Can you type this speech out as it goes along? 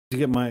to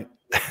get my.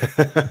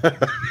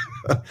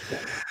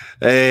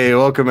 Hey,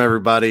 welcome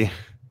everybody.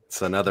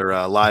 It's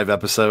another live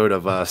episode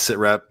of Sit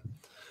Rep.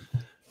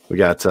 We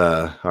got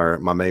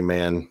my main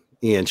man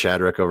Ian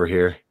Chadrick over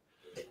here,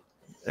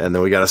 and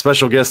then we got a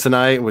special guest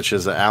tonight, which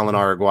is Alan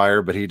R.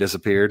 Aguirre, but he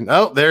disappeared.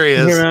 Oh, there he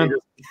is. Hey,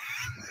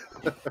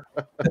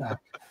 man.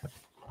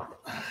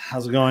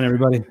 How's it going,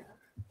 everybody?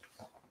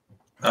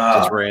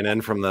 Just ran in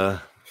from the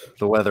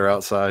weather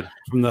outside,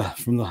 from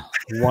the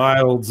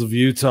wilds of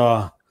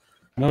Utah.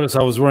 Notice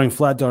I was wearing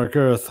Flat Dark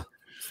Earth.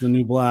 It's the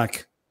new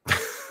black.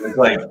 It's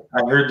like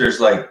I heard there's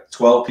like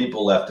 12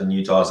 people left in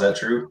Utah. Is that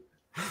true?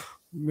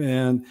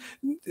 Man.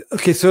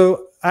 Okay,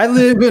 so I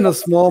live in a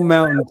small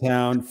mountain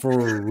town for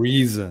a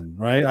reason,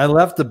 right? I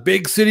left the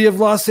big city of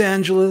Los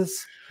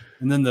Angeles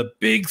and then the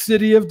big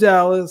city of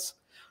Dallas.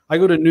 I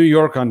go to New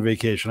York on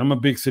vacation. I'm a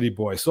big city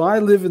boy. So I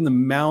live in the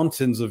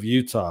mountains of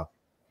Utah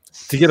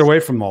to get away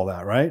from all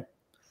that, right?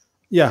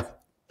 Yeah.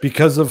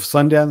 Because of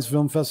Sundance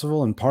Film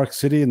Festival and Park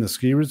City and the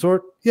ski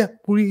resort. Yeah,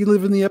 we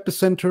live in the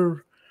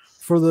epicenter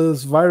for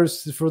this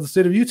virus for the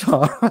state of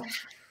Utah.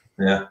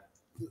 Yeah.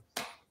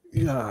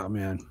 Yeah,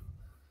 man.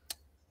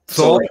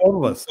 So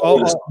all of us,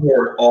 all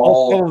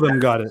of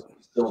them got it.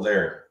 Still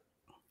there.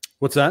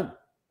 What's that?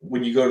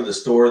 When you go to the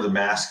store, the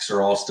masks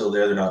are all still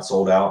there. They're not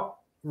sold out.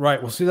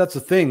 Right. Well, see, that's the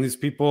thing. These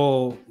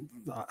people,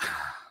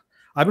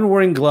 I've been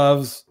wearing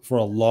gloves for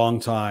a long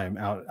time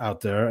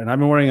out there, and I've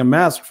been wearing a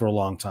mask for a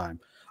long time.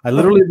 I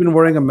literally have been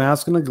wearing a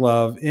mask and a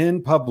glove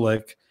in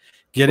public,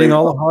 getting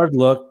all the hard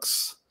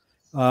looks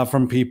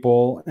from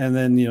people. And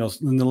then, you know,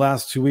 in the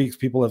last 2 weeks,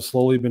 people have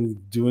slowly been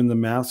doing the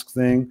mask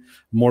thing.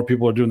 More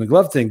people are doing the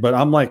glove thing. But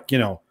I'm like, you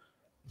know,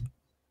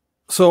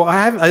 so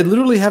I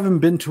literally haven't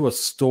been to a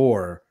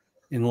store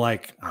in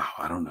like,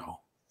 I don't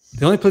know.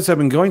 The only place I've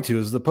been going to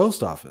is the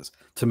post office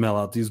to mail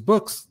out these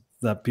books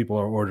that people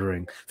are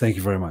ordering. Thank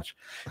you very much.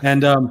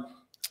 And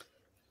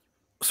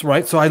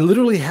so I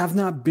literally have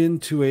not been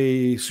to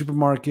a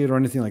supermarket or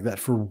anything like that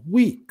for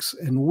weeks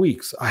and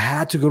weeks. I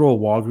had to go to a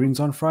Walgreens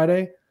on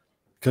Friday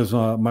because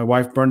my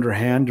wife burned her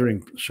hand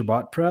during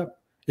Shabbat prep.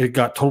 It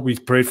got totally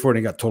prayed for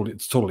it. And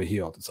it's totally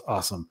healed. It's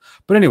awesome.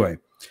 But anyway,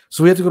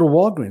 so we had to go to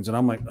Walgreens and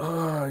I'm like,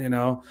 oh, you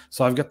know,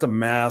 so I've got the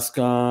mask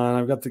on.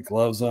 I've got the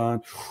gloves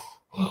on.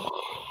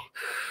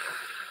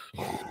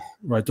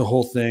 Right. The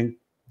whole thing.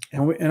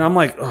 And I'm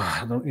like,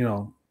 I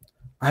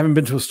haven't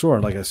been to a store,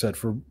 like I said,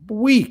 for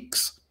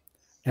weeks.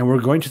 And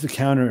we're going to the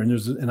counter,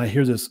 and I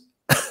hear this.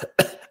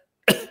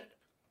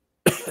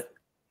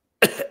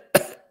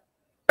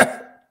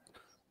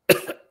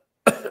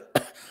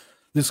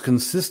 This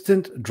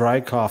consistent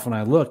dry cough, and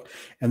I look,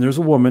 and there's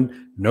a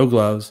woman, no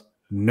gloves,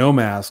 no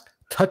mask,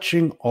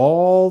 touching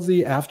all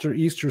the after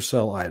Easter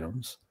sale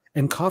items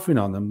and coughing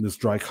on them. This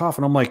dry cough,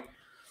 and I'm like,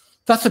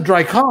 "That's a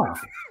dry cough.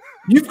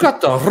 You've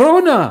got the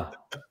Rona."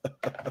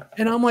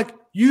 And I'm like,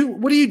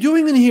 what are you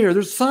doing in here?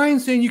 There's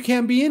signs saying you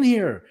can't be in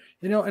here.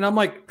 You know, and I'm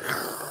like,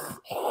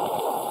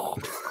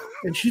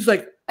 and she's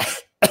like,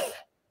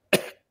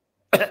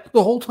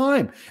 the whole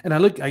time. And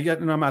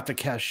I'm at the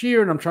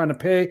cashier and I'm trying to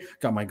pay,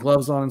 got my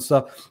gloves on and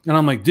stuff. And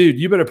I'm like, dude,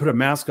 you better put a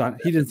mask on.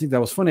 He didn't think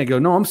that was funny. I go,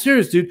 no, I'm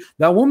serious, dude.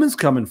 That woman's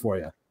coming for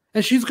you.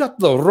 And she's got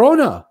the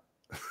Rona.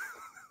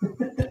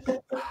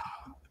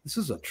 This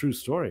is a true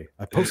story.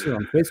 I posted it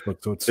on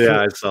Facebook. So it's true.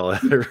 I saw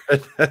it.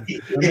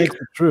 That makes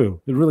it true.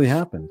 It really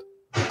happened.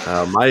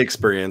 My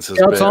experience has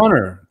Scout's been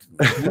honor.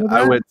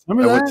 I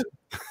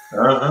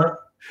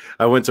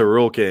went to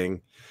Rural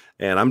King,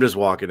 and I'm just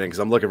walking in because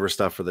I'm looking for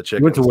stuff for the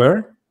chickens. You went to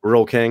where?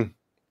 Rural King.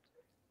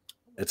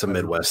 It's a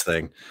Midwest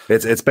thing.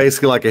 It's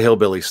basically like a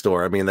hillbilly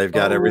store. I mean, they've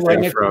got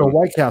everything from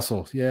White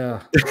Castle.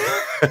 Yeah.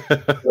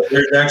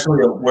 There's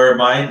actually where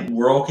my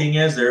Rural King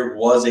is. There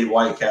was a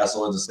White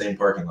Castle in the same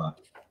parking lot.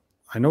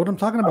 I know what I'm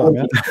talking about,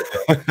 man.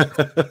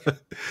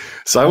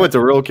 So I went to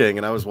Rural King,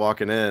 and I was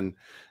walking in.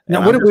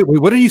 Now,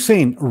 what are you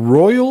saying?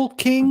 Royal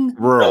King?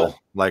 Rural,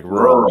 like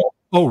rural.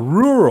 Oh,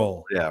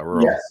 rural. Yeah,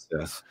 rural.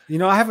 Yes. You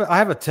know, I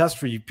have a test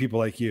for you people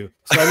like you.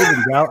 So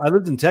I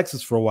lived in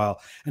Texas for a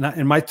while,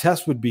 and my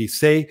test would be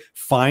say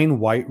fine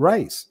white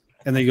rice,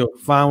 and they go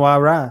fine white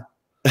rice.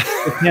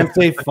 I can't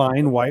say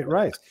fine white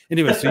rice.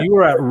 Anyway, so you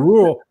were at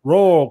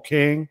Rural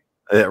King.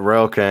 At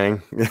Rural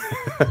King.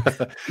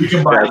 You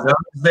can buy guns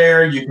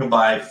there. You can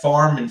buy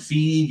farm and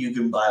feed. You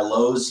can buy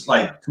Lowe's,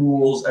 like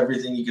tools,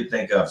 everything you could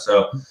think of.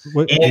 So,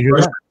 do you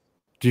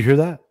hear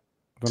that?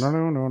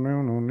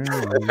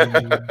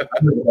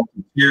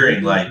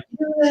 Hearing like,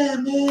 yeah,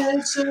 man,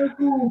 it's so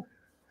cool.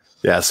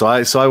 Yeah, so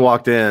I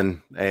walked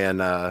in, and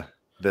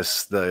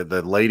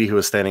the lady who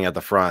was standing at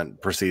the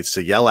front proceeds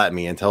to yell at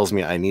me and tells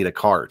me I need a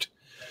cart.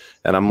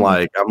 And I'm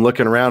like, I'm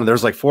looking around, and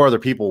there's like 4 other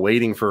people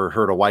waiting for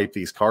her to wipe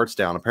these carts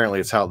down. Apparently,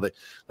 it's how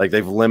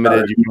they've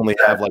limited. You can only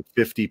have like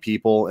 50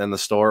 people in the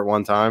store at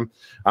one time.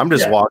 I'm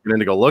just walking in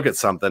to go look at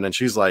something, and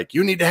she's like,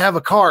 "You need to have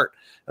a cart."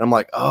 And I'm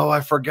like, "Oh,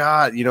 I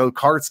forgot. You know,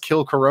 carts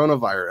kill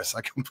coronavirus.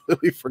 I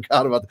completely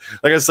forgot about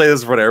that." Like I say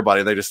this in front of everybody,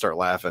 and they just start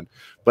laughing.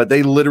 But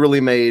they literally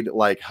made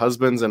like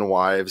husbands and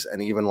wives,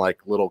 and even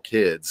like little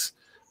kids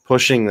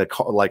pushing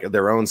like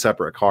their own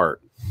separate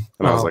cart.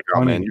 And I was like,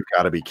 oh man, you've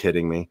got to be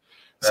kidding me.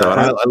 So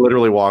I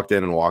literally walked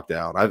in and walked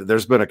out.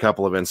 There's been a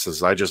couple of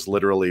instances. I just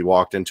literally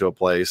walked into a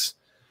place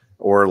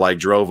or like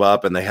drove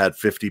up and they had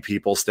 50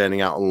 people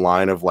standing out in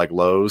line of like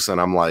Lowe's. And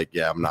I'm like,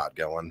 yeah, I'm not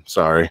going.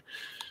 Sorry.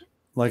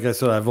 Like I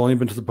said, I've only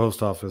been to the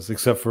post office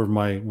except for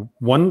my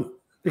one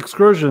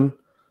excursion.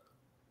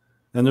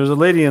 And there's a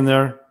lady in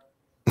there.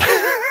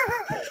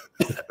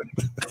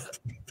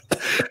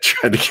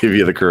 Trying to give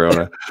you the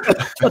corona.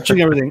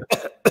 Touching everything.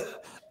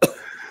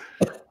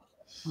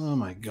 Oh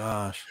my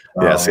gosh.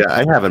 Yeah, see,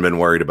 I haven't been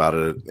worried about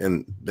it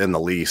in the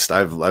least.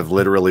 I've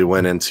literally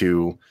went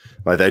into,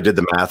 like, I did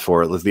the math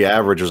for it. The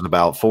average was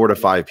about 4 to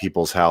 5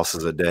 people's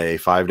houses a day,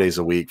 5 days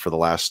a week for the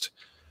last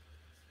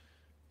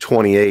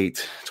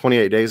 28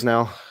 days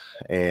now.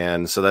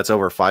 And so that's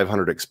over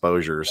 500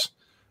 exposures.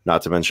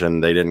 Not to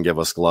mention they didn't give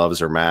us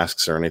gloves or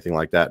masks or anything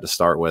like that to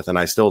start with. And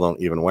I still don't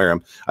even wear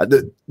them.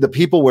 The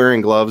people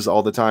wearing gloves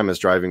all the time is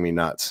driving me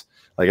nuts.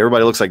 Like,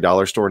 everybody looks like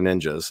dollar store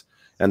ninjas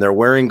and they're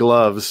wearing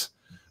gloves.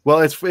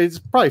 Well, it's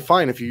probably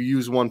fine if you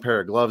use one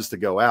pair of gloves to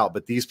go out,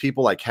 but these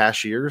people, like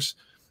cashiers,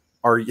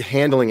 are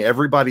handling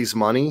everybody's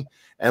money.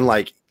 And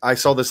like, I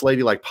saw this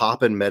lady like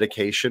popping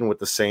medication with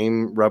the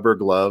same rubber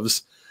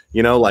gloves,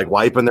 you know, like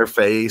wiping their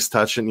face,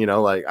 touching, you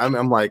know, like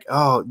I'm like,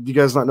 oh, you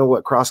guys not know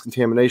what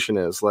cross-contamination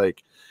is?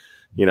 Like,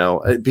 you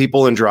know,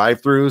 people in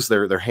drive-thrus,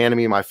 they're handing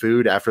me my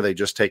food after they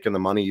just taken the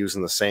money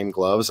using the same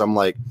gloves. I'm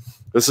like,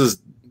 this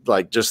is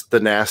like just the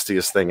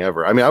nastiest thing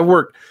ever. I mean,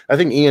 I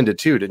think Ian did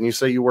too. Didn't you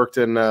say you worked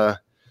in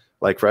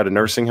like at a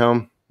nursing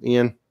home,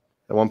 Ian,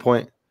 at one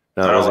point?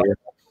 No, that wasn't you.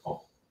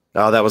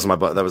 Oh, that was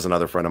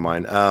another friend of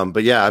mine.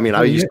 But yeah, I mean,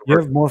 you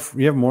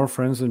have more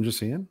friends than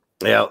just Ian?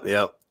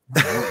 Yeah.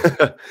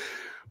 Oh.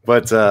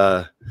 But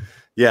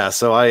yeah,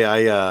 so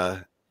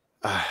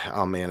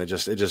oh man, it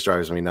just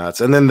drives me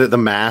nuts. And then the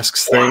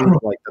masks thing,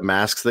 like the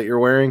masks that you're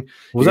wearing.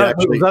 Was that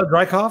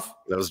dry cough?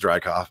 That was dry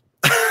cough.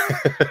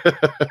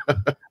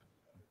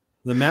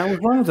 The man was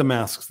wrong with the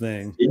masks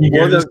thing.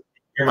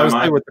 I was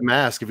saying with the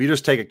mask, if you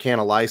just take a can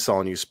of Lysol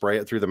and you spray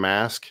it through the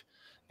mask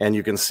and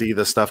you can see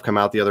the stuff come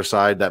out the other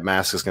side, that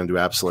mask is going to do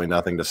absolutely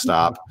nothing to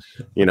stop,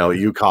 you know,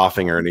 you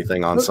coughing or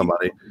anything on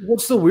somebody.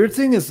 What's the weird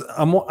thing is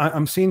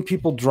I'm seeing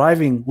people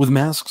driving with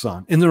masks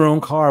on in their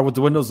own car with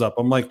the windows up.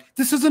 I'm like,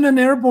 this isn't an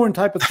airborne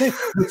type of thing.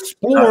 The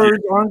spores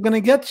aren't going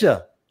to get you.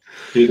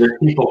 Dude, there are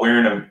people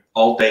wearing them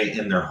all day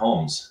in their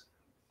homes.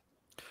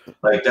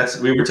 Like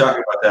we were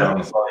talking about that on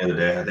the phone the other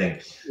day. I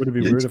think. Would it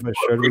be weird if I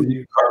shared with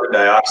you? Carbon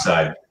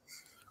dioxide.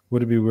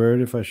 Would it be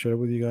weird if I shared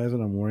with you guys that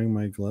I'm wearing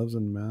my gloves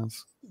and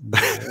mask in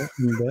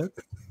bed?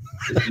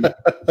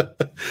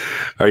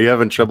 Are you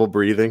having trouble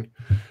breathing?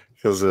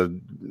 Because of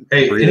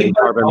breathing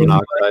carbon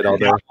monoxide all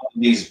day?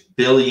 These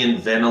billion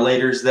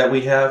ventilators that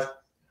we have.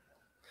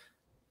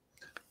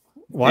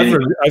 Well,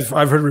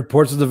 I've heard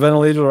reports of the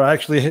ventilators are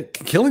actually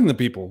killing the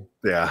people.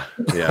 Yeah.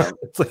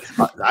 It's like,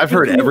 I've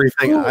heard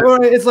everything.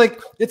 It's like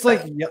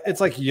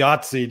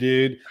Yahtzee,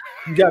 dude.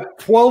 You got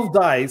 12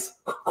 dice.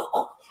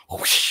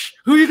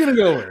 Who are you gonna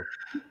go with?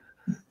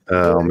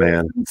 Oh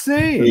man,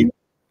 insane!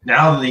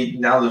 Now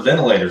the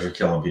ventilators are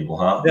killing people,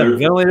 huh? Yeah, the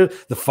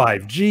ventilators, the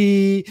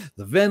 5G,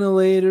 the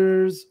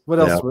ventilators. What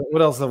else? Yeah.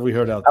 What else have we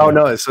heard out there? Oh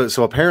no!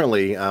 So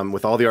apparently,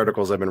 with all the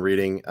articles I've been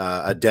reading,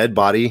 a dead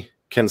body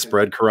can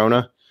spread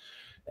corona,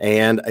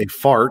 and a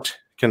fart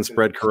can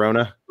spread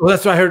corona. Well,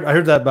 that's what I heard. I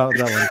heard that about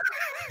that one.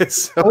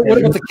 What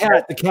about the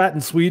cat? The cat in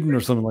Sweden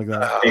or something like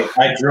that?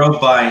 I drove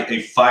by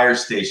a fire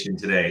station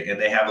today, and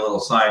they have a little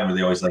sign where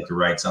they always like to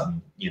write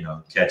something, you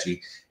know,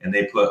 catchy. And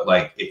they put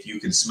like, "If you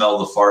can smell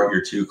the fart,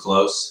 you're too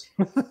close."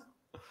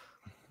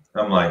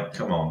 I'm like,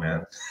 come on,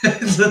 man.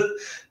 This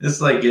is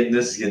getting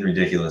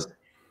ridiculous.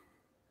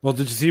 Well,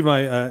 did you see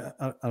my?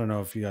 I don't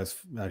know if you guys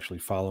actually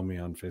follow me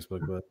on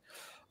Facebook, but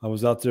I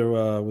was out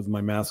there with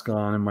my mask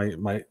on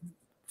and my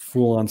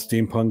full-on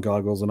steampunk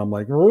goggles, and I'm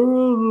like, and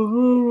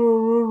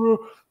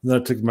then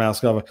I took the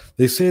mask off.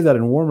 They say that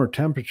in warmer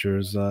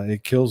temperatures,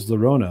 it kills the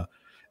Rona,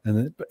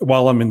 and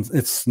while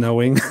it's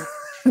snowing,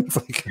 it's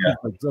like, yeah.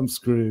 I'm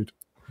screwed.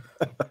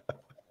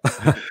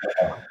 The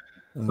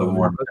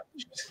warm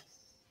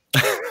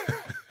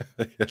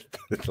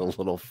the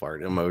little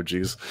fart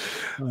emojis.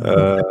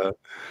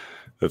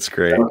 That's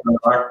great.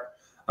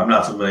 I'm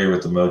not familiar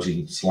with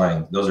emoji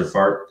slang. Those are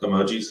fart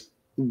emojis.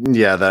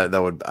 Yeah, that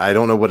would. I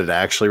don't know what it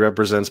actually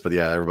represents, but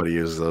yeah, everybody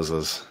uses those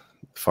as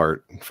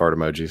fart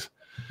emojis.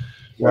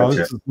 Well,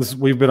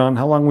 we've been on.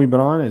 How long we've been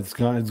on? It's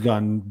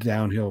gone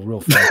downhill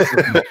real fast.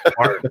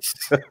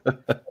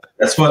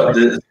 That's what.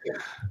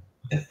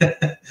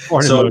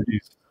 So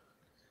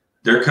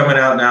they're coming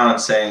out now and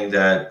saying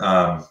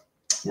that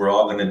we're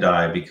all going to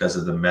die because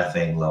of the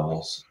methane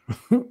levels.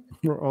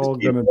 We're all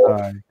going to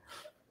die.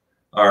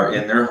 Are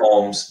in their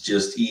homes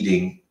just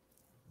eating,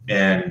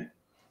 and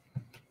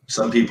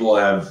some people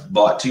have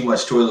bought too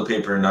much toilet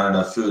paper and not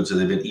enough food, so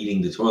they've been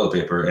eating the toilet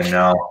paper, and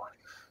now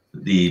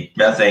the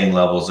methane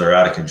levels are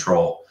out of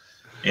control,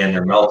 and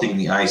they're melting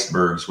the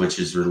icebergs, which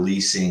is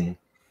releasing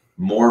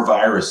more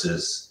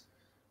viruses,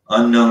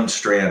 unknown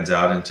strands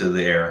out into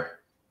the air,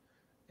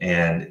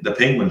 and the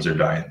penguins are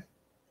dying.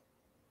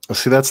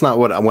 See, that's not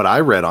what I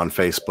read on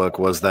Facebook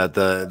was that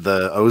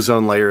the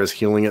ozone layer is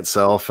healing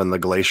itself and the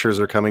glaciers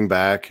are coming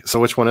back. So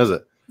which one is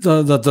it?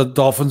 The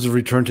dolphins have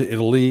returned to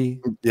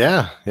Italy.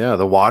 Yeah.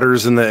 The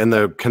waters in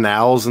the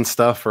canals and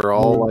stuff are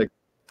all like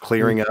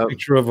clearing up.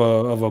 Picture of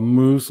a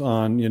moose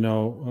on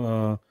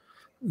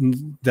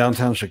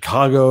downtown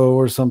Chicago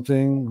or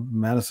something,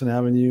 Madison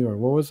Avenue, or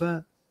what was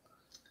that?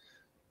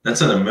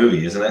 That's in a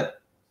movie, isn't it?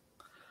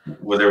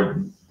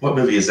 What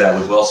movie is that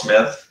with Will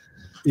Smith?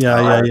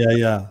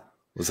 Yeah.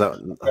 Was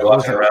that?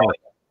 Walking around.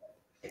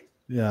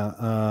 Yeah,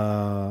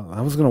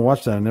 I was gonna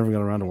watch that. I never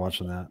got around to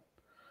watching that.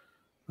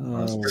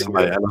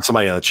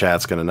 Somebody in the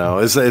chat's gonna know.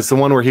 It's the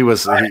one where he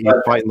was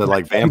fighting the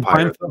like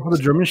vampire. For the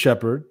German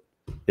Shepherd.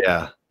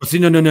 Yeah. See,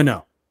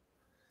 no.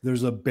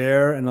 There's a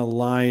bear and a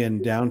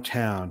lion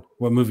downtown.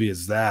 What movie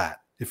is that?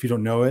 If you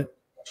don't know it,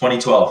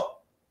 2012.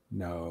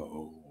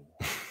 No,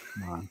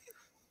 come on.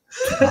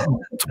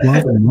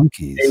 12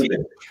 Monkeys.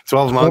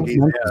 12 Monkeys.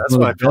 Yeah, that's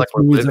what I feel like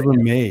we're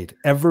living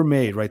ever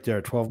made right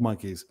there. 12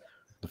 Monkeys.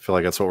 I feel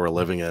like that's what we're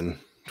living in.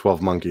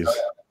 12 Monkeys.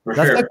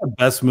 That's like the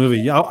best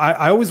movie.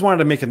 I always wanted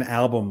to make an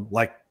album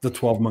like the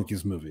 12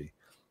 Monkeys movie,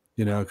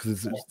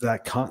 because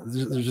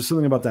there's just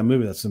something about that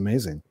movie that's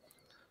amazing.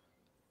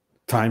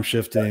 Time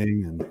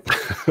shifting and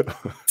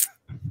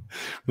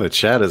the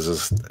chat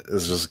is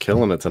just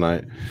killing it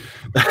tonight.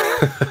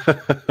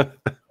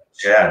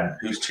 Chad,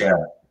 who's Chad?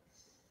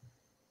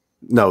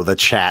 No, the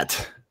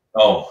chat.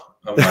 Oh,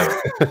 I'm like,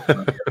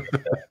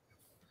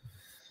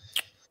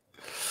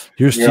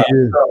 here's to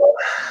you.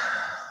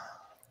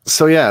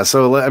 So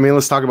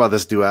let's talk about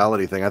this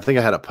duality thing. I think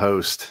I had a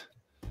post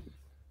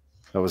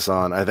that was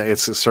on. I think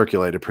it's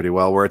circulated pretty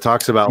well where it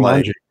talks about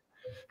Jumanji.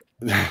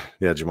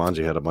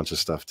 Jumanji had a bunch of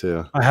stuff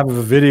too. I have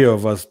a video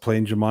of us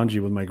playing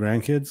Jumanji with my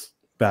grandkids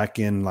back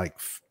in like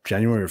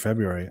January or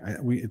February.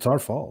 It's our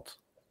fault.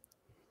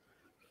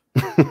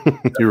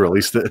 You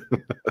released it.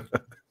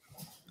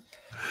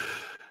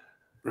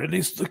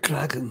 Release the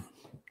Kraken.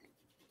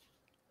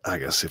 I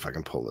gotta see if I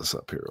can pull this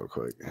up here real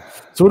quick.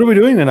 So what are we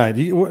doing tonight?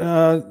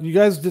 You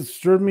guys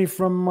disturbed me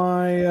from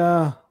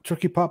my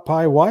turkey pot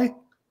pie. Why?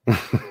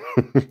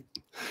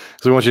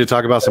 So we want you to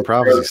talk about some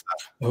prophecy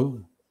stuff. Oh.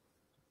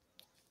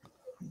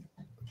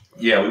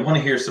 Yeah, we want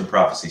to hear some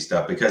prophecy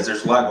stuff because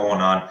there's a lot going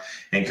on.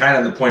 And kind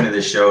of the point of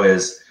this show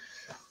is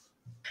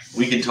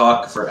we can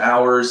talk for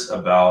hours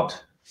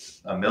about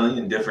a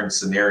million different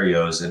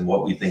scenarios and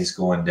what we think is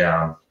going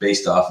down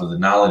based off of the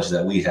knowledge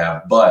that we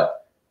have.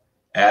 But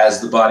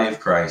as the body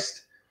of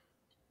Christ,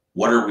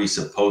 what are we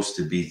supposed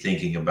to be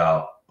thinking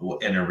about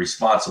in a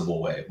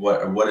responsible way?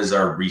 What is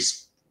our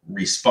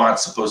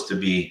response supposed to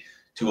be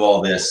to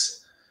all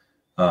this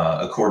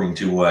according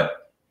to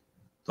what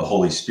the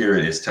Holy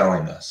Spirit is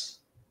telling us?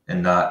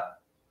 And not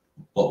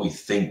what we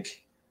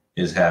think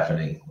is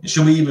happening.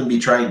 Should we even be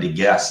trying to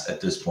guess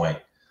at this point?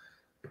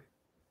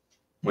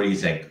 What do you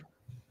think?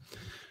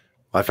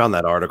 I found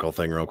that article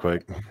thing real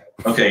quick.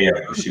 Okay, yeah.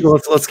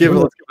 Let's give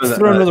it. Let's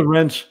throw another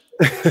wrench.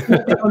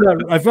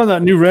 I found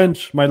that new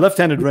wrench, my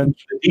left-handed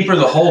wrench. The deeper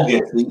the hole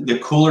gets, the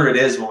cooler it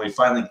is when we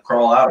finally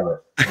crawl out of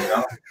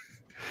it.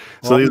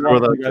 So these were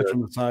the guys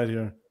from the side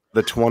here.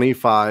 The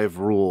 25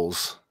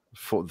 rules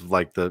for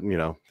like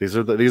these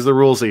are the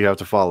rules that you have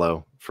to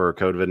follow for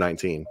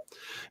COVID-19.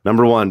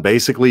 Number 1,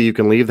 basically you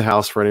can leave the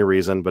house for any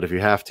reason, but if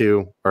you have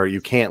to, or you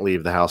can't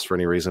leave the house for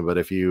any reason, but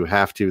if you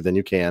have to, then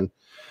you can.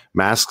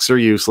 Masks are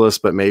useless,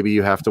 but maybe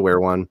you have to wear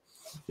one.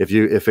 If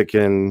it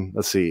can,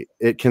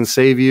 it can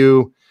save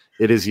you.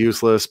 It is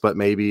useless, but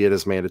maybe it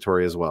is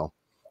mandatory as well.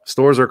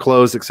 Stores are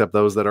closed except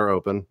those that are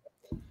open.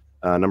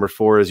 Number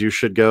 4 is you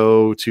should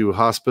go to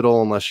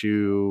hospital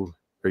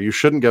you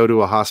shouldn't go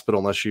to a hospital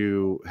unless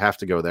you have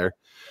to go there.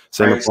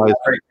 Same applies.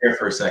 Right here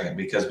for a second,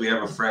 because we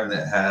have a friend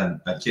that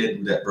had a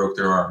kid that broke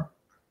their arm.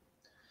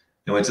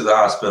 They went to the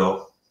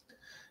hospital.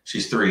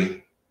 She's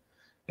 3,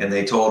 and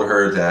they told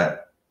her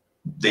that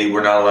they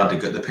were not allowed to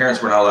go. The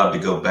parents were not allowed to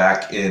go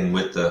back in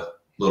with the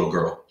little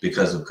girl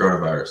because of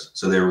coronavirus.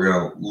 So they were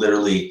going to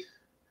literally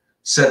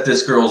set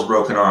this girl's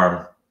broken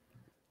arm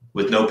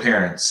with no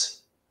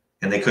parents,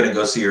 and they couldn't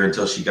go see her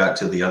until she got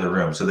to the other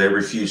room. So they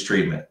refused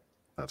treatment.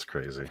 That's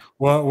crazy.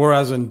 Well,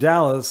 whereas in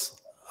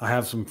Dallas, I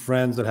have some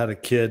friends that had a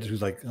kid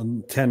who's like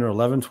 10 or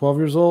 11, 12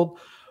 years old,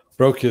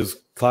 broke his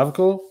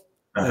clavicle,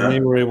 and they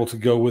were able to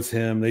go with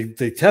him.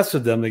 They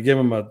tested them. They gave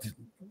him a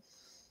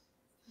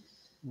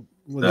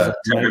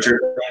temperature.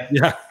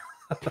 Yeah.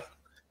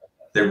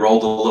 They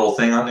rolled a little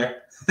thing on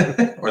there,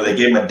 or they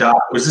gave him a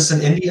dot. Was this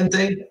an Indian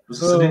thing? Was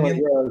this an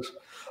Indian?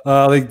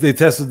 They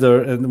tested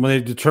and when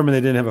they determined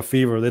they didn't have a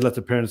fever, they let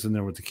the parents in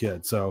there with the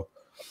kid. So.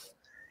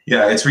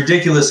 Yeah, it's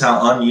ridiculous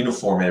how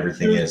ununiform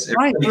everything is.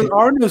 Right. There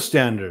are no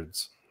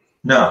standards.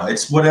 No,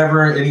 it's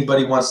whatever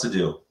anybody wants to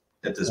do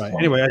at this point.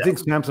 Anyway, I think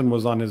Samson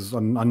was on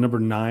number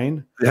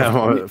 9.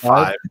 Yeah,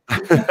 5.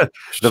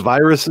 The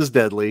virus is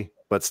deadly,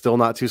 but still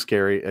not too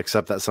scary,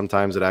 except that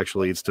sometimes it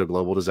actually leads to a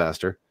global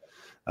disaster.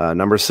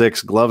 Number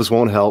 6, gloves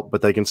won't help,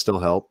 but they can still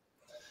help.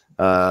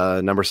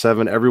 Number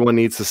 7, everyone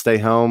needs to stay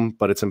home,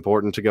 but it's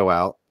important to go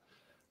out.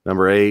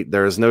 Number 8,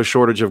 there is no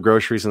shortage of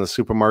groceries in the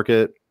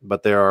supermarket,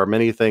 but there are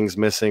many things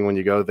missing when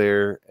you go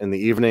there in the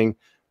evening,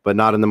 but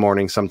not in the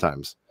morning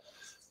sometimes.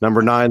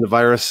 Number 9, the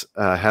virus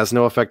has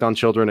no effect on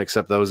children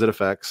except those it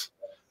affects.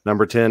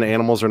 Number 10,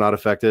 animals are not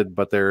affected,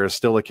 but there is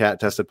still a cat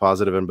tested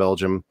positive in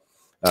Belgium.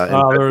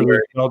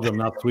 They're Belgium,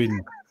 not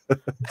Sweden.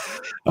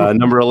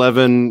 Number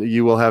 11,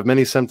 you will have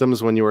many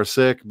symptoms when you are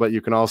sick, but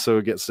you can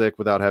also get sick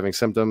without having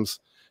symptoms,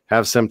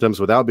 have symptoms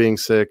without being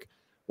sick,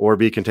 or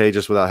be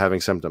contagious without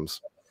having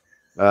symptoms.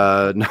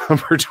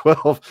 Number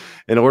 12,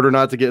 in order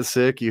not to get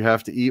sick, you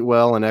have to eat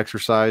well and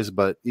exercise,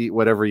 but eat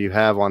whatever you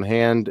have on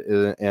hand,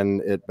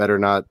 and it's better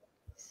not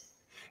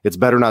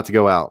to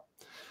go out.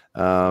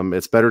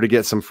 It's better to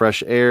get some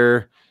fresh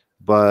air,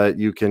 but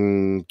you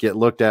can get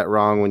looked at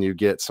wrong when you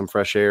get some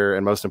fresh air.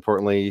 And most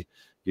importantly,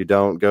 you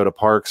don't go to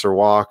parks or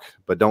walk,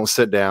 but don't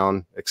sit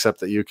down, except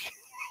that you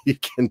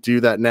can do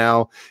that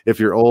now if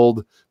you're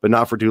old, but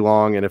not for too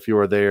long. And if you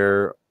are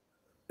there,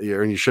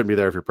 and you shouldn't be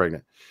there if you're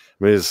pregnant.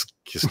 I mean, it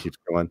just keeps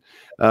going.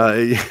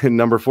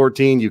 Number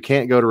 14, you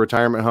can't go to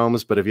retirement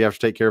homes, but if you have to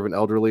take care of an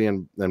elderly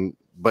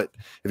but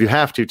if you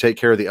have to take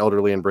care of the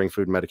elderly and bring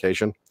food and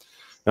medication.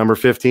 Number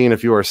 15,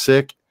 if you are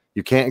sick,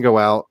 you can't go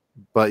out,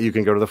 but you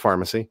can go to the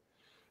pharmacy.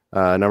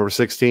 Number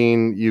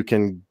 16, you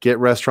can get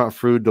restaurant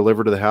food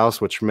delivered to the house,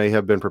 which may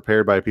have been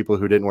prepared by people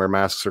who didn't wear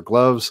masks or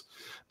gloves,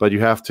 but you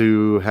have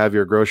to have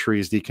your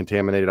groceries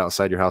decontaminated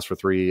outside your house for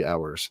 3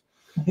 hours.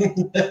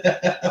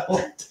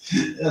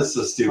 That's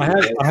so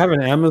stupid. I have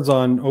an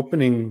Amazon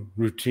opening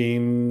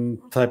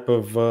routine type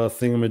of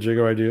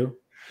thingamajigger I do.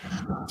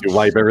 Do you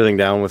wipe everything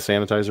down with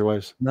sanitizer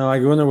wipes? No, I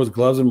go in there with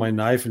gloves and my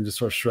knife and just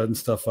start shredding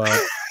stuff out,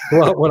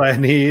 pull out what I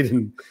need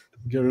and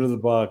get rid of the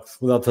box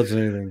without touching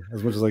anything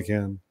as much as I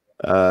can.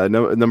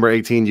 Number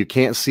 18, you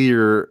can't see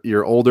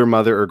your older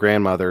mother or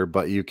grandmother,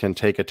 but you can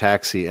take a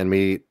taxi and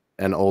meet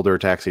an older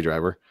taxi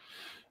driver.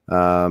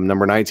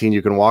 Number 19,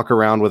 you can walk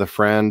around with a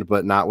friend,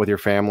 but not with your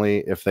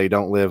family if they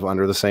don't live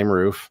under the same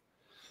roof.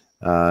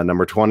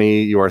 Number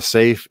 20, you are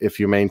safe if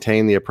you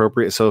maintain the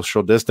appropriate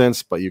social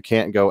distance, but you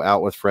can't go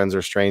out with friends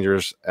or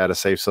strangers at a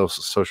safe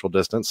social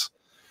distance.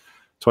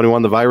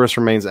 21, the virus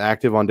remains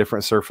active on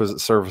different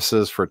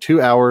surfaces for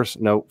 2 hours.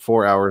 No,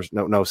 4 hours.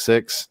 No,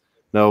 6.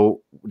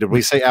 No, did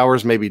we say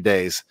hours? Maybe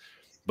days,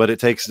 but it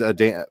takes a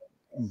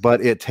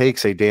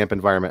damp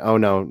environment. Oh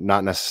no,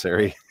 not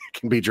necessary. It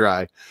can be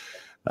dry.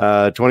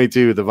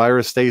 22, the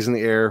virus stays in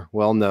the air.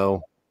 Well,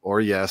 no, or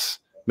yes,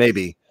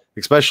 maybe,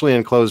 especially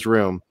in closed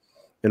room.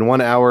 In 1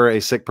 hour,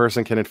 a sick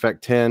person can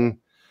infect 10.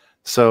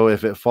 So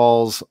if it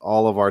falls,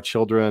 all of our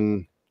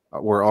children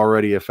were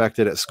already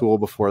affected at school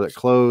before that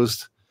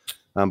closed.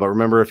 But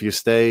remember, if you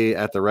stay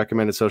at the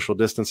recommended social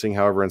distancing,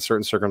 however, in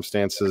certain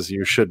circumstances,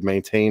 you should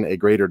maintain a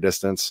greater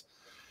distance,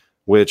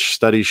 which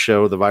studies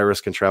show the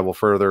virus can travel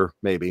further,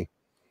 maybe.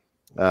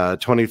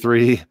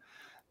 23,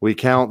 we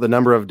count the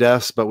number of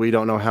deaths, but we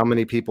don't know how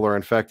many people are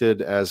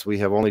infected, as we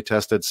have only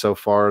tested so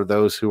far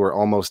those who are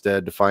almost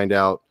dead to find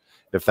out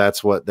if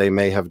that's what they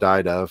may have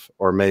died of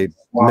or may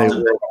die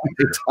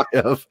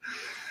of.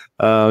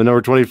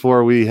 Number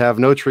 24, we have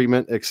no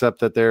treatment except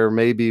that there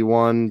may be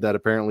one that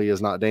apparently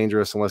is not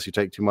dangerous unless you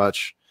take too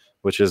much,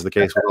 which is the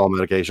case with all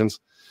medications.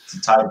 It's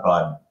a Tide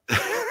Pod.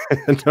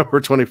 Number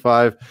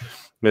 25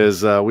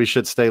 is we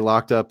should stay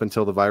locked up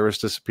until the virus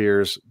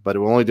disappears, but it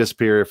will only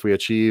disappear if we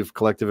achieve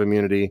collective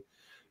immunity.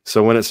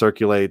 So when it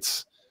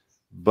circulates,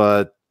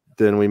 but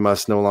then we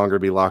must no longer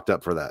be locked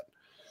up for that.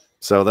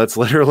 So that's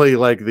literally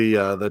like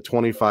the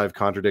 25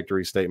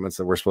 contradictory statements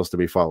that we're supposed to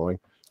be following.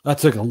 That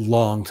took a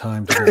long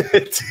time.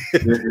 It's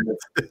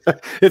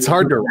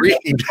hard to read.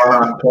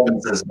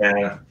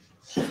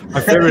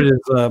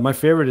 My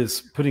favorite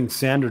is putting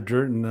sand or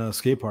dirt in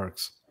skate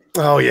parks.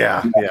 Oh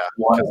yeah.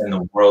 One in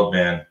the world,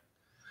 man.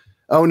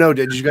 Oh no!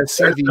 Did you guys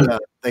see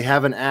they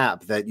have an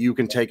app that you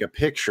can take a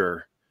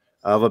picture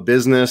of a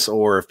business,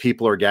 or if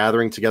people are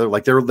gathering together,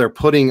 like they're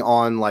putting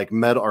on like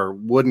metal or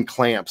wooden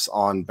clamps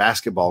on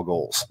basketball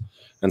goals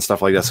and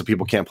stuff like that, so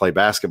people can't play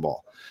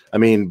basketball. I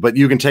mean, but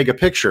you can take a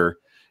picture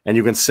and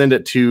you can send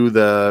it to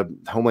the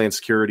Homeland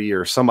Security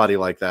or somebody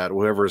like that,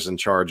 whoever's in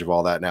charge of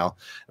all that now,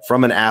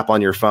 from an app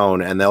on your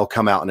phone, and they'll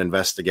come out and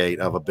investigate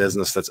of a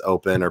business that's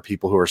open or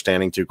people who are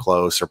standing too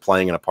close or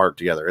playing in a park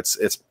together.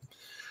 It's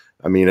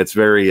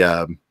very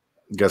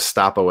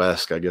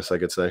Gestapo-esque, I guess I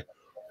could say.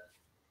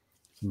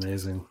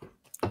 Amazing.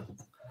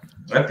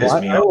 That pissed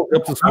me off. I woke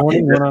up this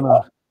morning.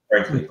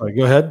 Sorry,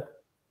 go ahead.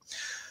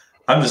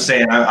 I'm just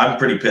saying, I'm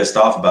pretty pissed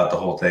off about the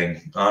whole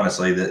thing.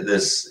 Honestly,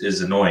 this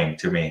is annoying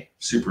to me,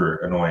 super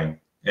annoying.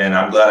 And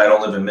I'm glad I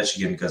don't live in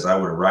Michigan, because I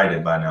would have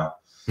rioted by now.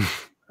 You're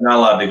not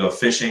allowed to go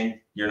fishing.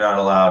 You're not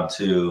allowed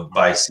to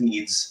buy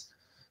seeds.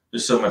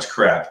 There's so much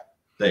crap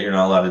that you're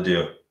not allowed to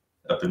do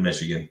up in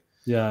Michigan.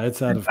 Yeah,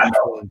 it's out of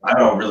control. I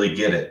don't really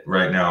get it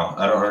right now.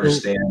 I don't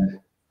understand.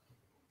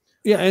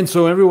 Yeah, and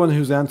so everyone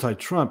who's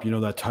anti-Trump,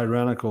 that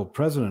tyrannical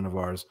president of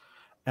ours,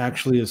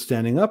 actually is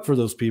standing up for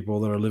those people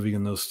that are living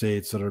in those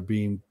states that are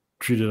being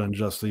treated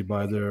unjustly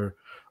by their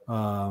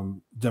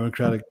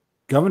Democratic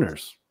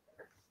governors.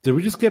 Did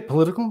we just get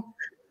political?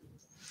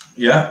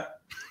 Yeah.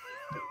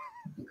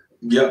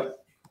 Yep.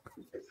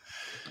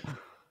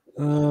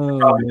 Oh,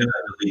 Probably gonna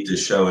delete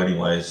this show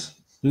anyways.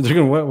 they're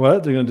gonna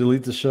what? They're gonna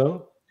delete the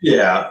show?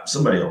 Yeah,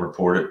 somebody will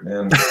report it,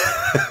 man.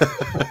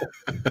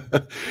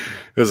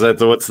 Is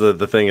that what's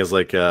the thing is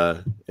like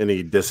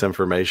any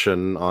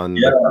disinformation on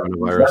the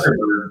coronavirus?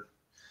 Zuckerberg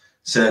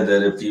said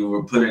that if you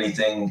would put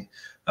anything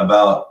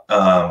about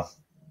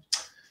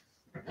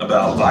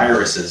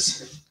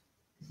viruses,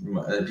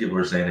 people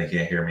are saying they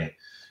can't hear me.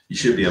 You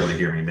should be able to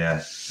hear me, man.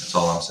 That's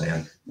all I'm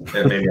saying.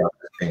 And maybe I'll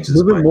change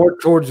this. Moving more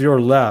towards your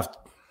left.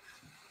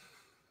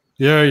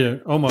 Yeah,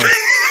 almost.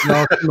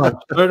 No, too much.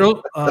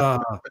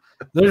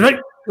 There's right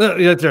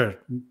there.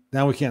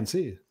 Now we can't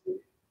see you.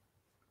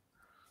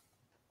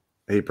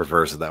 He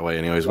prefers it that way,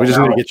 anyways. We just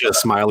need to get you a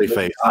smiley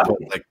face,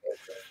 like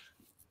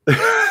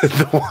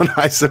the one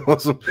I said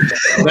was.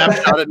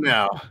 Snapshot it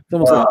now. It's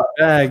almost like a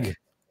bag.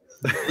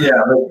 Yeah,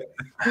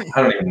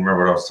 I don't even remember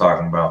what I was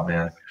talking about,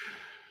 man.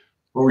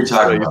 What were we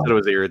talking about? You said it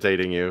was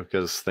irritating you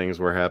because things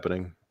were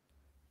happening.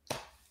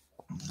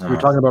 We were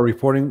talking about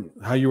reporting,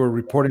 how you were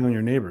reporting on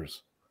your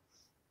neighbors.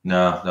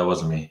 No, that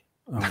wasn't me.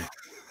 Oh.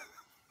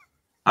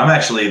 I'm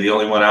actually the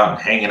only one out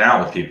and hanging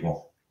out with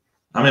people.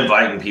 I'm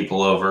inviting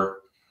people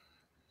over.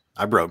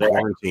 I broke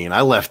quarantine.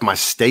 I left my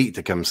state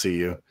to come see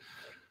you.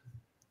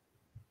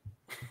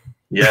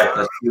 Yeah,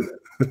 that's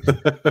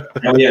good.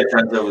 Yeah, we had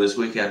friends over this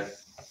weekend.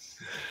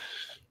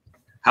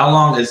 How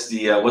long is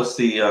the what's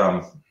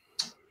the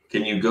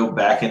can you go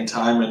back in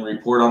time and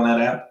report on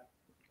that app?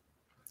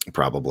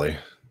 Probably.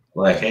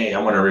 Like, hey, I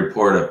want to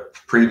report a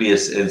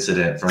previous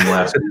incident from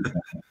last week.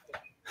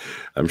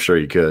 I'm sure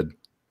you could.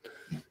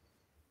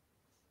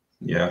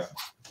 Yeah.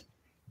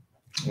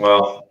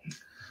 Well,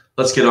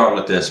 let's get on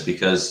with this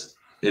because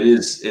it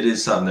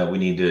is something that we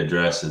need to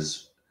address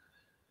is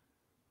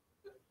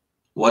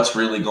what's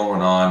really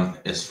going on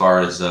as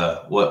far as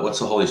what's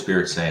the Holy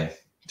Spirit saying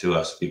to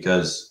us,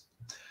 because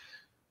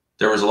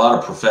there was a lot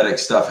of prophetic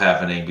stuff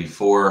happening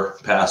before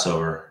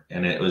Passover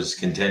and it was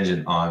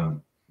contingent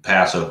on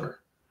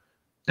Passover.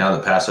 Now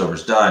that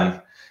Passover's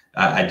done,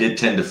 I did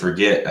tend to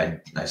forget.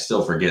 I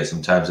still forget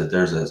sometimes that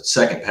there's a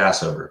second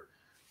Passover.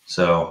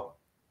 So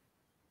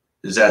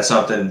is that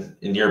something,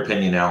 in your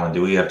opinion, Alan,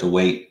 do we have to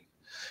wait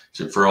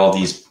for all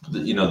these,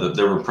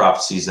 there were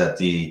prophecies that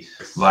the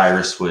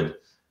virus would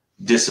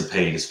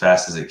dissipate as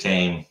fast as it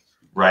came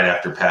right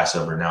after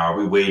Passover. Now, are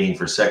we waiting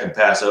for second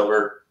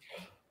Passover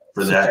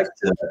for that?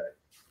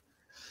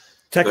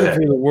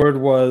 Technically, the word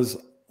was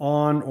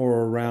on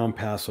or around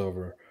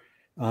Passover.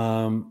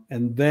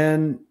 And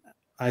then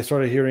I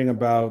started hearing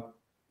about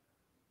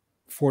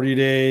 40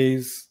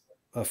 days,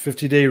 a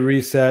 50-day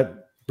reset,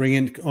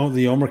 bringing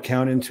the Omer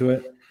count into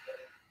it.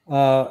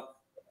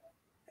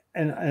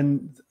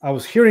 And I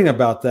was hearing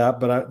about that,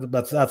 but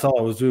that's all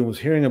I was doing was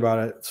hearing about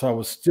it. So I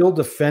was still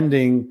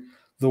defending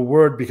the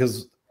word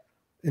because,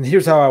 and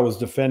here's how I was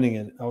defending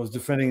it. I was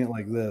defending it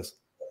like this.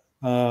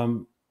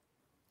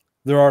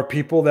 There are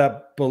people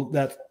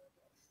that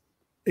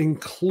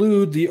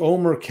include the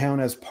Omer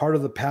count as part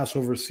of the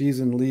Passover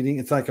season leading.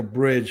 It's like a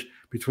bridge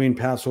between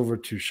Passover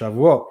to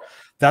Shavuot.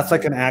 That's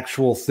like an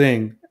actual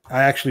thing.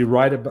 I actually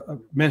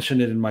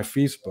mentioned it in my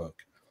Facebook.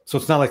 So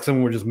it's not like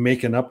something we're just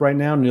making up right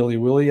now,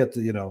 nilly-willy at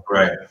the,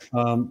 Right.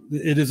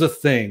 It is a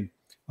thing.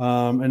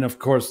 And of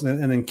course,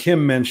 and then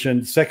Kim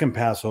mentioned second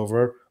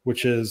Passover,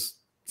 which is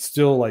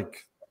still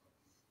like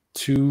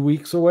 2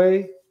 weeks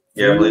away.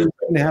 Yeah,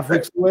 3.5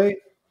 weeks away.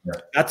 Yeah.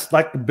 That's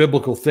like the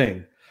biblical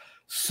thing.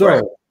 So,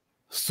 right.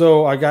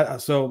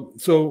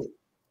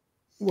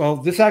 Well,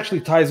 this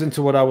actually ties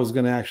into what I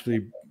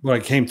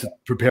came to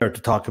prepare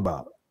to talk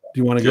about.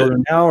 Do you want to go there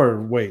now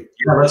or wait?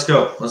 Yeah, let's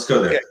go. Let's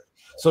go there. Okay.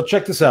 So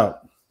check this out.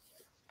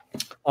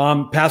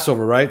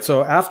 Passover, right?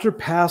 So after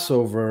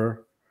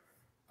Passover,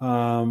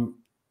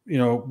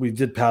 we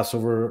did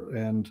Passover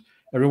and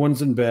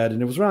everyone's in bed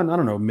and it was around, I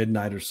don't know,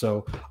 midnight or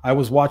so. I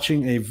was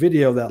watching a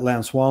video that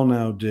Lance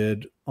Wallnau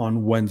did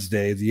on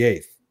Wednesday, the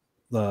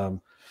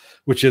 8th,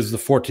 which is the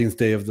 14th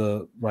day of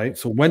right?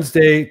 So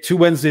 2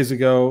 Wednesdays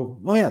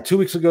ago, 2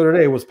 weeks ago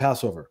today was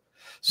Passover.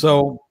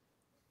 So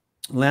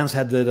Lance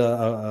did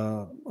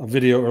a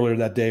video earlier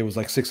that day. It was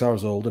like 6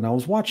 hours old and I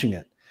was watching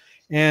it.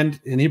 And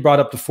he brought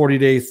up the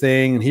 40-day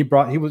thing and he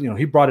brought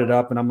it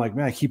up and I'm like,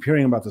 man, I keep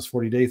hearing about this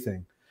 40-day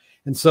thing.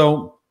 And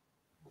so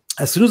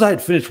as soon as I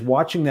had finished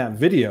watching that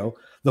video,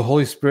 the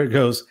Holy Spirit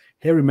goes,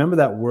 hey, remember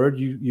that word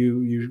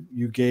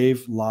you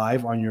gave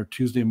live on your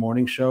Tuesday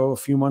morning show a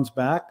few months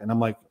back? And I'm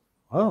like,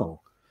 no,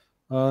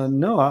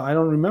 I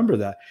don't remember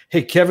that.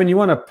 Hey, Kevin, you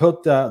want to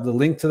put the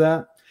link to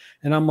that?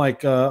 And I'm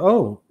like,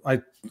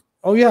 I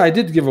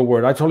did give a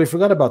word. I totally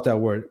forgot about that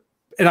word.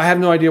 And I have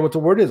no idea what the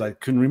word is. I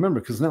couldn't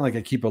remember because it's not like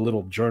I keep a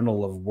little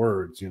journal of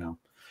words,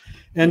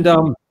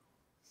 And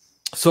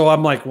so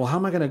I'm like, well, how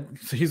am I going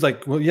to? So he's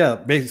like, well, yeah.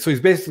 So he's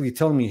basically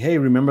telling me, hey,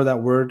 remember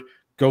that word?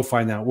 Go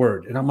find that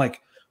word. And I'm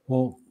like,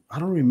 well, I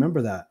don't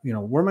remember that.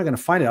 Where am I going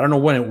to find it? I don't know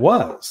when it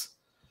was.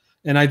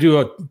 And I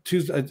do a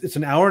Tuesday. It's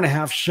an hour and a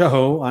half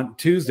show on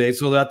Tuesday.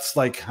 So that's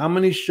like how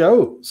many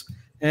shows?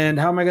 And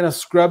how am I going to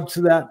scrub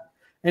to that?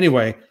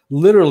 Anyway,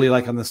 literally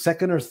like on the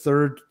second or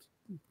third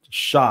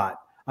shot.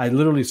 I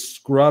literally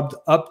scrubbed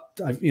up.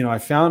 I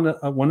found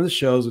one of the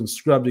shows and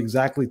scrubbed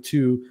exactly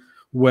to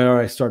where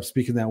I start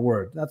speaking that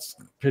word. That's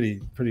pretty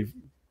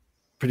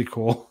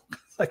cool.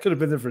 I could have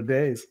been there for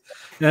days,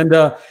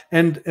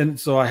 and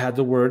so I had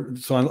the word.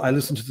 So I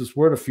listened to this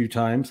word a few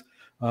times.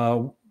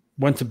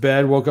 Went to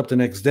bed, woke up the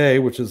next day,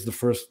 which is the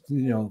first,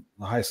 the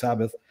high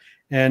Sabbath,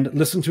 and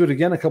listened to it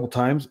again a couple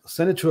times.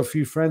 Sent it to a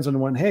few friends and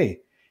went,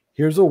 "Hey,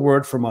 here's a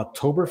word from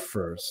October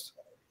 1st.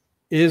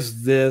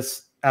 Is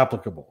this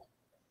applicable?"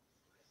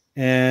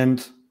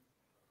 And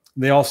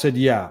they all said,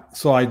 "Yeah."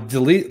 So I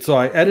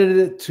edited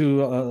it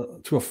to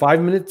a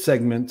 5-minute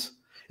segment.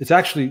 There's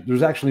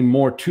actually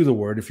more to the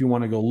word if you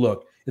want to go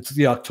look. It's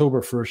the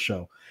October 1st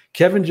show.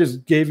 Kevin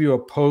just gave you a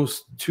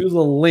post to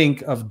the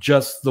link of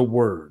just the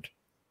word.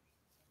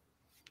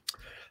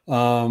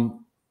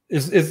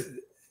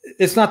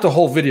 It's not the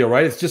whole video,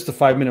 right? It's just the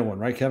 5-minute one,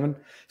 right, Kevin?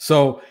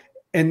 So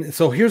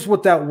here's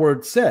what that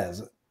word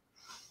says.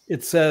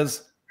 It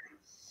says,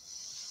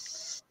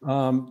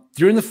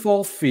 during the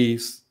fall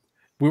feast,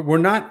 we're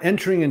not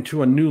entering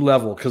into a new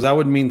level, because that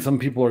would mean some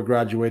people are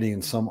graduating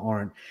and some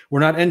aren't. We're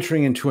not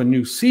entering into a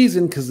new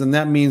season, because then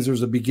that means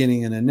there's a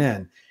beginning and an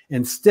end.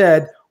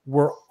 Instead,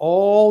 we're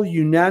all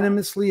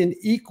unanimously and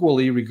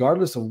equally,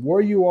 regardless of where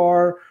you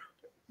are,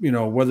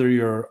 whether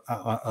you're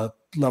a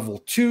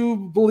level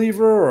 2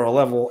 believer or a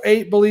level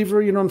 8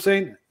 believer, you know what I'm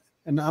saying?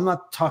 And I'm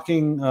not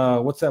talking,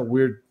 what's that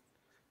weird?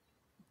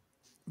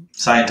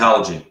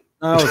 Scientology.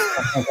 Oh,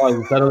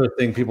 it's that other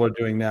thing people are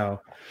doing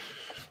now.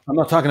 I'm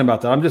not talking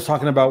about that. I'm just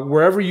talking about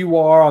wherever you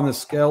are on the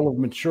scale of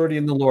maturity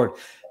in the Lord,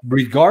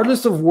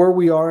 regardless of where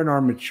we are in our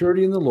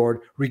maturity in the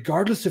Lord,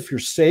 regardless if you're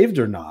saved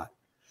or not,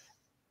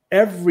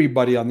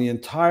 everybody on the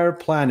entire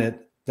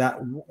planet,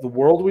 the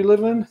world we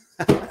live in,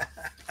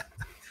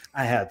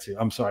 I had to.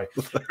 I'm sorry.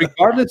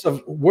 Regardless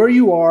of where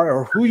you are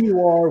or who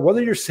you are,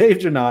 whether you're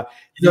saved or not.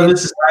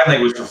 This is sign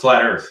language for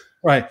flat Earth.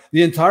 Right.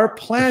 The entire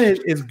planet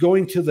is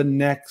going to the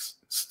next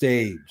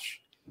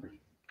stage.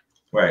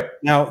 Right.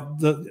 Now,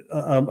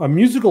 a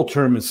musical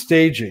term is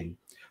staging.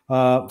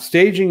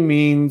 Staging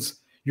means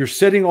you're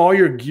setting all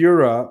your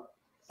gear up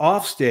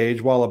off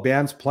stage while a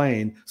band's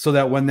playing, so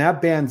that when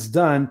that band's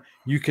done,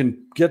 you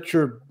can get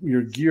your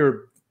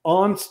gear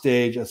on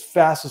stage as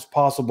fast as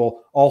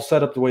possible, all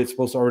set up the way it's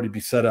supposed to already be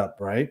set up,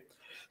 right?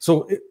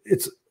 So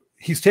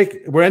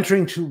we're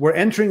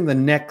entering the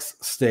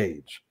next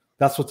stage.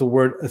 That's what the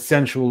word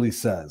essentially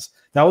says.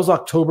 That was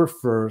October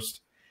 1st,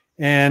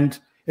 and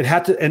it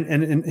had to,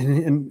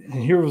 and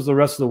here was the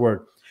rest of the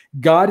word.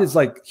 God is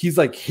he's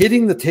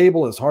hitting the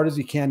table as hard as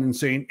he can and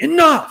saying,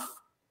 "Enough."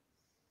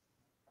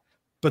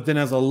 But then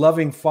as a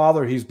loving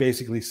father, he's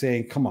basically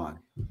saying, "Come on.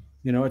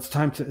 It's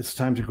time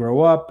to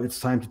grow up. It's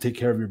time to take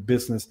care of your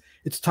business.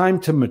 It's time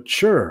to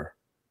mature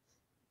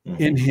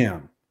in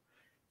him.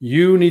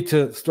 You need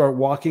to start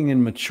walking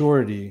in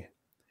maturity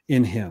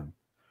in him."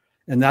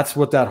 And that's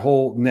what that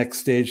whole next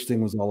stage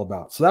thing was all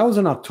about. So that was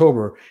in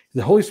October.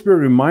 The Holy Spirit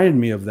reminded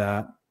me of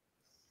that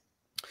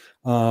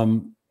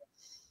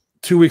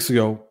 2 weeks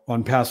ago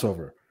on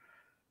Passover.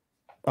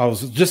 I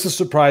was just as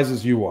surprised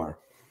as you are.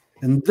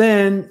 And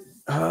then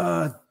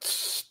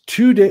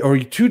 2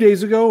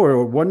 days ago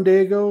or 1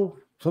 day ago,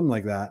 something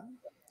like that,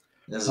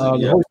 the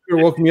Holy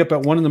Spirit woke me up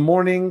at 1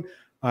 a.m.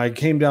 I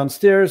came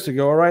downstairs to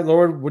go, "All right,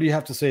 Lord, what do you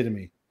have to say to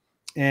me?"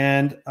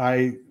 And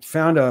I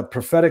found a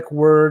prophetic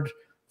word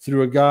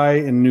through a guy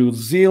in New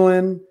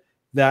Zealand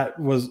that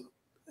was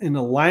in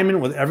alignment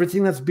with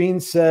everything that's being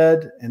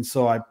said. And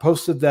so I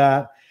posted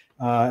that.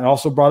 I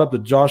also brought up the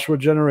Joshua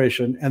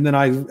generation. And then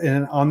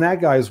on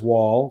that guy's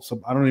wall, so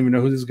I don't even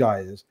know who this guy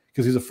is,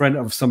 because he's a friend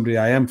of somebody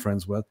I am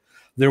friends with.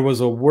 There was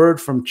a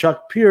word from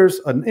Chuck Pierce,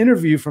 an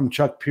interview from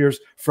Chuck Pierce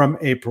from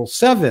April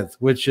 7th,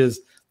 which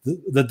is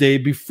the day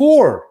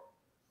before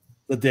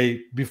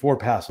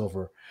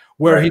Passover,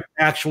 where he's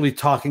actually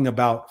talking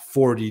about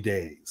 40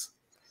 days.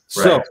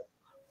 Right. So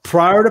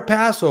prior to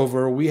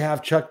Passover, we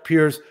have Chuck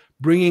Pierce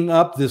bringing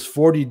up this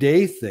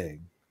 40-day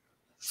thing.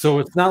 So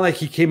it's not like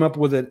he came up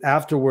with it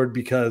afterward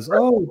because,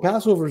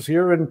 Passover's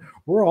here and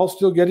we're all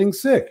still getting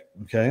sick.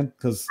 Okay.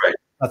 Because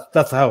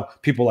that's how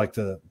people like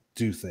to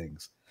do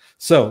things.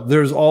 So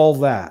there's all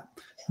that.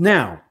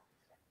 Now,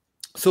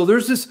 so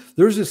there's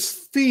this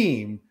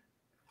theme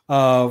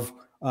of,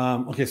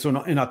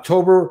 so in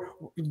October,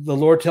 the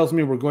Lord tells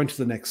me we're going to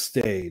the next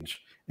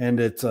stage,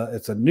 and it's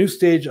a new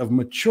stage of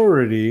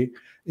maturity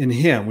in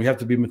him. We have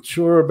to be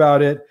mature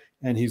about it.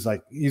 And he's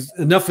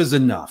enough is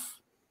enough.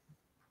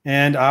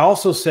 And I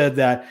also said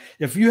that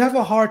if you have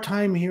a hard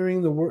time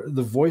hearing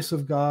the voice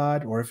of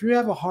God, or if you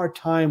have a hard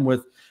time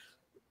with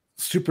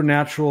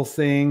supernatural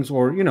things,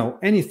 or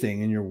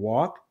anything in your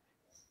walk,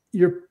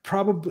 you're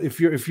probably, if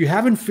you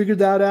haven't figured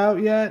that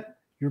out yet,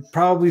 you're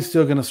probably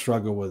still going to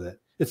struggle with it.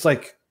 It's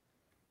like,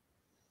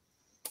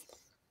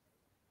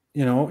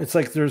 it's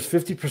like there's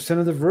 50%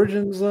 of the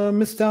virgins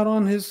missed out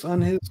on his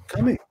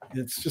coming.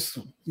 It's just,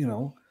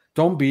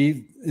 don't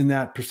be in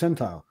that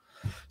percentile.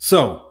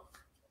 So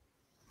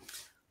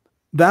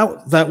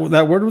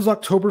that word was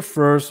October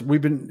 1st.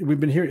 We've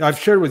been hearing. I've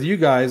shared with you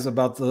guys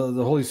about the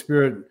Holy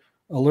Spirit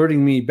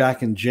alerting me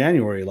back in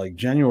January, like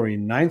January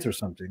 9th or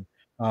something,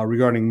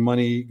 regarding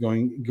money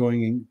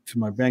going into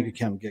my bank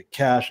account, get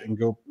cash and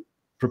go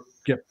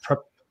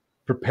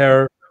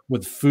prepare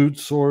with food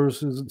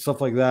sources and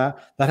stuff like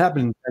that. That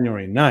happened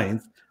January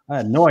 9th. I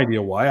had no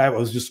idea why. I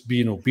was just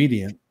being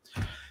obedient.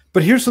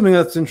 But here's something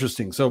that's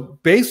interesting. So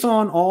based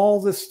on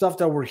all this stuff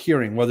that we're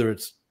hearing, whether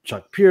it's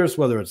Chuck Pierce,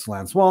 whether it's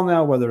Lance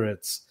Wallnau, whether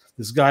it's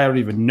this guy I don't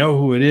even know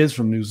who it is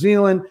from New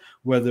Zealand,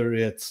 whether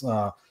it's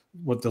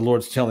what the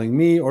Lord's telling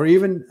me, or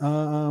even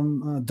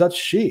Dutch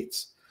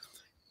Sheets,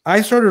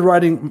 I started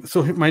writing.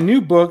 So my new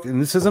book, and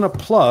this isn't a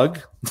plug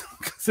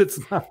because it's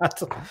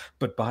not,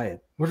 but buy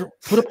it.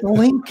 Put up the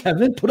link,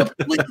 Kevin. Put up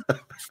the link.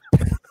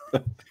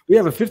 We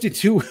have a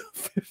 52.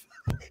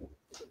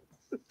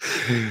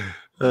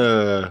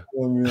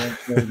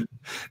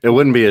 It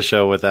wouldn't be a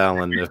show with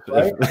Alan. You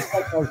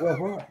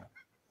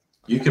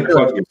can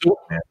plug it.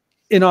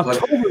 In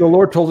October, the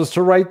Lord told us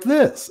to write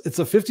this. It's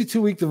a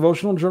 52-week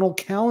devotional journal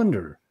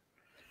calendar.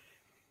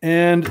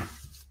 And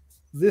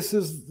this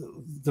is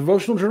the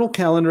devotional journal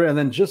calendar, and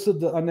then just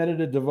the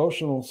unedited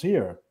devotionals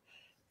here.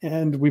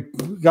 And we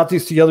got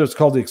these together. It's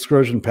called the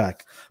Excursion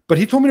Pack. But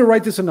he told me to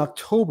write this in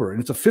October,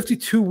 and it's a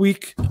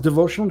 52-week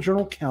devotional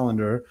journal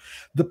calendar.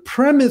 The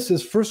premise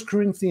is 1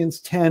 Corinthians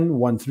 10,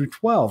 1 through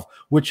 12,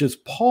 which is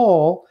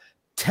Paul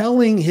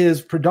telling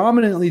his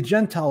predominantly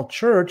Gentile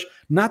church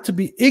not to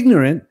be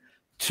ignorant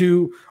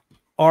to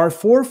our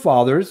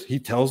forefathers. He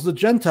tells the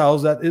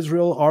Gentiles that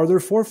Israel are their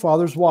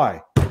forefathers.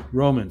 Why?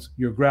 Romans,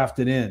 you're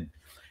grafted in.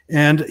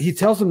 And he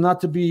tells them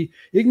not to be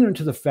ignorant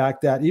to the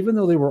fact that even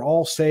though they were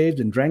all saved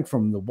and drank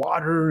from the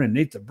water and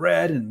ate the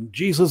bread and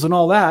Jesus and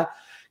all that,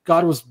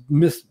 God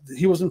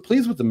he wasn't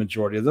pleased with the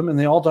majority of them, and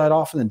they all died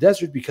off in the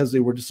desert because they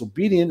were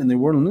disobedient and they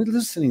weren't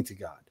listening to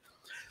God.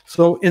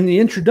 So in the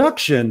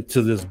introduction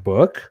to this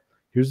book,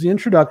 here's the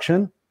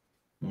introduction.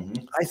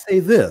 Mm-hmm. I say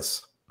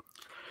this.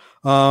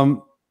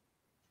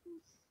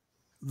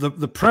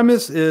 The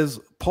premise is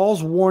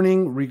Paul's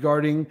warning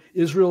regarding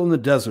Israel in the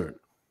desert,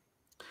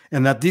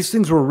 and that these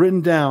things were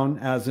written down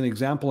as an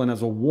example and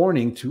as a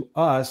warning to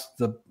us,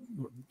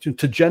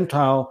 to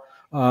Gentile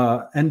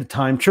end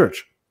time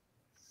church.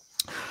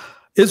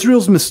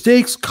 Israel's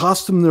mistakes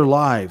cost them their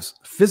lives,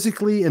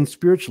 physically and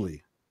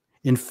spiritually.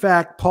 In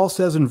fact, Paul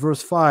says in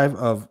verse 5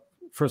 of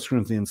 1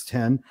 Corinthians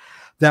 10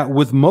 that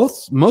with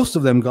most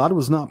of them, God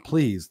was not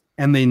pleased,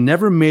 and they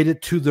never made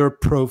it to their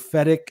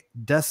prophetic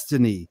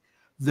destiny,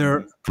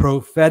 their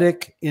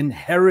prophetic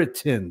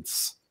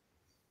inheritance,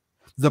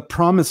 the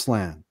promised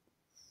land.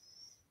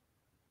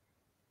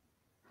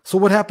 So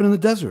what happened in the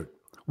desert?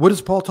 What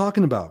is Paul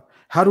talking about?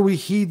 How do we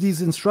heed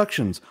these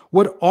instructions?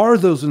 What are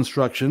those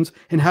instructions?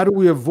 And how do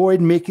we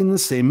avoid making the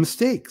same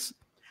mistakes?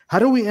 How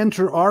do we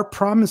enter our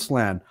promised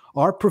land,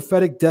 our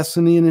prophetic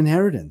destiny and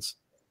inheritance?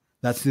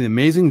 That's the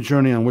amazing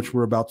journey on which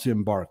we're about to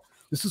embark.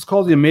 This is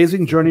called the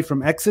amazing journey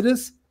from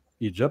Exodus,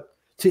 Egypt,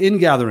 to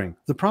ingathering,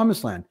 the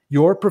promised land,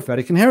 your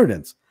prophetic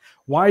inheritance.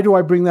 Why do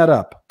I bring that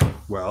up?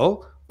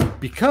 Well,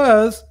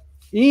 because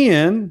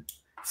Ian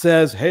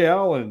says, hey,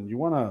 Alan, you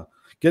want to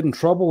get in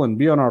trouble and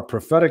be on our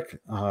prophetic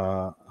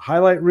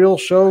highlight reel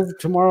show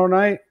tomorrow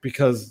night?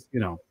 Because,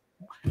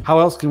 how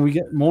else can we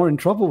get more in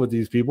trouble with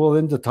these people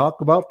than to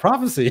talk about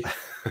prophecy?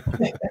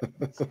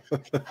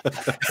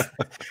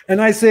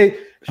 And I say,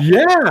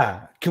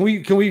 yeah, can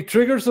we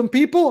trigger some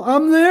people?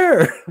 I'm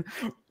there.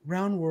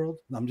 Round world.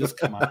 I'm just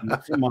come on. I'm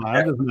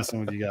just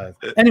messing with you guys.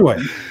 Anyway,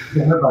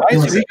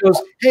 he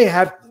goes,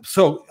 hey,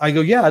 so I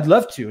go, yeah, I'd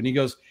love to. And he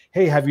goes,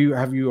 hey, have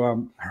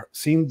you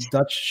seen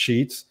Dutch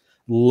Sheets'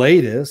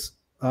 latest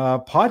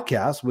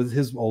podcast with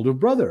his older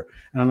brother?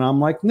 And I'm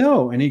like,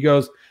 no. And he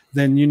goes,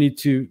 then you need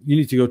to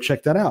go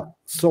check that out.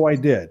 So I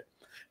did.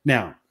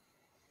 Now,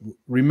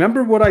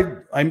 remember what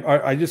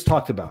I just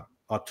talked about.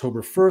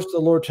 October 1st, the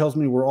Lord tells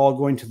me we're all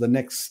going to the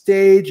next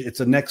stage. It's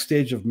a next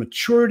stage of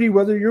maturity,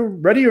 whether you're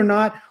ready or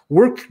not.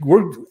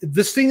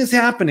 This thing is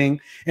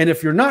happening, and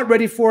if you're not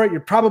ready for it,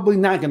 you're probably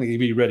not going to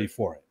be ready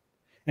for it.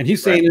 And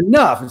he's saying,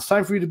 enough. It's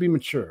time for you to be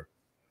mature,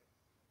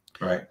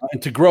 right,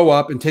 and to grow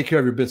up and take care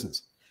of your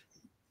business.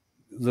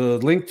 The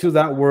link to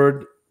that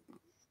word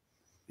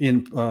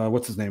in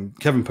what's his name,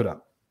 Kevin put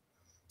up.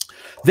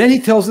 Then he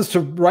tells us to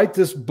write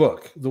this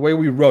book the way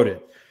we wrote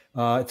it.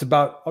 It's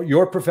about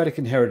your prophetic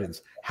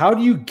inheritance. How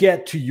do you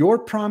get to your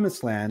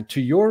promised land,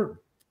 to your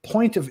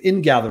point of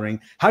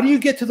ingathering? How do you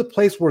get to the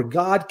place where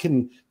God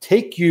can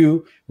take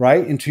you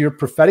right into your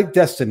prophetic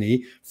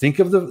destiny? Think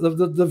of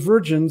the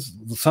virgins.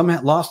 Some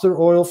had lost their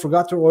oil,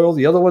 forgot their oil.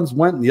 The other ones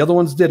went and the other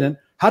ones didn't.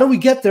 How do we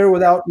get there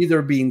without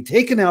either being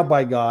taken out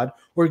by God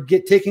or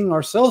taking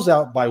ourselves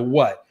out by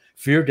what?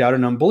 Fear, doubt,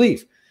 and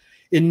unbelief.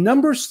 In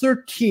Numbers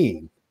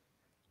 13,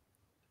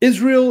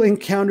 Israel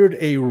encountered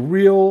a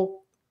real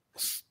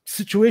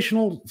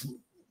situational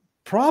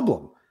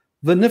problem.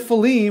 The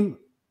Nephilim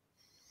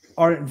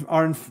are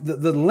in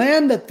the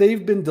land that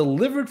they've been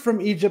delivered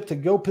from Egypt to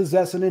go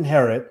possess and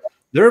inherit.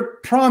 Their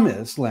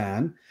promised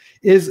land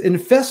is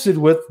infested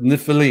with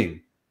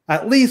Nephilim.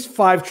 At least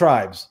 5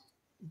 tribes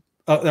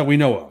that we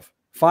know of.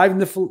 5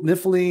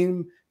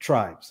 Nephilim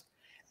tribes.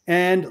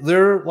 and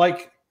they're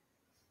like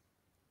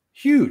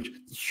huge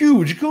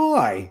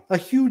guy, a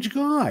huge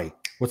guy.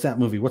 What's that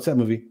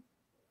movie?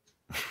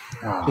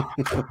 Oh.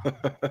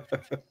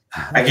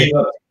 I gave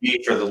up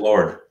for the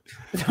Lord.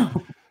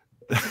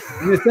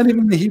 It's not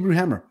even the Hebrew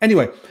Hammer.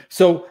 Anyway,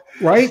 so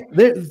right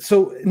there,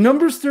 so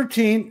Numbers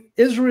 13,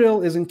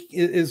 Israel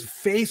is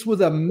faced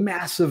with a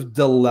massive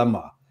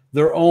dilemma.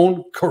 Their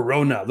own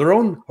corona, their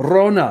own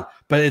Rona,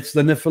 but it's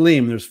the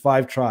Nephilim. There's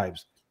 5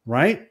 tribes,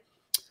 right?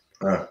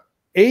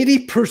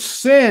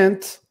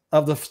 80%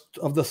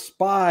 of the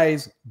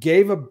spies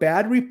gave a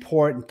bad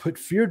report and put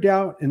fear,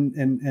 doubt,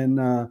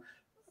 and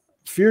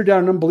fear, doubt,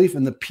 and unbelief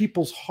in the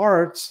people's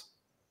hearts,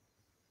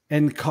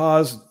 and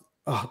caused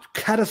a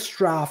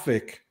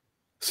catastrophic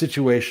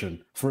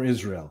situation for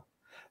Israel.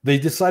 They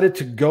decided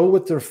to go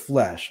with their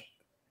flesh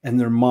and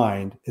their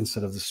mind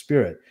instead of the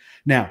spirit.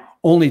 Now,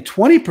 only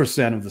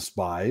 20% of the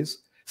spies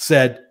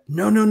said,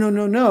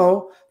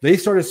 no. They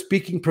started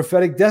speaking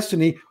prophetic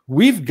destiny.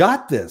 We've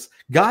got this.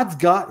 God's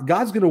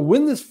going to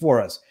win this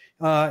for us.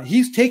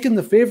 He's taken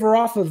the favor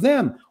off of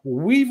them.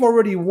 We've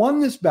already won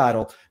this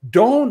battle.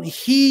 Don't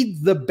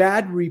heed the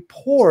bad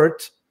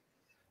report.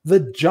 The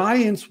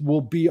giants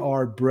will be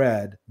our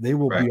bread. They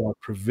will be our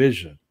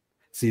provision.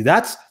 See,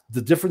 that's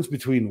the difference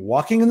between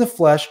walking in the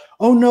flesh.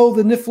 Oh no,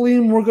 the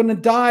Nephilim, we're going to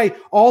die.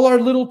 All our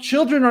little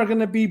children are going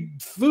to be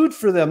food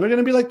for them. They're going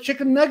to be like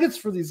chicken nuggets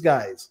for these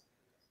guys.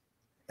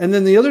 And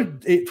then the other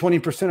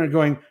 20% are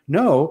going,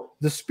 no,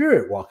 the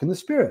spirit, walk in the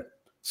spirit.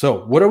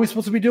 So what are we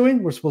supposed to be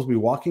doing? We're supposed to be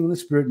walking in the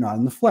spirit, not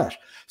in the flesh.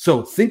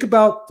 So think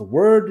about the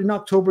word in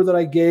October that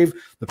I gave,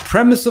 the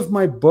premise of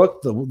my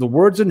book, the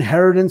word's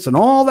inheritance and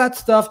all that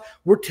stuff.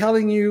 We're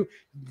telling you,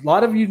 a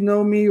lot of you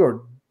know me,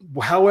 or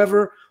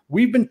however,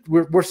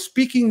 we're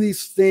speaking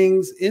these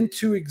things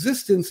into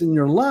existence in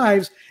your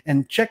lives.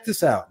 And check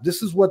this out.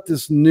 This is what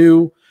this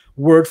new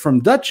word from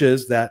Dutch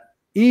is that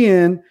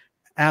Ian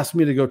asked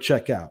me to go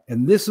check out.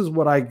 And this is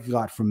what I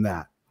got from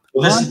that.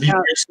 Well,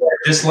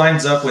 this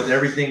lines up with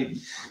everything.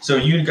 So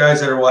you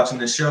guys that are watching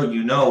this show,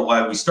 you know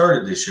why we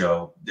started this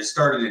show. This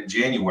started in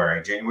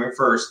January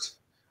 1st.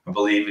 I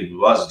believe it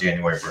was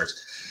January 1st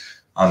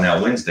on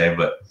that Wednesday.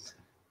 But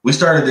we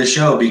started this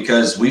show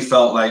because we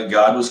felt like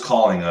God was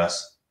calling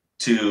us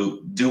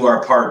to do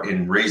our part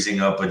in raising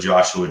up a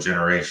Joshua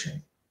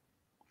generation.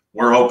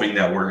 We're hoping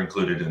that we're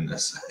included in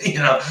this,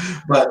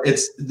 but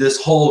it's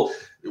this whole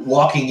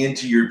walking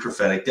into your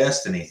prophetic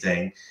destiny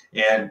thing.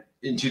 And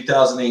in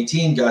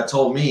 2018, God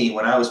told me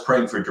when I was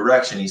praying for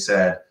direction, he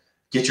said,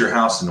 get your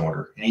house in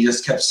order. And he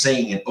just kept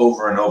saying it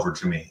over and over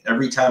to me.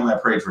 Every time I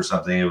prayed for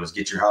something, it was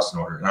get your house in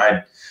order.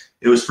 And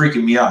it was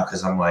freaking me out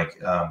because I'm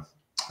like, I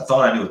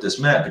thought I knew what this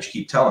meant, but you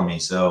keep telling me.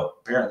 So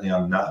apparently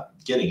I'm not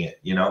getting it,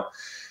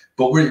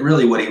 But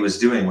really what he was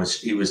doing was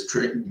he was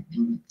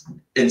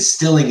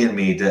instilling in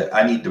me that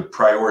I need to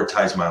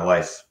prioritize my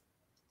life.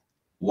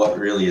 What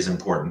really is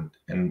important,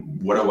 and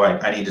what do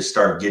I need to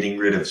start getting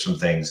rid of some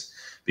things,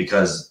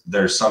 because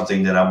there's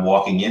something that I'm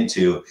walking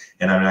into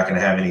and I'm not going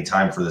to have any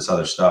time for this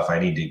other stuff. I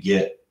need to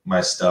get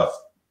my stuff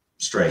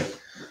straight.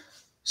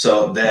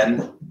 So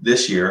then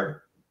this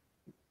year,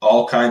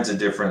 all kinds of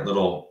different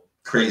little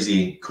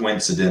crazy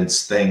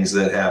coincidence things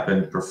that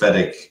happened,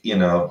 prophetic,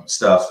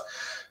 stuff,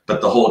 but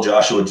the whole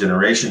Joshua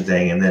generation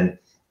thing. And then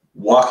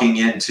walking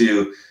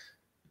into,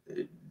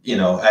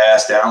 I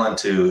asked Alan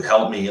to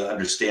help me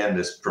understand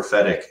this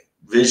prophetic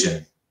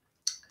vision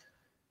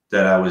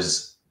that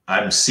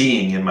I'm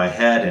seeing in my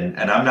head.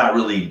 And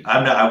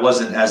I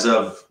wasn't, as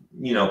of,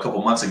 a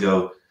couple months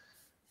ago,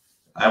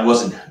 I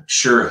wasn't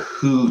sure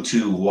who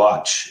to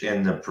watch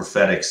in the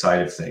prophetic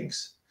side of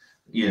things.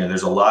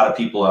 There's a lot of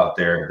people out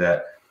there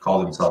that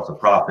call themselves a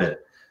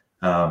prophet.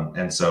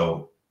 And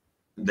so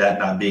that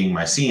not being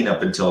my scene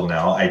up until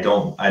now, I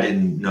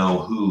didn't know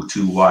who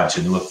to watch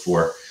and look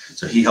for.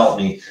 So he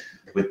helped me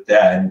with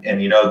that. And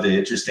the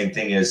interesting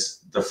thing is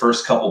the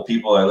first couple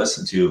people I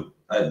listened to,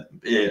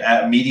 it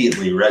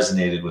immediately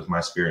resonated with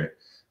my spirit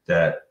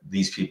that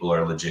these people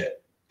are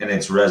legit, and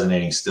it's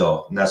resonating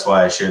still. And that's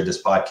why I shared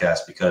this podcast,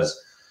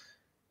 because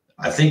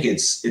I think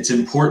it's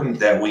important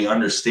that we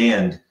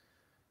understand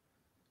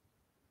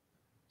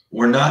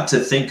we're not to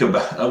think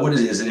about what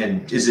is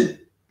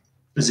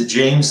it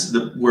James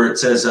where it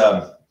says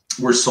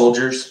we're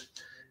soldiers.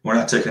 We're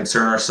not to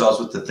concern ourselves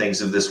with the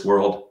things of this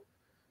world,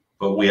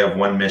 but we have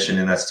one mission,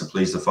 and that's to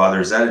please the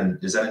Father. Is that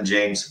in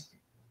James,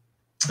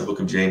 the book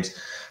of James?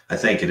 I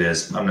think it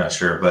is. I'm not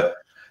sure, but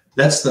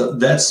that's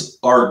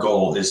our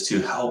goal, is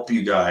to help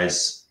you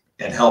guys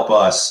and help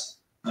us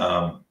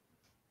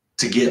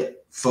to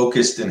get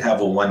focused and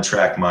have a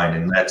one-track mind,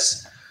 and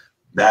that's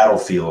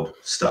battlefield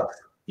stuff.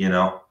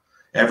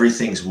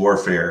 Everything's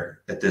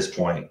warfare at this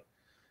point,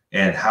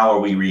 and how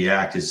we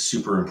react is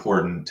super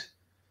important.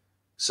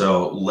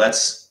 So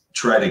let's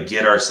try to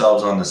get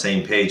ourselves on the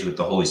same page with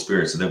the Holy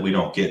Spirit so that we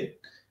don't get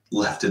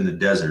left in the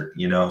desert,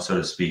 so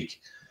to speak.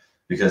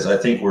 Because I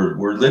think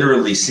we're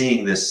literally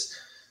seeing this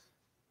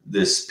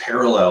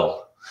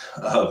parallel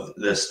of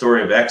the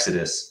story of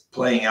Exodus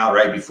playing out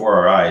right before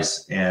our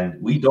eyes.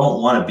 And we don't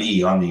want to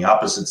be on the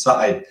opposite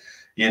side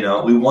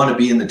We want to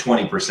be in the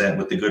 20%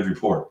 with the good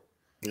report.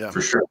 Yeah,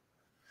 for sure.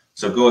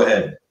 So go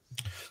ahead.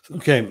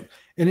 Okay.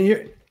 And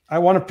here, I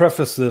want to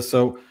preface this.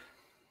 So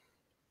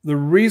the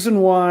reason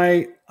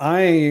why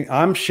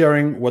I'm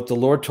sharing what the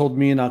Lord told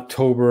me in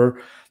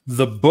October,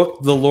 the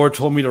book the Lord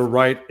told me to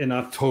write in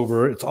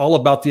October, it's all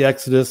about the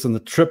Exodus and the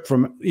trip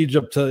from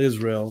Egypt to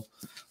Israel,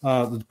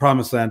 the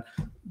Promised Land.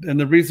 And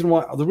the reason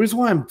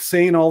why I'm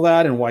saying all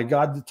that and why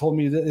God told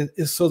me that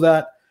is so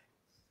that,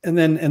 and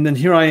then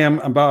here I am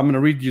I'm going to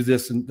read you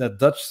this and that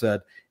Dutch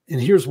said, and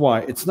here's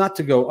why. It's not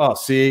to go, oh,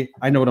 see,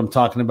 I know what I'm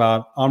talking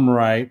about. I'm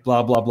right,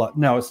 blah, blah, blah.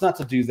 No, it's not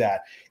to do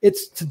that.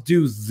 It's to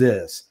do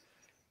this.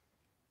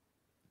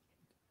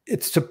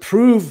 It's to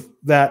prove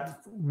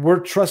that we're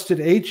trusted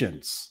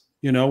agents.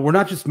 We're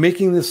not just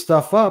making this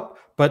stuff up,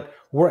 but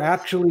we're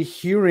actually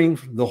hearing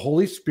the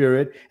Holy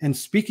Spirit and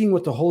speaking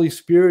what the Holy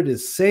Spirit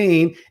is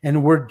saying,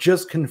 and we're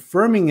just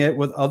confirming it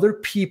with other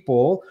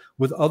people,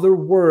 with other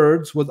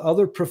words, with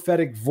other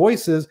prophetic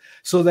voices,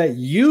 so that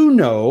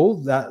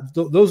that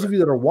those of you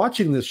that are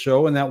watching this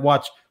show and that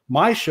watch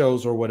my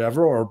shows or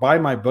whatever, or buy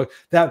my book,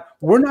 that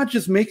we're not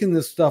just making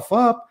this stuff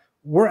up,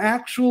 we're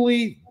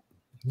actually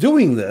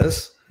doing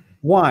this.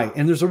 Why?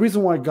 And there's a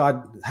reason why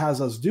God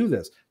has us do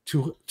this.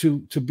 To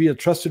be a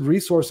trusted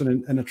resource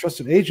and a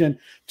trusted agent,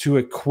 to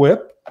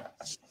equip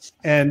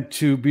and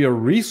to be a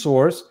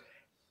resource,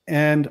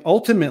 and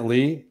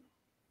ultimately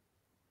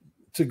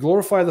to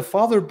glorify the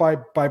Father by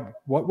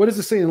what does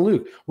it say in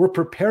Luke? We're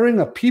preparing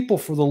a people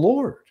for the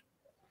Lord.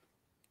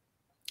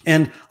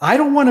 And I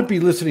don't want to be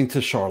listening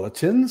to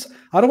charlatans.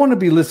 I don't want to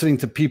be listening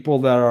to people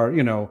that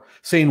are,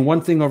 saying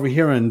one thing over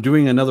here and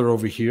doing another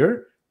over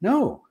here.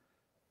 No.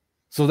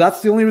 So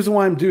that's the only reason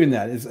why I'm doing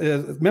that. Is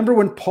remember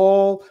when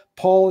Paul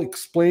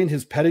explained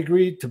his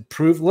pedigree to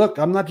prove, look,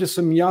 I'm not just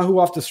some Yahoo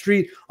off the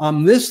street.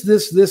 I'm this.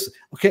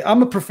 Okay,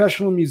 I'm a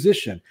professional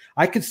musician.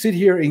 I could sit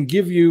here and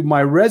give you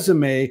my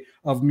resume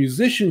of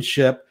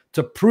musicianship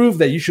to prove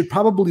that you should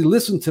probably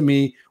listen to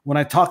me when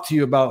I talk to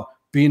you about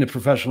being a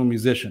professional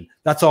musician.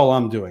 That's all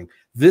I'm doing.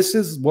 This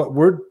is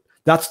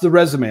that's the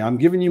resume. I'm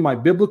giving you my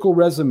biblical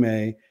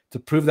resume to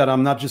prove that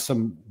I'm not just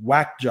some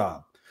whack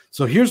job.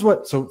 So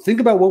so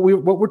think about what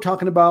we're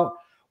talking about,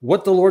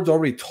 what the Lord's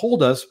already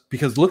told us,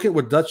 because look at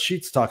what Dutch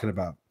Sheet's talking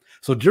about.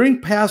 So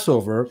during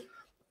Passover,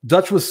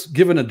 Dutch was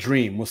given a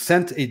dream, was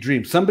sent a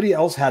dream. Somebody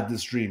else had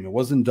this dream. It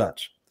wasn't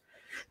Dutch.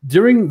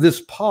 During this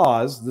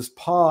pause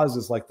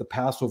is like the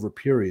Passover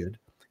period.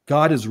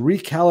 God is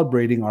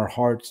recalibrating our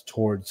hearts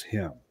towards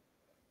him.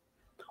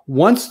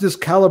 Once this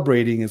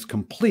calibrating is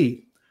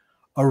complete,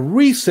 a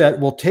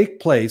reset will take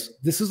place.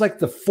 This is like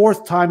the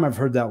fourth time I've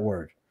heard that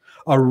word.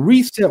 A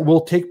reset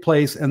will take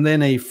place, and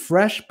then a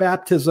fresh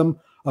baptism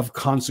of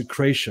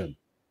consecration.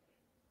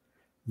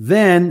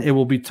 Then it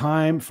will be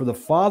time for the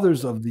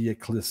fathers of the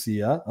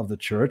ecclesia, of the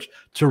church,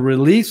 to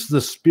release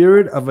the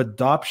spirit of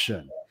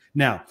adoption.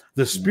 Now,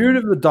 the spirit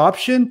of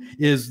adoption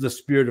is the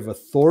spirit of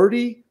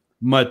authority,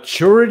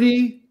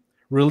 maturity,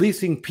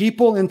 releasing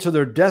people into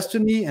their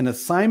destiny and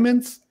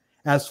assignments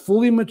as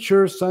fully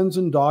mature sons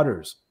and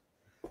daughters.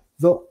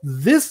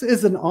 This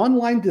is an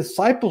online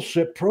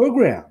discipleship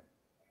program.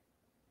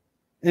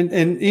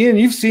 And Ian,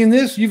 you've seen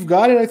this, you've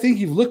got it. I think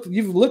you've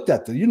looked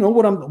at this. You know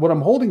what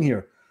I'm holding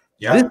here.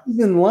 Yeah. This is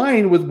in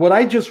line with what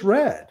I just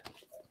read.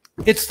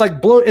 It's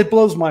like it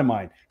blows my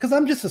mind because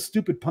I'm just a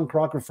stupid punk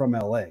rocker from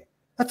LA.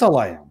 That's all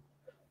I am.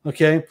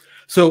 Okay.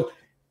 So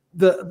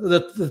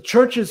the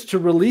church is to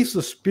release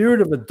the spirit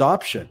of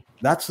adoption.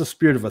 That's the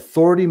spirit of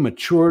authority,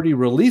 maturity,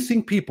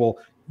 releasing people,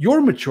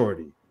 your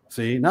maturity.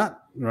 See,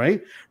 not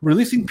right,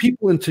 releasing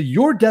people into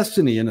your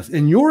destiny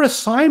and your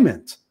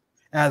assignment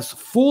as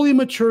fully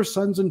mature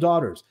sons and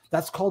daughters.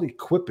 That's called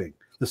equipping,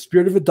 the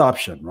spirit of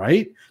adoption,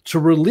 right? To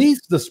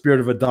release the spirit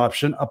of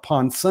adoption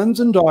upon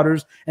sons and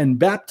daughters and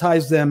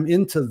baptize them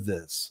into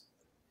this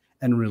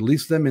and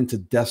release them into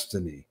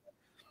destiny.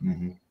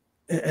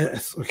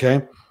 Mm-hmm.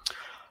 Okay.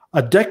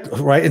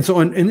 Right. And so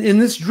in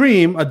this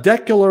dream, a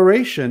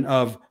declaration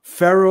of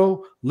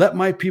Pharaoh, let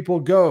my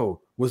people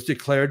go, was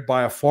declared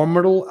by a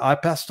formidable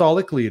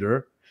apostolic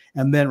leader.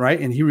 And then, right,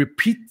 and he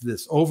repeats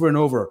this over and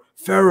over,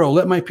 Pharaoh,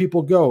 let my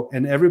people go.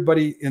 And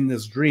everybody in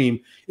this dream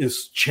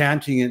is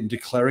chanting it and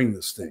declaring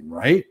this thing,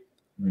 right?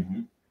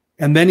 Mm-hmm.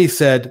 And then he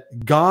said,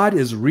 God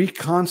is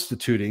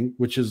reconstituting,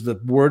 which is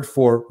the word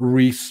for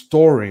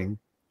restoring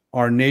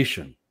our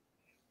nation.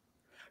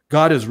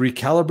 God is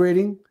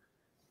recalibrating.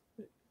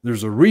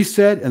 There's a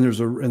reset and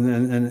there's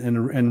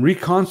and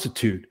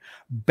reconstitute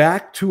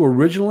back to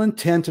original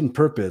intent and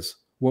purpose,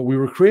 what we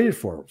were created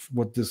for,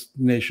 what this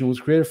nation was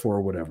created for,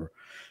 or whatever.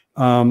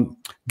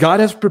 God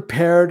has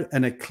prepared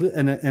an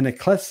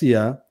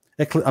ecclesia.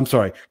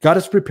 God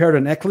has prepared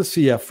an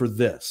ecclesia for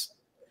this.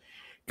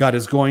 God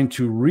is going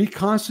to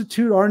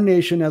reconstitute our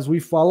nation as we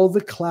follow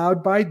the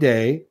cloud by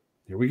day.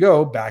 Here we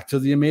go, back to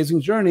the amazing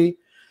journey.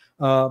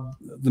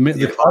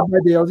 The cloud by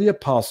day are the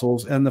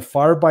apostles, and the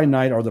fire by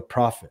night are the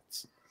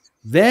prophets.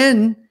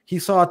 Then he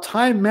saw a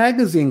Time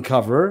magazine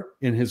cover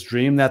in his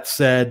dream that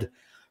said,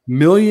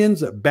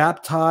 millions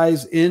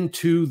baptized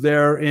into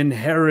their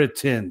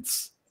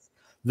inheritance.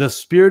 The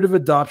spirit of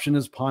adoption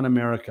is upon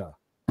America.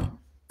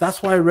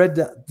 That's why I read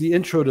the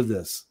intro to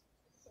this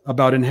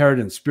about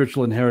inheritance,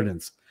 spiritual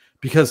inheritance,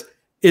 because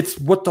it's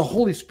what the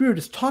Holy Spirit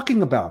is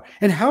talking about.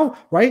 And how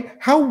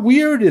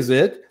weird is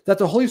it that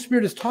the Holy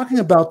Spirit is talking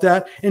about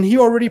that, and he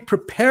already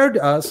prepared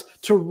us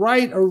to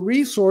write a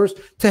resource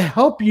to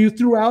help you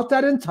throughout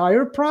that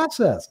entire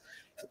process.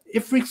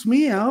 It freaks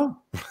me out,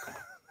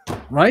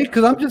 right?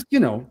 Because I'm just,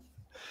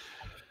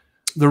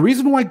 the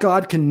reason why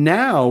God can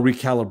now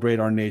recalibrate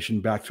our nation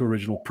back to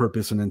original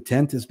purpose and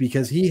intent is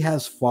because he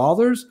has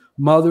fathers,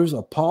 mothers,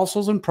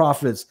 apostles, and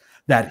prophets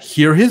that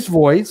hear his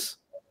voice,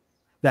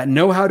 that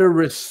know how to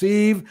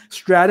receive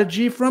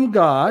strategy from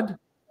God,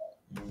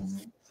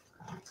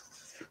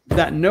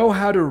 that know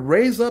how to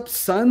raise up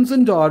sons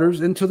and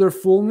daughters into their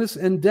fullness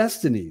and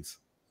destinies,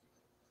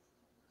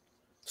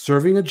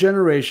 serving a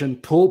generation,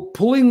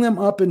 pulling them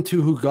up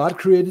into who God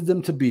created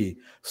them to be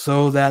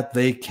so that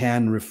they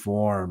can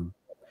reform.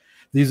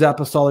 These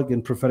apostolic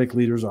and prophetic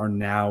leaders are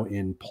now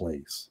in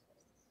place.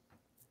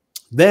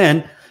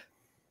 Then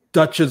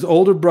Dutch's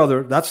older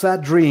brother, that's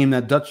that dream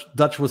that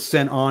Dutch was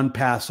sent on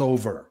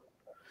Passover.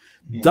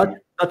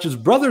 Dutch's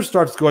brother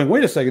starts going,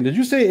 wait a second, did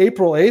you say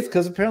April 8th?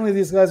 Because apparently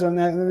these guys are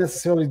not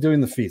necessarily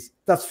doing the feast.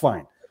 That's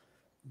fine.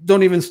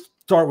 Don't even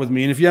start with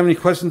me. And if you have any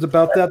questions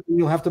about that, then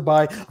you'll have to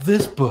buy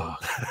this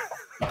book.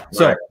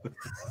 So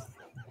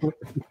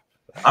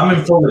I'm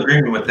in full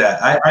agreement with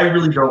that. I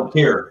really don't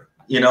care.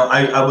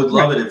 I would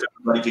love it if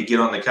everybody could get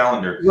on the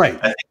calendar. Right.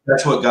 I think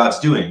that's what God's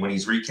doing when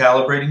he's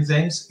recalibrating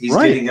things. He's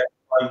getting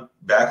everyone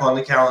back on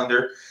the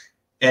calendar.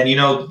 And,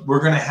 we're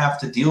going to have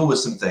to deal with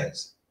some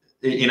things.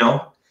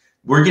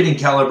 We're getting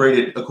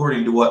calibrated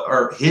according to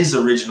what his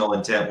original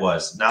intent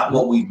was, not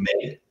what we've made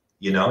it,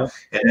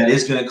 and that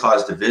is going to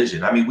cause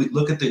division. I mean, we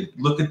look at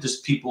this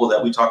people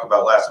that we talked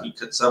about last week,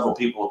 several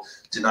people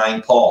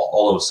denying Paul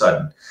all of a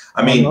sudden.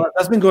 I mean,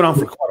 that's been going on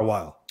for quite a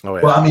while. Oh,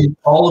 yeah. Well, I mean,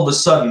 all of a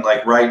sudden,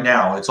 like right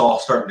now, it's all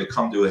starting to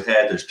come to a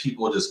head. There's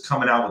people just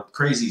coming out with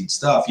crazy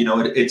stuff.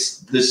 It's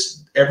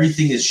this,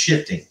 everything is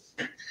shifting.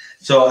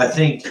 So I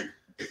think,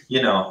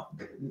 we're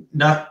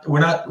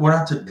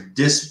not to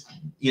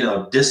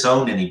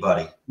disown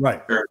anybody.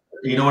 Right. Or,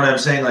 you know what I'm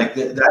saying? Like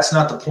that's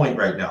not the point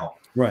right now.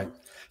 Right.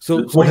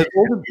 So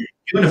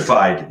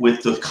unified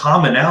with the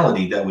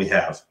commonality that we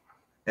have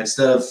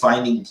instead of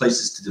finding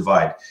places to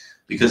divide,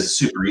 because it's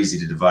super easy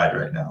to divide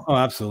right now. Oh,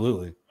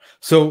 absolutely.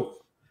 So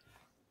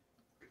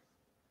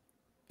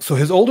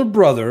his older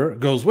brother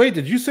goes, wait,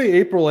 did you say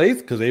April 8th?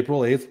 Because April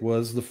 8th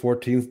was the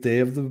 14th day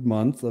of the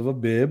month of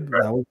Abib.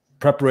 Right. That was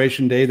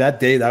preparation day. That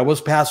day, that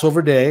was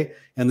Passover day.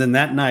 And then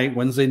that night,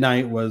 Wednesday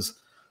night, was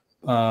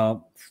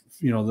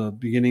the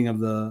beginning of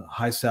the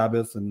high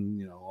Sabbath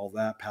and, all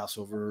that,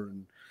 Passover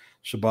and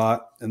Shabbat.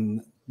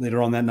 And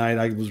later on that night,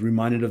 I was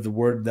reminded of the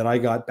word that I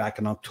got back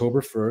on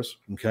October 1st.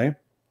 Okay.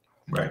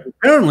 Right.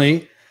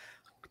 Apparently,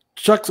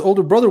 Chuck's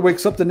older brother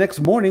wakes up the next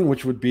morning,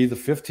 which would be the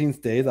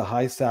 15th day, the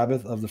high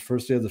Sabbath of the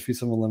first day of the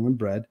Feast of Unleavened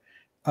Bread,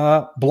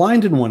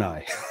 blind in one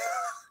eye.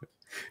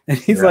 And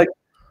he's like,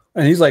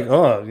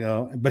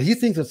 oh, but he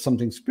thinks it's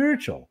something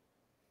spiritual.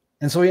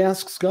 And so he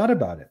asks God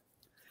about it.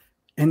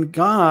 And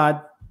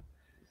God,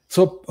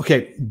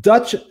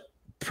 Dutch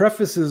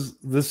prefaces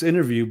this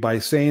interview by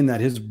saying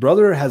that his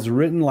brother has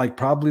written like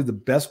probably the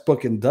best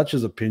book in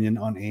Dutch's opinion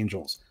on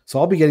angels. So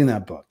I'll be getting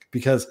that book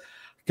because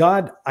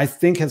God, I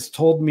think, has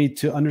told me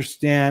to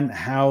understand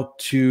how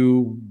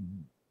to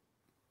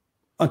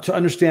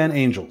understand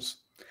angels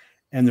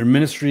and their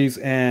ministries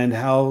and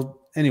how,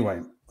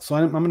 anyway, so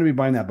I'm going to be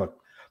buying that book.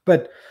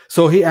 But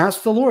so he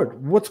asked the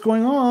Lord, what's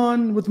going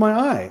on with my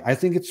eye? I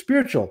think it's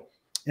spiritual.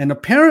 And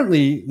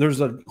apparently there's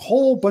a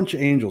whole bunch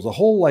of angels, a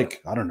whole,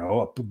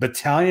 a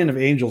battalion of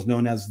angels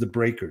known as the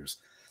Breakers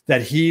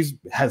that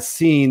has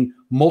seen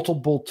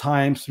multiple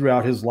times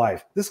throughout his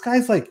life. This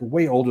guy's like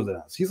way older than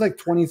us. He's like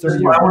 20, 30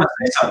 years old. I want to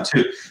say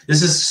something too.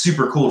 This is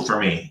super cool for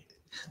me.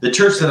 The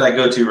church that I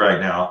go to right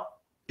now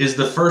is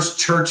the first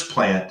church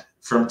plant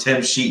from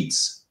Tim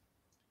Sheets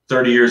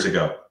 30 years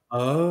ago.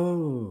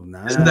 Oh,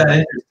 nice. Isn't that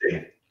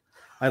interesting?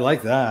 I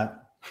like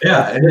that.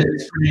 Yeah,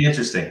 it's pretty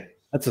interesting.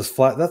 That's a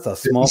small.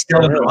 He's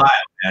still in Ohio,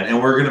 man,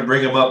 and we're gonna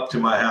bring him up to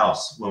my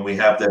house when we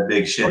have that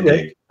big shindig.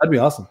 Okay. That'd be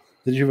awesome.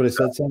 Did you hear what I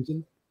said,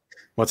 something?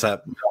 What's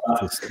that?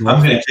 I'm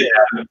gonna take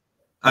that.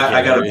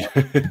 I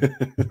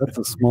gotta. That's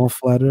a small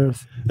flat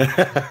Earth.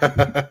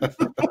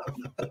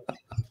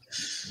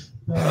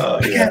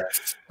 Oh yeah.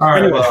 All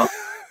right. Anyway,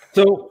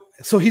 well,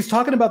 so he's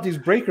talking about these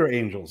breaker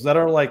angels that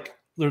are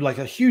they're like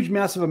a huge,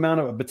 massive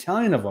amount of a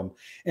battalion of them,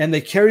 and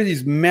they carry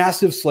these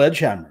massive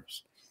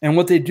sledgehammers. And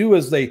what they do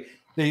is they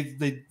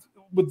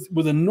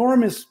with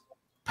enormous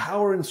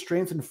power and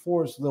strength and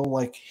force,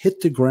 they'll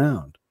hit the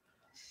ground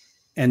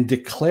and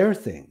declare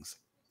things.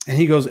 And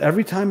he goes,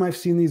 every time I've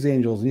seen these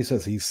angels, and he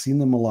says he's seen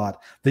them a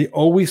lot, they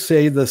always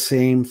say the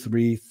same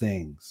three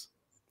things.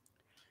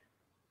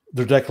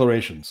 Their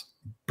declarations: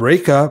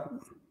 break up,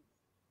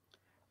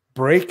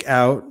 break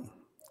out,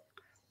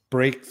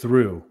 break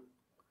through.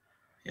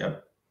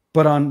 Yep.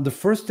 But on the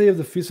first day of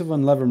the Feast of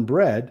Unleavened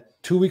Bread,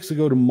 2 weeks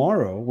ago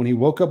tomorrow, when he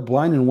woke up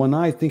blind in one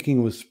eye thinking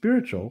it was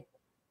spiritual,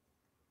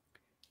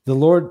 the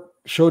Lord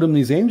showed him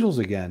these angels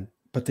again,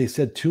 but they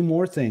said two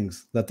more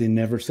things that they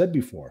never said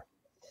before.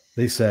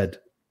 They said,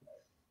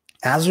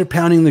 as they're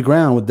pounding the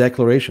ground with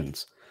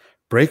declarations,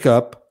 break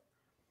up,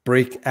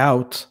 break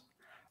out,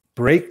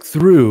 break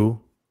through,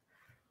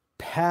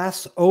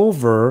 pass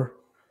over,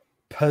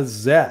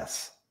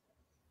 possess.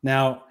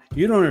 Now,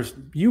 you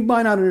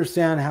might not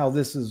understand how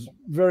this is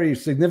very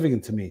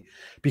significant to me,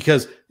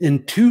 because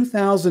in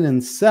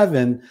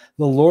 2007,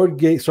 the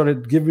Lord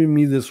started giving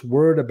me this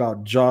word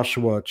about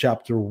Joshua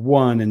chapter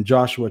 1 and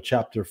Joshua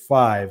chapter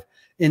 5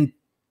 in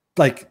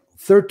like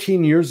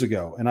 13 years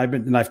ago. And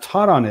I've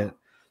taught on it.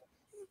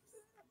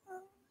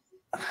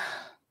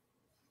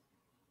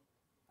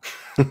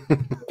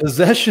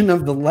 Possession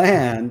of the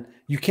land.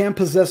 You can't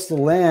possess the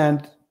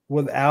land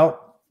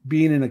without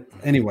being in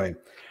anyway.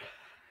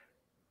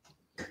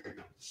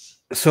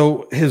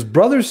 So his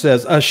brother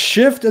says a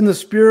shift in the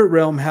spirit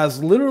realm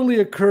has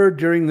literally occurred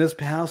during this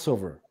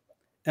Passover,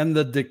 and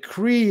the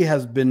decree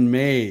has been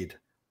made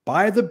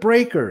by the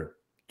breaker,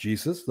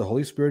 Jesus, the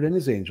Holy Spirit, and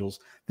his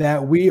angels,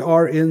 that we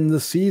are in the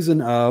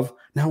season of,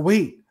 now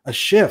wait, a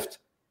shift.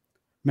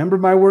 Remember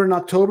my word in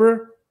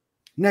October?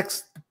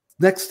 Next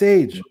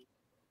stage.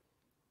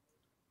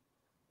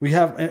 We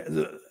have,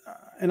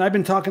 and I've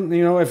been talking,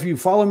 if you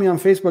follow me on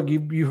Facebook,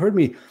 you heard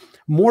me.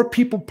 More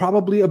people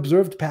probably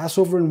observed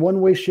Passover in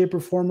one way, shape, or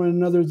form or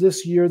another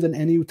this year than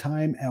any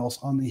time else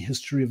on the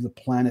history of the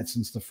planet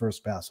since the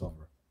first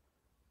Passover.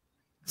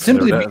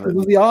 Simply because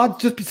of the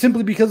odds, just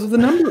simply because of the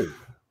numbers,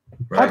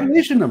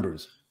 population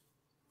numbers.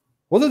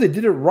 Whether they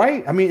did it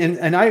right, I mean,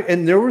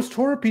 and there was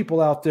Torah people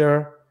out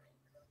there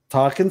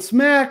talking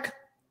smack,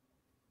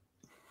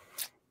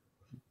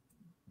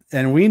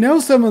 and we know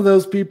some of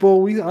those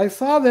people. I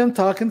saw them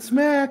talking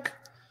smack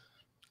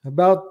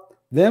about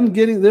them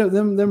getting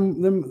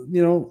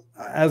them,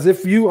 as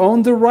if you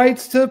owned the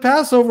rights to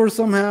Passover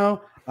somehow.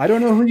 I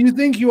don't know who you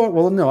think you are.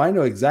 Well, no, I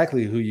know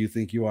exactly who you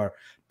think you are,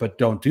 but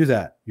don't do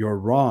that. You're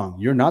wrong.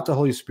 You're not the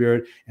Holy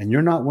Spirit, and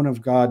you're not one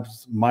of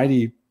God's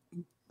mighty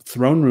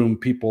throne room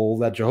people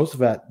that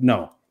Jehoshaphat.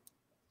 No.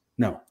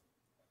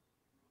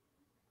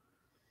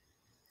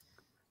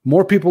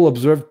 More people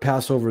observed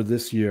Passover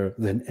this year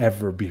than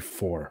ever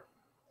before.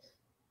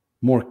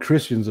 More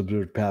Christians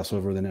observed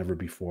Passover than ever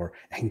before.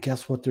 And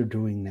guess what they're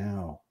doing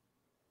now?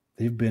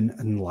 They've been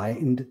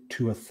enlightened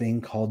to a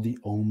thing called the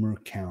Omer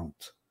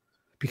count,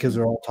 because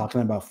they're all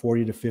talking about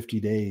 40 to 50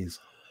 days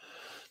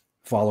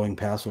following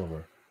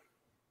Passover.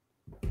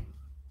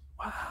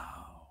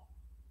 Wow.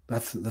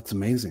 That's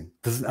amazing.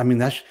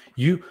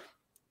 You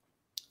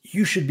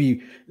should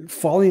be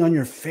falling on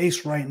your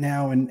face right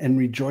now and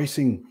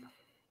rejoicing,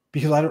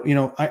 because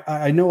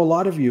I know a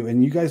lot of you,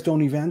 and you guys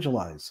don't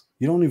evangelize.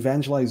 You don't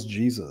evangelize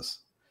Jesus.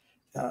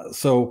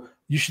 So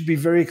you should be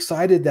very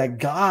excited that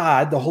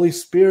God, the Holy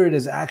Spirit,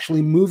 is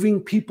actually moving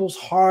people's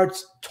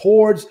hearts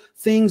towards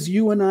things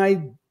you and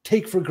I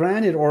take for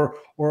granted. Or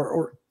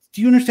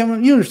do you understand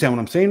what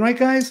I'm saying, right,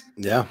 guys?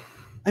 Yeah.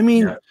 I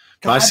mean, yeah.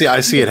 I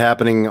see it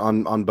happening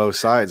on both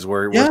sides,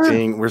 where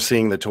we're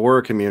seeing the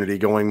Torah community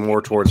going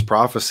more towards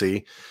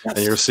prophecy, and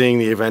you're seeing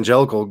the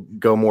evangelical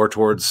go more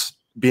towards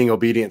being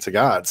obedient to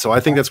God. So I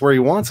think that's where he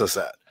wants us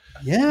at.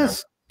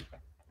 Yes.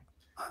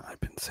 I've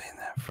been saying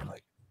that for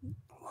like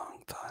a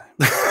long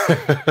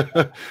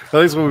time. At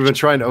least what we've been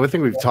trying to, I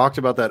think we've talked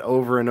about that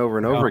over and over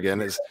and over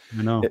again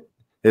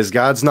is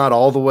God's not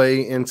all the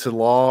way into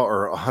law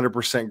or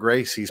 100%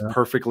 grace. He's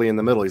perfectly in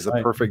the middle. He's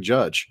the perfect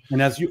judge. And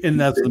that's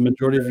the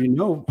majority of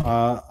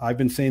I've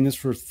been saying this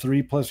for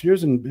 3+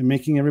 years and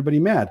making everybody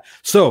mad.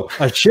 So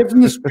a shift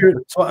in the spirit.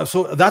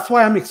 So that's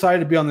why I'm excited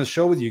to be on this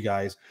show with you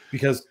guys,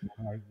 because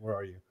where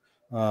are you?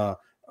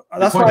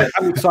 That's why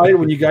I'm excited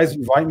when you guys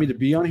invite me to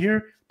be on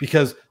here,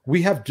 because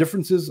we have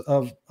differences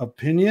of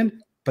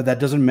opinion, but that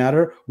doesn't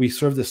matter. We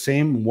serve the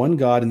same one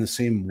God and the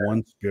same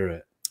one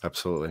Spirit.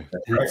 Absolutely.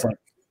 And it's like,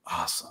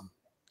 awesome.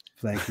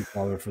 Thank you,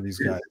 Father, for these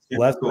guys.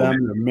 Bless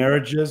them, their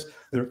marriages,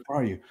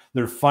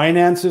 their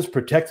finances,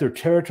 protect their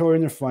territory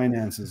and their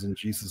finances in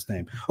Jesus'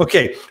 name.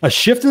 Okay, a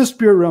shift in the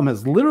spirit realm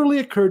has literally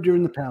occurred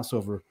during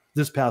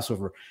this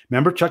Passover.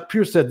 Remember, Chuck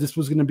Pierce said this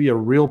was going to be a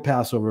real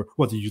Passover,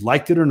 whether you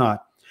liked it or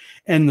not.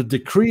 And the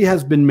decree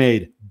has been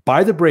made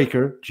by the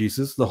breaker,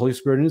 Jesus, the Holy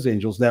Spirit, and his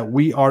angels, that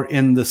we are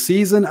in the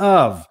season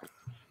of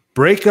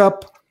break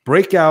up,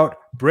 break out,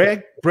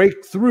 break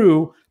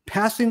through,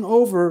 passing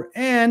over,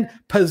 and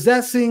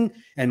possessing.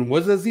 And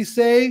what does he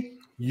say?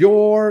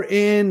 Your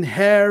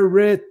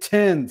inheritance.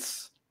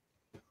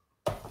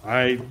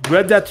 I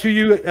read that to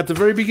you at the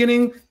very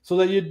beginning so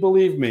that you'd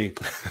believe me.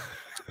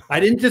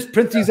 I didn't just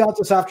print these out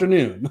this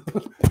afternoon.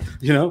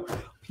 Your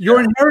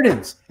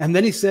inheritance. And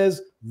then he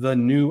says, the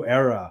new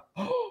era.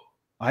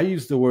 I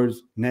use the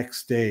words next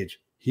stage.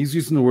 He's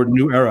using the word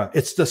new era.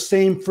 It's the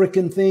same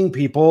freaking thing,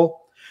 people.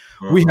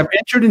 We have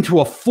entered into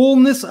a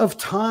fullness of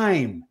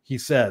time, he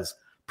says.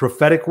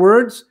 Prophetic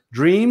words,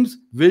 dreams,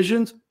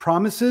 visions,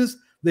 promises,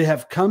 they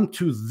have come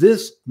to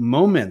this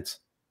moment.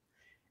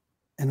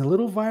 And the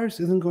little virus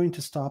isn't going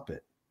to stop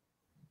it.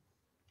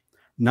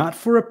 not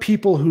for a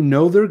people who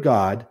know their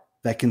God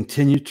that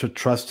continue to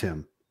trust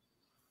him.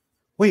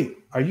 Wait,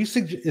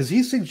 is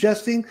he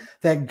suggesting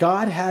that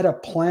God had a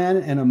plan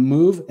and a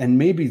move, and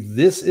maybe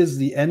this is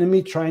the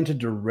enemy trying to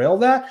derail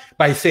that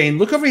by saying,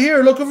 look over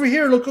here, look over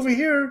here, look over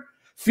here.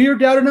 Fear,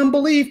 doubt, and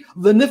unbelief.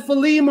 The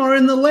Nephilim are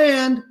in the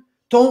land.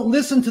 Don't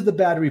listen to the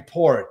bad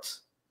reports.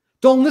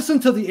 Don't listen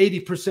to the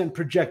 80%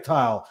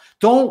 projectile.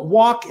 Don't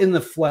walk in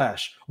the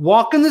flesh.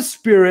 Walk in the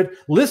spirit.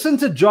 Listen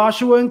to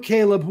Joshua and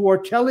Caleb, who are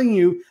telling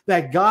you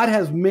that God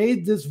has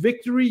made this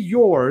victory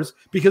yours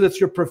because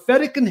it's your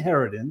prophetic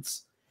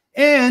inheritance,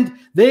 and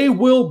they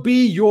will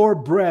be your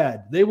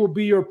bread. They will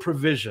be your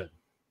provision.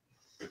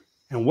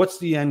 And what's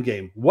the end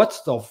game?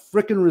 What's the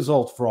freaking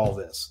result for all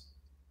this?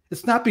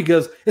 It's not,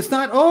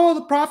 oh,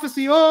 the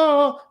prophecy.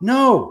 Oh,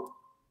 no.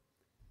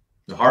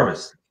 The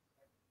harvest.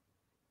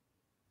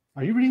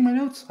 Are you reading my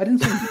notes? I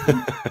didn't say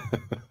anything.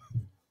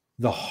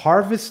 The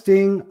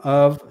harvesting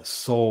of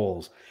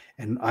souls.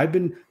 And I've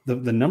been, the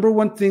number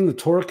one thing the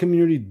Torah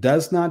community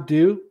does not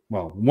do,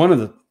 well, one of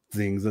the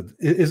things that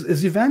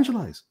is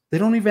evangelize. They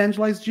don't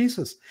evangelize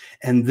Jesus.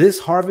 And this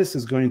harvest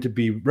is going to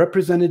be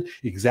represented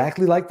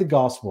exactly like the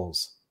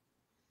Gospels.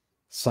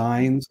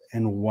 Signs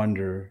and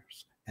wonders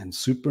and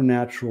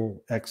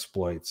supernatural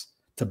exploits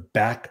to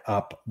back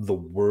up the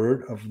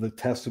word of the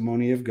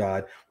testimony of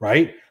God,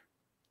 right?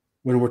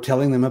 When we're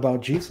telling them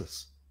about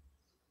Jesus.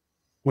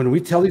 When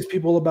we tell these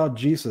people about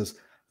Jesus,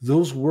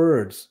 those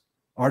words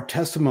are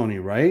testimony,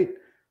 right?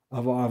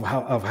 Of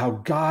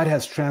how God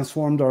has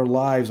transformed our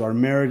lives, our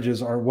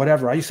marriages, our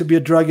whatever. I used to be a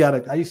drug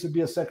addict. I used to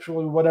be a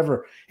sexual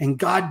whatever. And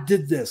God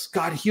did this.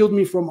 God healed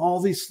me from all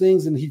these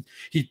things, and he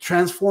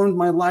transformed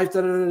my life.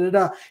 Da, da, da,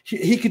 da.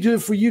 He could do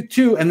it for you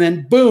too. And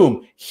then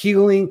boom,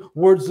 healing,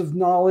 words of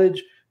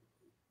knowledge,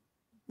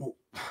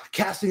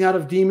 casting out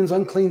of demons,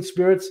 unclean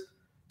spirits.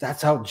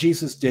 That's how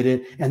Jesus did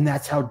it. And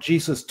that's how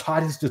Jesus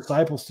taught his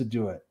disciples to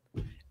do it.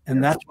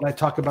 And that's what I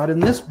talk about in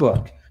this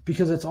book,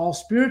 because it's all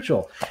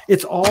spiritual.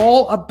 It's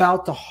all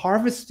about the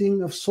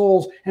harvesting of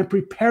souls and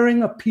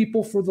preparing a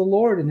people for the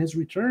Lord and his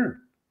return.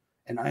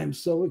 And I am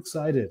so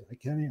excited.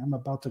 I'm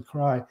about to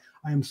cry.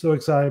 I am so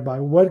excited by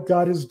what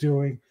God is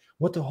doing,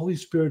 what the Holy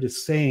Spirit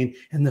is saying,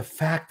 and the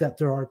fact that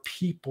there are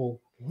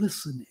people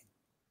listening.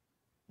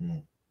 Yeah.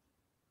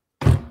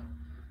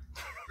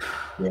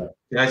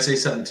 Can I say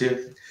something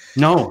too?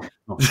 No.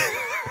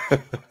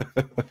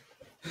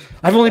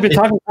 I've only been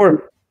talking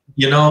for...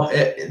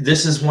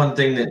 This is one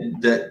thing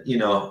that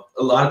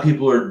a lot of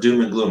people are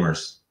doom and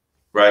gloomers,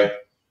 right?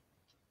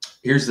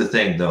 Here's the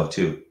thing, though,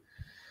 too.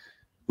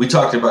 We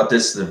talked about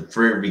this in the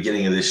very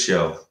beginning of this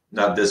show,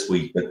 not this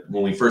week, but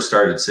when we first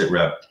started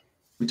SitRep,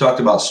 we talked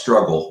about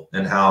struggle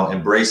and how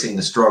embracing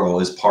the struggle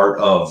is part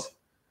of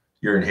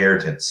your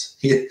inheritance.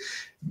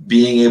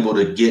 Being able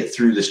to get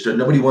through the struggle.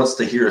 Nobody wants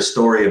to hear a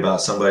story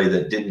about somebody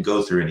that didn't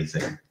go through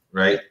anything,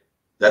 right?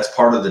 That's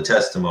part of the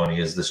testimony,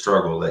 is the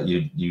struggle that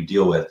you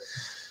deal with.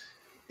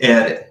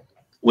 And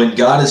when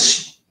God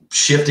is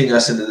shifting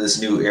us into this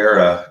new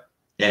era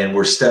and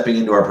we're stepping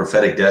into our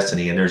prophetic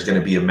destiny and there's going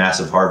to be a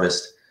massive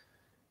harvest,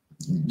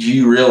 do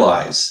you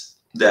realize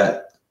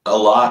that a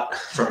lot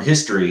from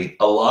history,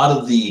 a lot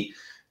of the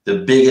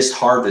biggest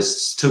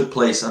harvests took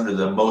place under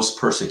the most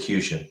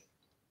persecution?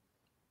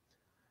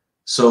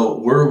 So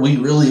we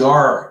really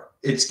are,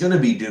 it's going to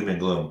be doom and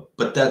gloom,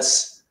 but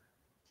that's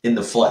in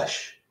the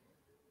flesh,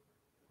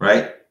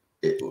 right?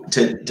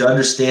 To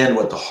understand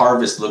what the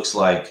harvest looks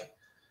like,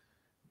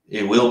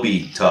 it will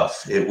be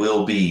tough. It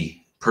will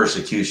be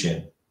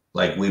persecution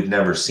like we've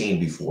never seen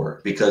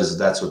before, because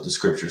that's what the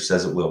scripture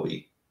says it will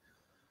be.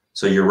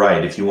 So you're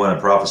right. If you want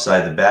to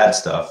prophesy the bad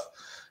stuff,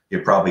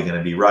 you're probably going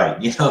to be right.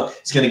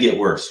 It's going to get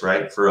worse,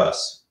 right, for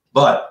us.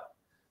 But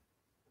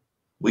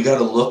we got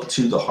to look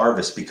to the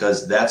harvest,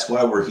 because that's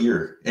why we're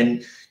here.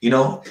 And,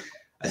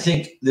 I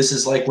think this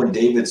is like when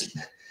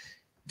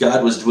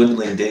God was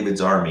dwindling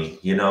David's army.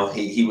 He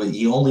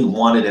only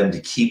wanted him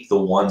to keep the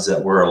ones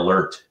that were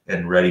alert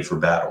and ready for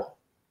battle.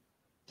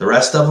 The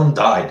rest of them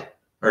died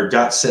or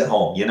got sent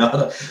home.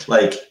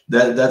 Like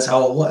that's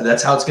how it was.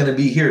 That's how it's going to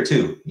be here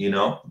too.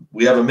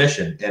 We have a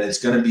mission, and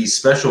it's going to be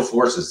special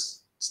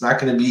forces. It's not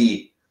going to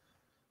be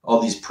all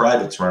these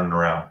privates running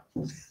around.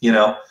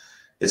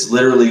 It's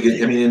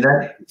literally. I mean, in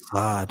that.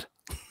 Mossad.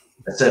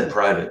 I said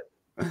private.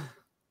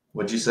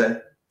 What'd you say?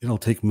 It'll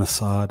take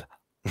Mossad.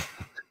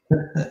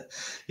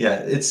 Yeah,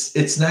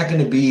 it's not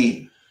going to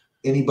be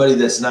anybody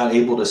that's not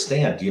able to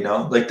stand,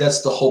 like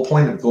that's the whole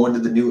point of going to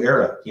the new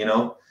era.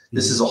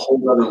 This is a whole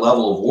other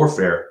level of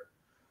warfare,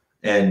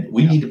 and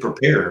we need to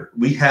prepare.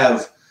 We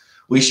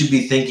should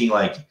be thinking,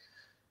 like,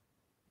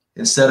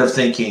 instead of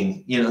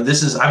thinking,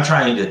 I'm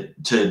trying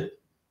to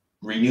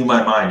renew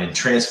my mind and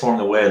transform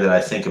the way that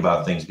I think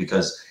about things,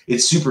 because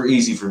it's super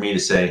easy for me to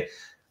say,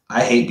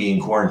 I hate being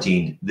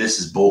quarantined. This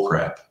is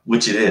bullcrap,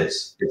 which it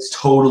is. It's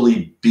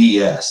totally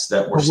BS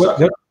that we're stuck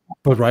in.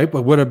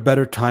 But what a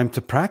better time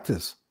to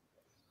practice.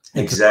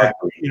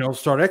 Exactly. To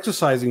start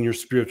exercising your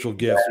spiritual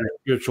gifts, your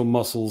spiritual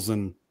muscles.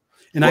 And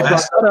I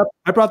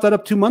brought that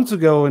up 2 months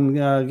ago and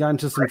got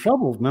into some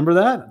trouble. Remember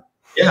that?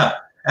 Yeah.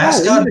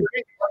 Ask God.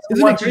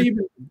 Isn't it great? You've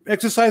been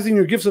exercising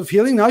your gifts of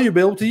healing. Now you'll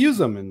be able to use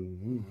them.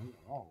 And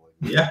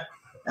yeah,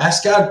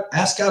 ask God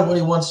what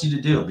He wants you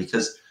to do,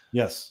 because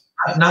yes,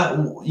 not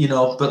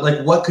but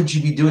like, what could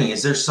you be doing?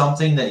 Is there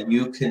something that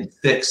you can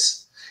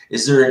fix?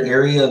 Is there an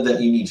area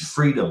that you need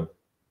freedom?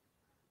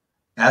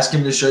 Ask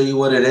Him to show you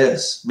what it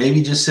is.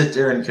 Maybe just sit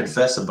there and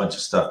confess a bunch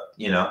of stuff,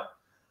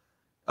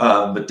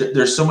 but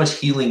there's so much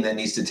healing that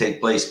needs to take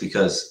place,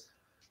 because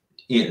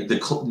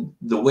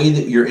the way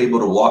that you're able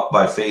to walk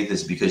by faith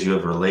is because you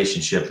have a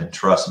relationship and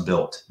trust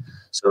built.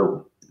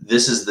 So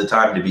this is the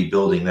time to be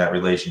building that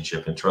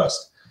relationship and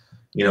trust.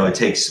 It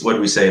takes, what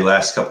do we say,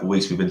 last couple of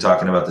weeks, we've been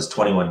talking about this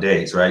 21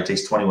 days, right? It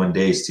takes 21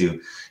 days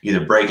to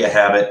either break a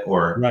habit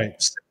or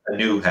start a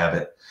new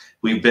habit.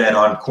 We've been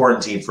on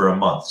quarantine for a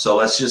month. So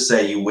let's just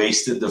say you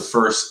wasted the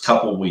first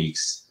couple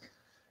weeks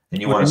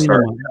and you want to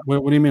start.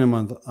 What do you mean a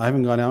month? I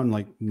haven't gone out in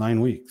like 9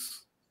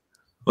 weeks.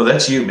 Well,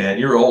 that's you, man.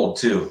 You're old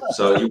too.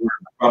 So you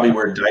probably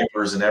wear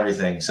diapers and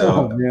everything.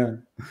 So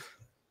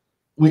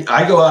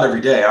I go out every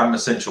day. I'm an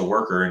essential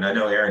worker, and I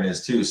know Aaron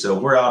is too. So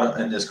we're out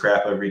in this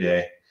crap every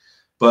day.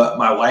 But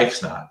my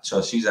wife's not,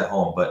 so she's at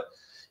home. But,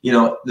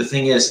 the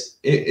thing is,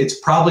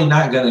 it's probably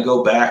not going to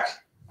go back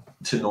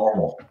to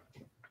normal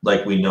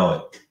like we know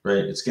it,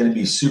 right? It's going to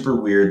be super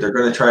weird. They're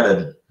going to try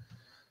to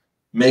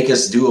make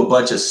us do a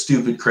bunch of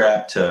stupid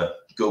crap to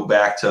go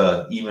back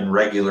to even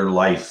regular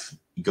life.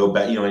 You go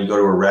back, when you go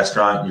to a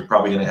restaurant, you're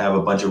probably going to have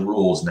a bunch of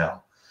rules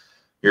now.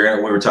 We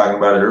were talking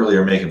about it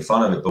earlier, making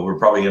fun of it, but we're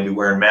probably going to be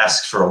wearing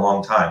masks for a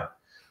long time,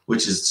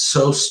 which is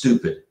so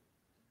stupid.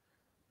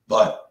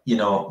 But,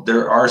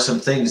 there are some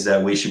things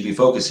that we should be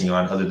focusing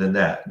on other than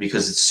that,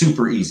 because it's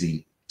super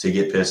easy to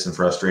get pissed and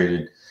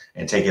frustrated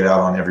and take it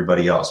out on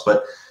everybody else.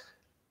 But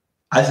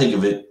I think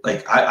of it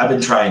like I've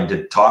been trying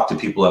to talk to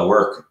people at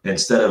work.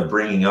 Instead of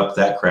bringing up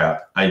that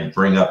crap, I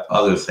bring up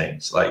other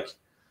things like,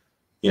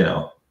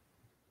 the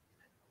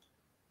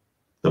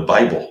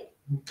Bible.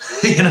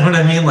 You know what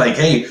I mean? Like,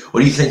 hey, what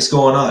do you think's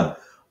going on?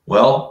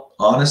 Well,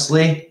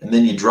 honestly, and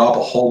then you drop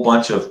a whole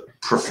bunch of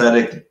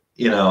prophetic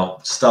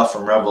stuff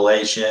from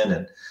Revelation,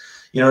 and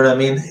you know what I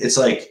mean? It's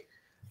like,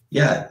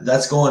 yeah,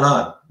 that's going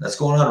on. That's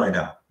going on right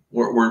now.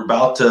 You're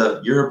about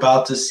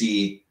to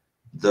see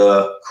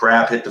the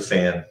crap hit the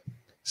fan,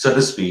 so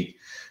to speak,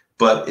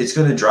 but it's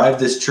going to drive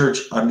this church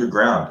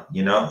underground,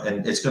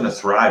 and it's going to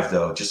thrive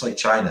though. Just like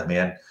China,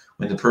 man,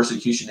 when the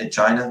persecution hit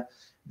China,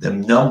 the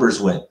numbers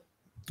went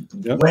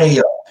way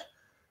up.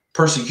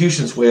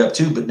 Persecution's way up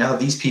too, but now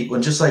these people,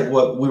 and just like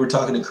what we were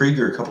talking to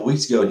Krieger a couple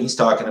weeks ago, and he's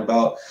talking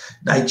about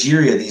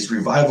Nigeria, these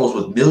revivals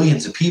with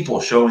millions of people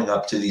showing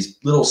up to these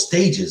little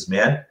stages,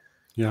 man.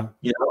 Yeah.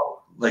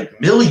 Like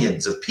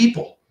millions of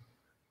people.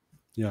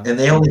 Yeah. And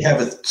they only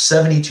have a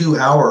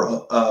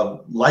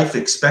 72-hour life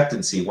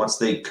expectancy once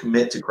they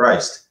commit to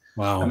Christ.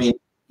 Wow. I mean,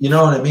 you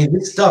know what I mean?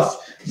 This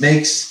stuff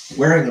makes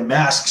wearing a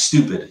mask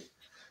stupid.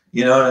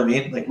 You know what I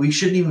mean? Like, we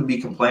shouldn't even be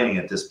complaining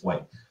at this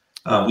point.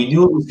 We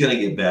knew it was going to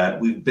get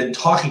bad. We've been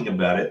talking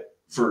about it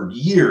for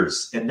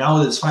years. And now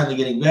that it's finally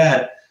getting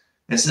bad,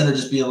 instead of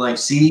just being like,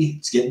 see,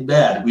 it's getting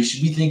bad, we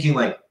should be thinking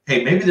like,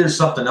 hey, maybe there's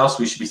something else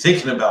we should be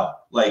thinking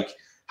about. Like,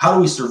 how do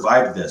we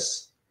survive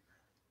this?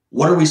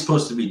 What are we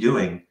supposed to be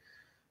doing?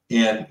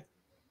 And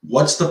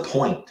what's the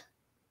point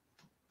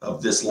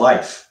of this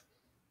life,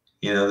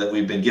 that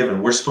we've been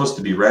given? We're supposed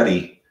to be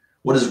ready.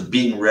 What does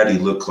being ready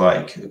look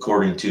like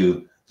according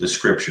to the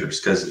scriptures?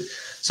 Because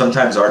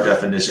sometimes our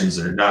definitions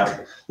are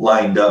not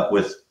lined up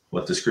with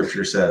what the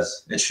scripture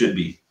says. It should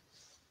be.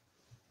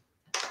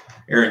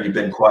 Aaron, you've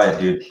been quiet,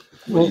 dude.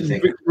 What do you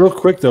think? Real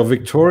quick though,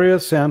 Victoria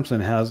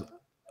Sampson has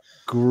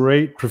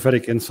great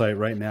prophetic insight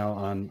right now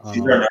on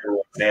she's our number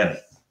one fan.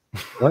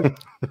 What?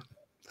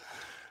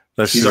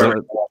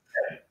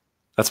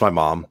 That's my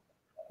mom.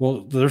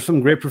 Well, there's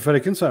some great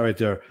prophetic insight right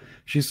there.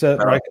 She said,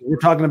 right, we're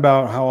talking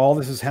about how all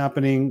this is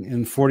happening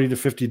in 40 to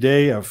 50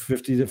 day, a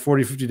 50 to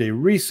 40, 50 day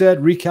reset,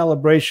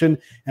 recalibration,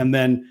 and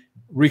then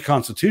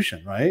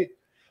reconstitution, right?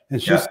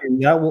 And she's saying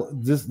that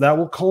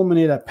will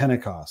culminate at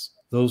Pentecost.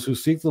 Those who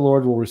seek the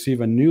Lord will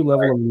receive a new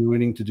level of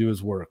anointing to do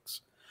his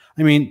works.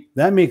 I mean,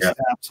 that makes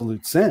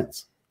absolute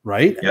sense,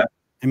 right? Yeah.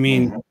 I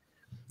mean,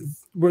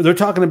 they're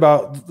talking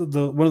about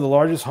one of the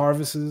largest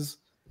harvests.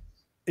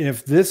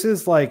 If this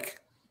is like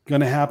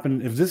going to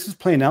happen, if this is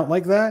playing out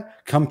like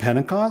that, come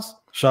Pentecost,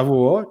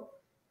 Shavuot,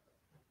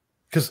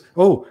 because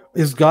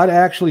is God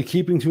actually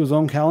keeping to his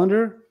own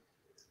calendar?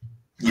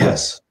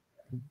 Yes.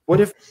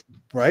 What if,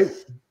 right?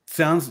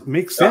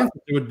 Makes sense.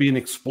 It would be an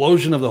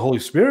explosion of the Holy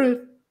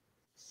Spirit.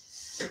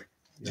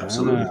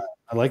 Absolutely.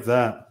 I like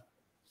that.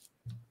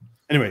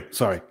 Anyway,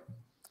 sorry.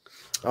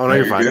 Oh no,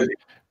 you're fine. Good.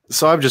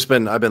 So I've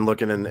been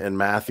looking in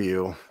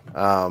Matthew,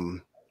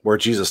 where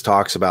Jesus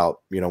talks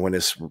about, when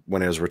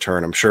his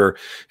return. I'm sure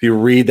if you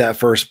read that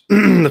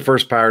the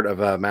first part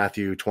of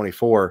Matthew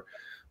 24,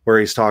 where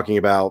he's talking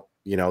about,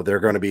 there are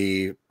going to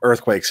be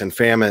earthquakes and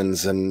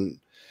famines and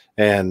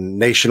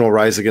nation will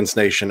rise against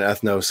nation,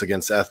 ethnos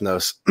against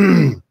ethnos.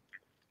 And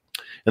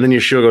then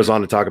Yeshua goes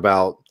on to talk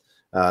about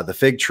the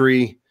fig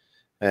tree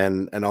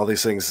and all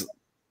these things.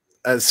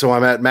 so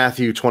I'm at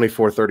Matthew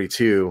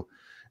 24:32,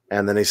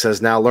 and then he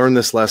says, "Now learn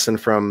this lesson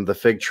from the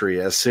fig tree.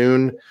 As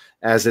soon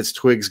as its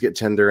twigs get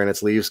tender and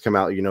its leaves come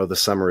out, you know the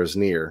summer is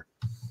near."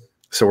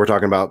 So we're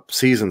talking about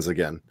seasons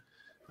again.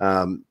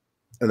 And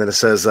then it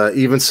says,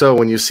 "Even so,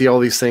 when you see all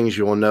these things,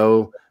 you will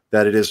know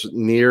that it is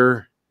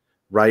near,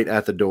 right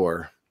at the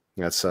door."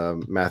 That's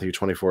Matthew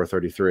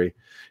 24:33.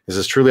 It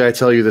says, "Truly I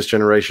tell you, this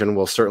generation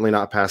will certainly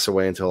not pass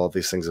away until all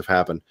these things have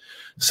happened."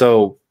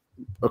 So,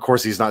 of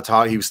course, he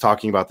was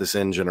talking about this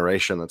end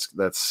generation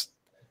that's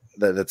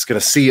going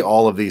to see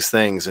all of these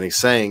things, and he's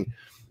saying,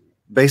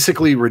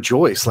 basically,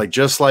 rejoice. Like,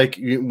 just like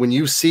when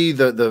you see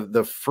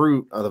the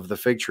fruit of the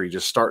fig tree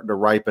just starting to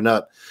ripen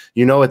up,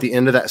 at the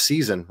end of that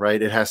season,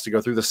 right? It has to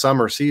go through the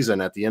summer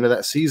season. At the end of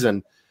that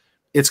season,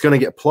 it's going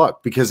to get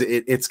plucked because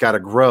it's got to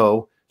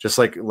grow. Just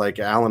like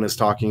Alan is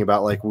talking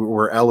about, like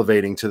we're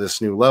elevating to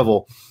this new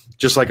level.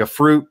 Just like a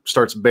fruit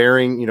starts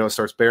bearing,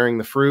 starts bearing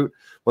the fruit.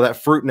 Well,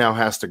 that fruit now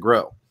has to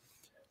grow.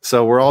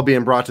 So we're all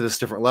being brought to this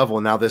different level.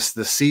 And now this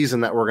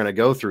season that we're going to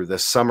go through,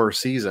 this summer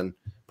season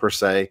per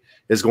se,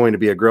 is going to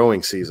be a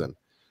growing season.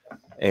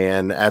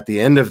 And at the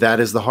end of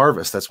that is the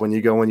harvest. That's when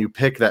you go and you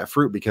pick that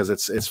fruit because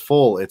it's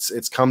full.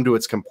 It's come to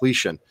its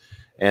completion.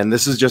 And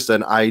this is just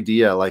an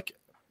idea, like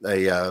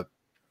a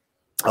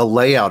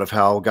layout of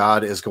how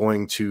God is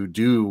going to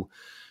do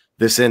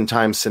this end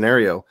time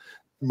scenario.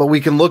 But we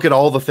can look at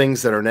all the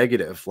things that are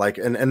negative, like,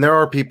 and there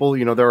are people,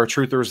 there are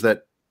truthers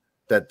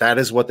that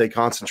is what they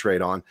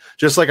concentrate on.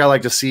 Just like I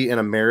like to see in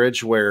a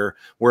marriage where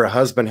a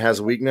husband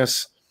has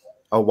weakness,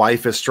 a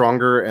wife is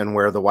stronger, and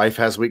where the wife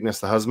has weakness,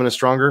 the husband is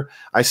stronger.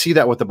 I see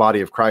that with the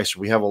body of Christ.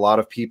 We have a lot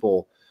of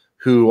people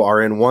who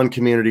are in one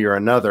community or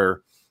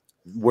another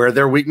where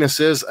their weakness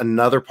is,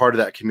 another part of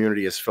that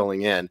community is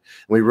filling in. And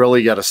we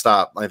really got to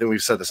stop. I think we've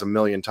said this a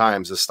million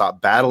times, is stop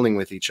battling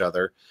with each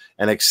other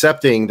and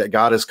accepting that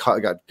God has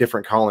got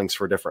different callings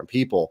for different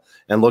people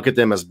and look at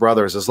them as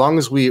brothers. As long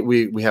as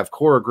we have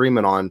core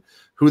agreement on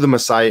who the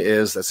Messiah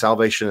is, that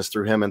salvation is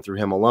through him and through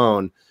him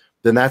alone,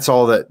 then that's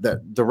all that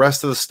the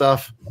rest of the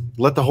stuff,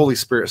 let the Holy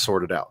Spirit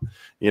sort it out,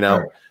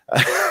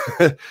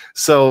 Right.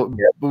 So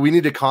we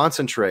need to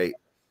concentrate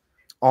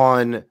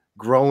on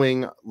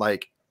growing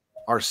like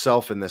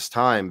ourselves in this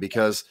time,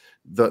 because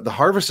the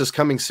harvest is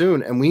coming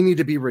soon and we need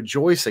to be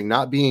rejoicing,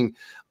 not being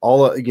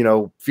all,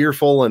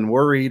 fearful and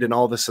worried and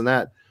all this and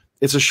that.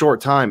 It's a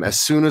short time. As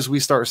soon as we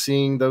start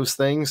seeing those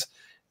things,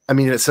 I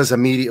mean, it says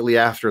immediately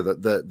after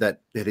that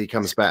he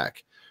comes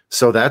back.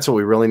 So that's what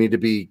we really need to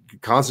be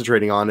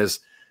concentrating on, is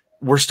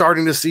we're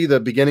starting to see the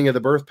beginning of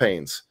the birth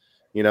pains,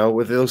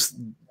 with those,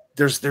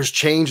 there's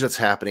change that's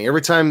happening.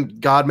 Every time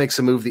God makes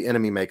a move, the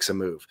enemy makes a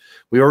move.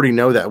 We already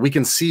know that. We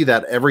can see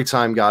that every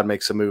time God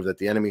makes a move, that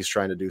the enemy's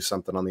trying to do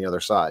something on the other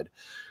side.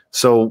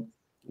 So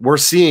we're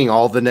seeing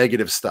all the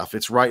negative stuff.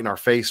 It's right in our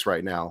face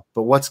right now,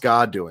 but what's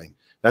God doing?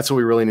 That's what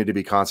we really need to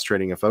be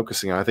concentrating and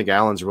focusing on. I think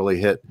Alan's really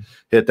hit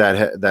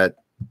that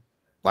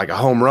like a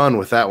home run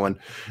with that one.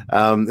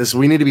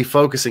 We need to be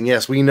focusing.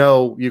 Yes, we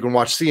know you can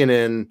watch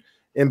CNN,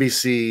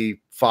 NBC,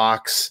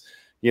 Fox,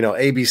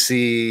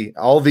 ABC,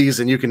 all these,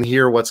 and you can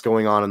hear what's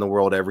going on in the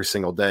world every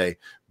single day.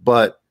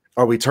 But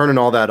are we turning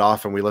all that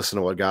off and we listen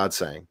to what God's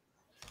saying?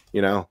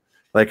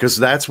 Because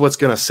that's what's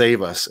going to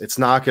save us. It's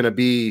not going to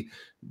be,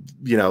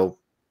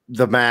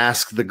 the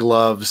mask, the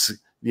gloves,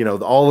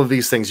 all of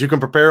these things. You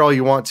can prepare all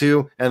you want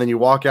to, and then you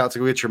walk out to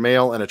go get your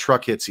mail and a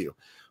truck hits you.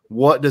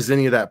 What does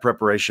any of that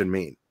preparation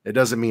mean? It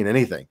doesn't mean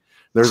anything.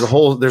 There's a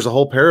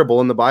whole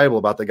parable in the Bible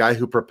about the guy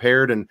who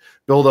prepared and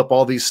built up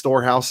all these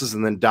storehouses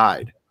and then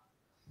died.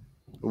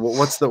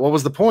 What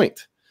was the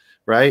point,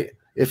 right?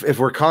 If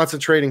we're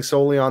concentrating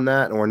solely on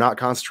that and we're not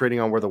concentrating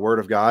on where the word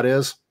of God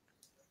is,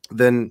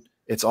 then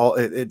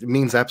it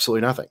means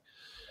absolutely nothing.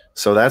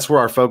 So that's where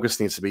our focus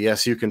needs to be.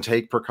 Yes, you can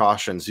take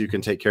precautions. You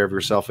can take care of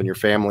yourself and your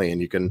family, and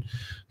you can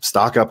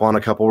stock up on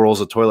a couple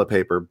rolls of toilet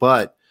paper.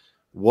 But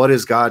what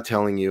is God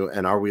telling you?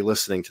 And are we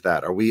listening to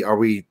that? Are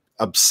we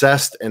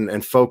obsessed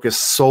and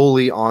focused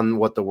solely on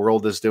what the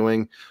world is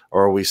doing?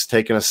 Or are we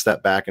taking a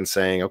step back and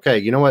saying, okay,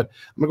 you know what?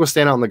 I'm gonna go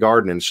stand out in the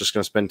garden and it's just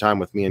going to spend time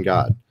with me and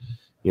God.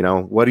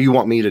 What do you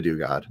want me to do,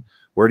 God?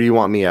 Where do you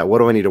want me at? What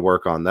do I need to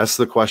work on? That's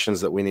the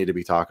questions that we need to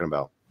be talking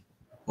about.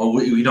 Well,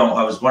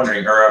 I was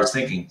wondering, or I was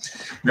thinking,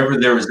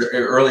 remember there was an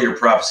earlier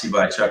prophecy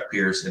by Chuck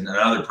Pierce and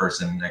another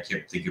person, I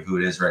can't think of who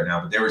it is right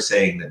now, but they were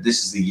saying that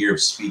this is the year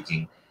of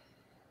speaking.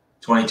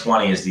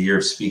 2020 is the year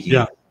of speaking.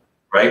 Yeah.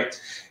 Right.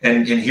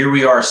 And here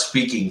we are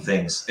speaking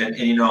things. And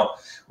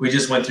we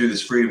just went through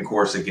this freedom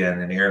course again,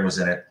 and Aaron was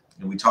in it.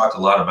 And we talked a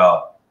lot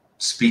about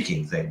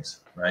speaking things,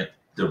 right?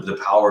 The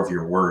power of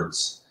your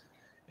words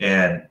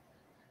and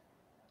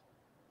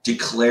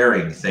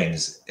declaring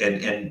things.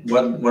 And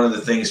one of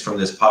the things from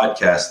this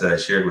podcast that I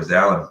shared with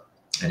Alan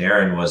and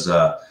Aaron was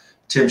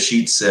Tim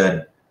Sheets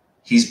said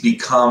he's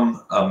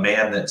become a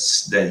man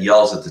that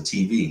yells at the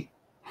TV.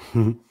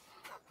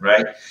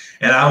 Right.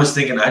 And I was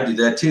thinking I'd do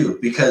that too,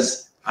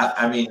 because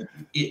I mean,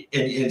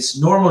 it's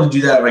normal to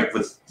do that, like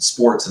with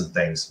sports and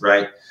things,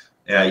 right?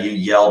 You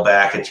yell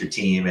back at your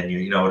team, and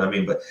you know what I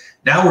mean. But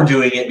now we're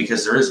doing it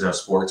because there is no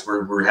sports.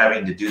 We're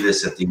having to do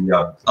this at the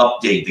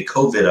update, the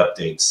COVID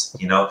updates,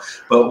 you know.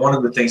 But one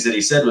of the things that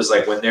he said was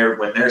like when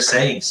they're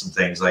saying some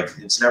things like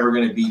it's never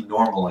going to be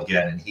normal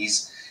again, and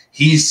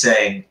he's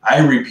saying I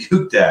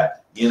rebuke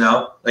that, you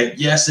know, like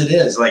yes it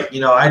is, like, you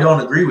know, I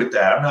don't agree with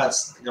that. I'm not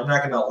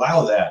going to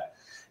allow that,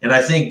 and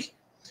I think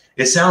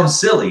it sounds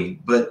silly,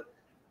 but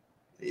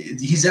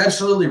he's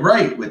absolutely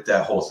right with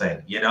that whole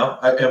thing. You know,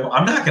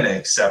 I'm not going to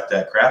accept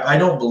that crap. I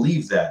don't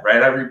believe that,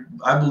 right?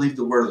 I believe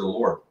the word of the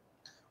Lord.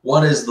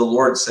 What is the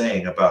Lord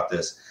saying about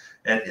this?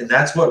 And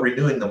that's what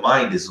renewing the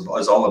mind is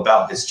all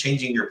about. It's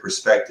changing your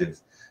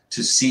perspective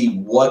to see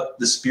what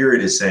the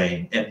Spirit is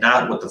saying and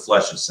not what the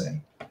flesh is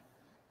saying.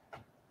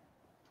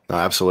 No,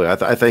 absolutely.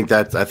 I think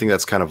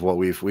that's kind of what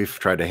we've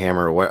tried to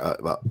hammer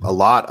a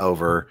lot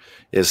over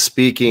is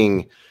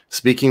speaking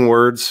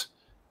words,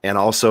 and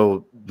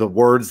also the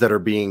words that are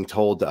being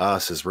told to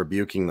us is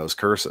rebuking those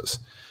curses.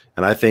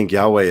 And I think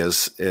Yahweh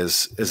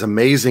is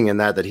amazing in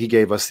that he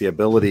gave us the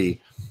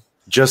ability,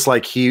 just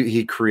like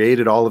he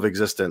created all of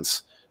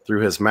existence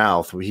through his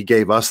mouth. He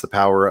gave us the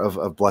power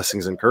of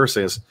blessings and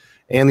curses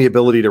and the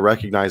ability to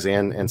recognize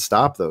and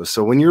stop those.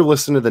 So when you're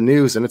listening to the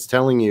news and it's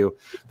telling you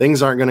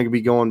things aren't going to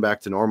be going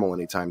back to normal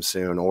anytime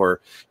soon,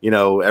 or, you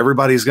know,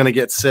 everybody's going to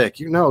get sick,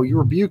 you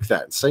rebuke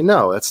that and say,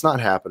 no, that's not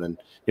happening.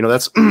 You know,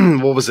 that's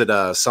what was it?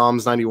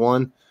 Psalms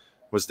 91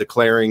 was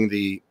declaring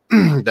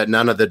that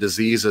none of the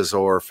diseases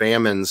or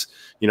famines,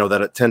 you know,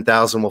 that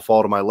 10,000 will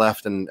fall to my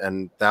left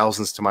and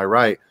thousands to my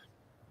right.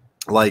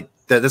 Like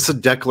that's a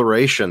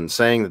declaration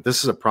saying that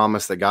this is a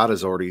promise that God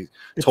has already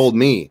told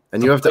me,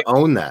 and you have to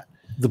own that.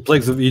 The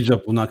plagues of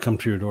Egypt will not come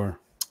to your door.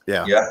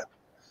 Yeah.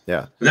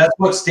 But that's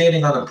what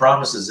standing on the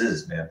promises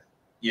is, man.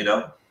 You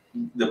know,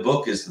 the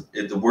book is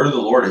the word of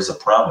the Lord is a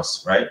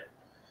promise, right?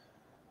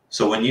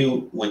 So when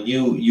you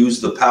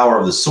use the power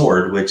of the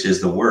sword, which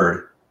is the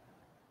word,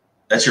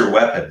 that's your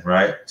weapon,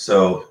 right?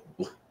 So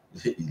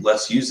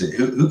let's use it.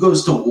 Who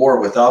goes to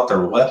war without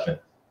their weapon,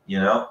 you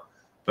know?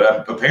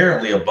 But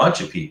apparently a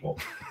bunch of people,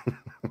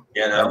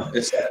 you know.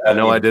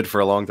 I did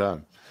for a long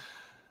time.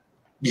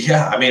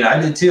 Yeah, I mean,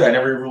 I did too. I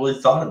never really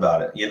thought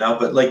about it, you know,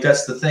 but like,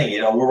 that's the thing,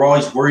 you know, we're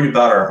always worried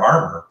about our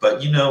armor,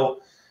 but you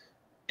know,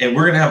 and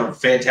we're going to have a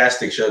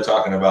fantastic show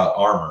talking about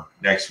armor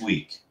next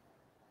week.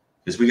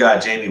 Because we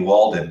got Jamie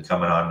Walden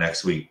coming on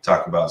next week,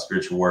 talking about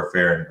spiritual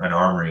warfare and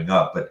armoring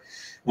up. But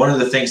one of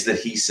the things that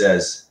he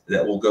says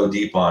that we'll go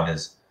deep on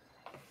is,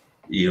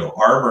 you know,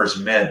 armor is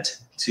meant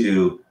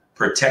to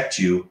protect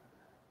you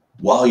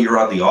while you're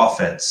on the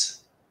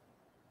offense.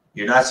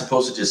 You're not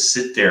supposed to just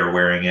sit there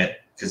wearing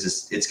it,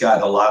 because it's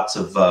got lots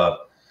of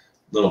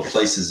little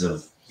places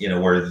of, you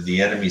know, where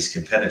the enemies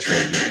can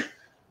penetrate you,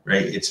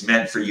 right? It's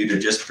meant for you to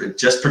just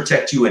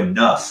protect you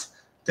enough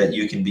that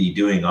you can be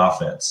doing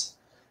offense.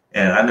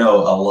 And I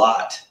know a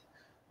lot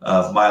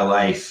of my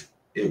life,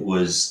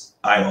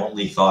 I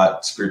only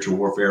thought spiritual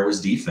warfare was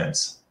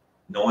defense.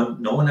 No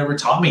one ever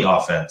taught me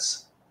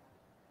offense,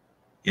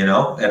 you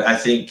know? And I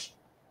think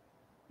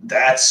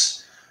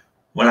that's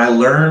when I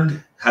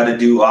learned how to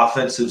do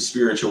offensive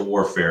spiritual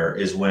warfare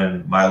is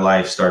when my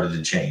life started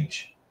to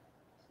change.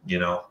 You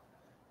know,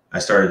 I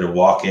started to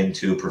walk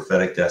into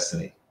prophetic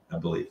destiny, I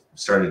believe.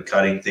 Started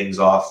cutting things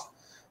off,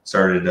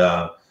 started,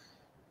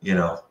 you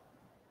know,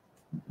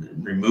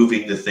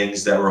 removing the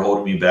things that were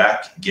holding me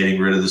back,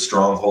 getting rid of the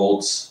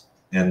strongholds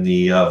and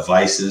the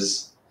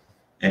vices,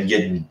 and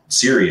getting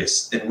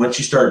serious. And once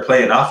you start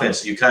playing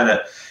offense, you kind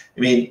of, I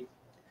mean,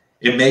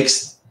 it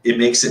makes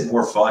it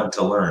more fun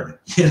to learn,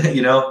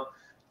 you know,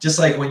 just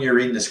like when you're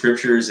reading the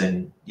scriptures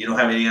and you don't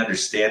have any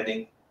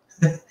understanding.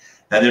 And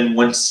then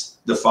once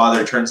the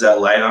Father turns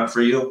that light on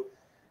for you,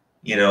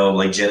 you know,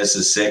 like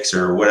Genesis 6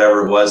 or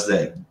whatever it was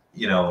that,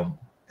 you know,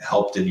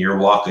 helped in your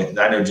walk. I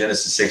know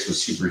Genesis 6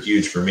 was super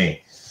huge for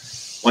me.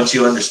 Once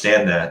you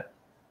understand that,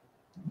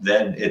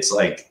 then it's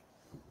like,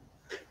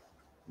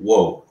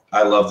 whoa,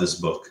 I love this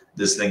book.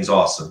 This thing's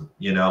awesome,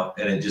 you know,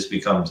 and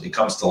it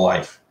comes to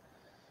life.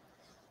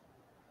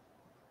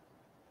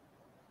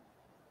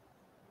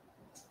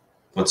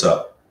 What's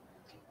up?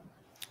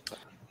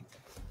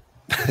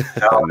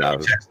 I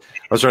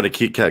was trying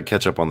to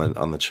catch up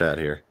on the chat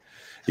here.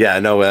 Yeah,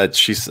 no,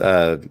 she's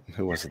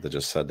who was it that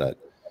just said that?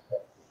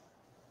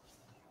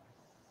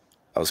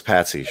 That was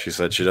Patsy. She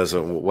said she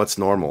doesn't. What's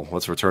normal?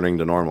 What's returning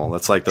to normal?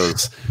 That's like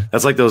those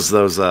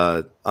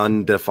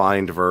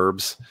undefined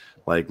verbs,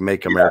 like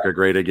make America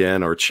great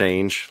again or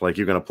change. Like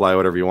you can apply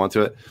whatever you want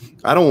to it.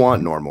 I don't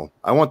want normal.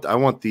 I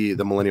want the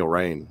millennial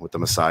reign with the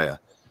Messiah.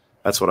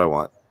 That's what I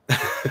want.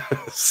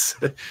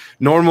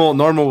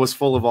 Normal was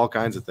full of all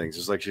kinds of things,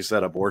 just like she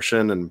said,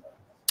 abortion and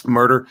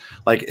murder.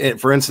 Like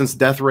for instance,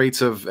 death rates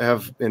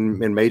have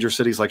in major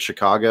cities like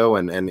Chicago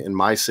and in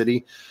my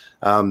city.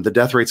 The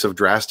death rates have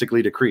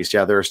drastically decreased.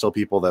 Yeah, there are still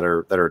people that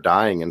are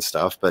dying and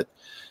stuff, but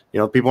you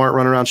know, people aren't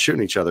running around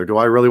shooting each other. Do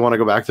I really want to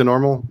go back to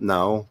normal?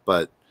 No,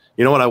 but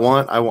you know what I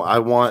want? I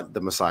want the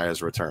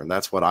Messiah's return.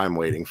 That's what I'm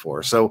waiting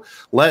for. So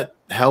let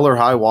hell or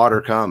high water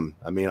come.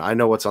 I mean, I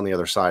know what's on the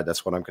other side.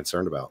 That's what I'm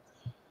concerned about.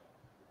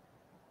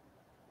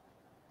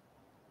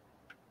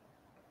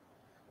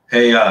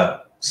 Hey,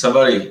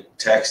 somebody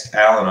text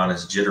Alan on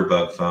his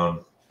jitterbug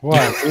phone. What?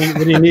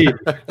 What do you need?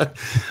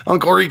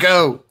 Uncle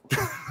Rico.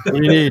 What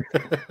do you need?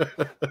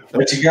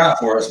 What you got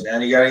for us,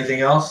 man? You got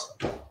anything else?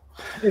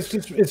 It's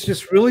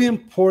just really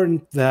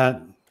important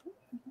that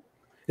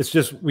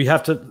we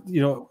have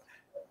to,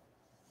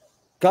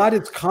 God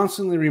is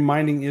constantly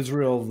reminding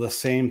Israel the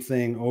same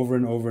thing over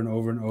and over and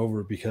over and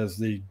over because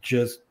they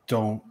just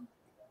won't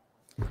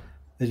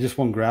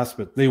grasp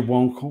it. They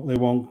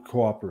won't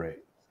cooperate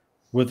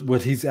with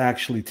what he's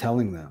actually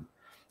telling them.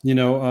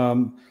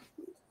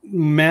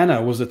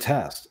 Manna was a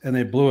test and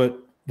they blew it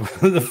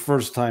the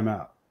first time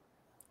out.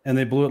 And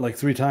they blew it like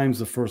 3 times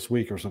the first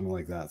week or something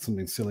like that,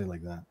 something silly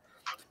like that.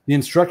 The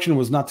instruction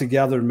was not to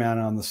gather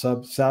manna on the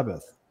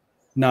Sabbath,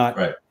 not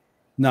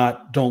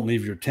don't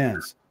leave your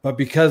tents. But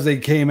because they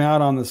came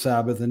out on the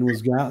Sabbath and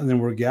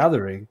were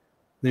gathering,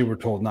 they were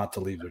told not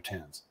to leave their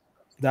tents.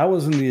 That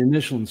was in the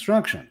initial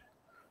instruction.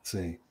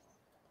 See,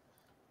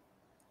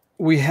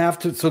 we have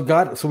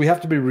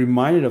to be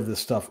reminded of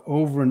this stuff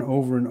over and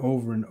over and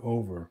over and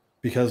over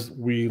because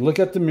we look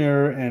at the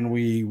mirror and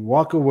we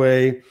walk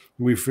away and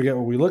we forget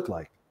what we look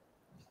like.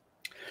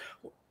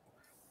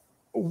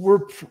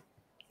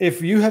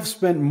 If you have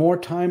spent more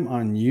time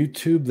on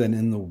YouTube than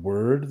in the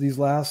Word these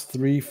last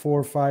 3,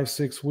 4, 5,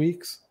 6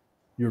 weeks,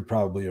 you're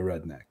probably a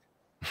redneck.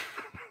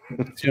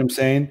 See what I'm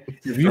saying?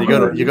 If you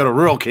go to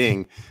Rural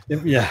King.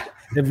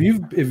 If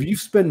you've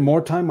spent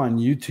more time on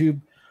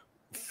YouTube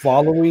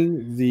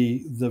following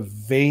the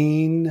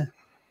vain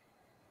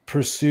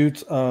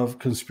pursuit of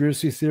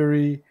conspiracy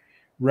theory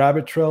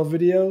rabbit trail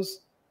videos,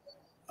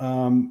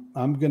 I'm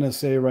going to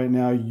say right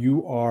now,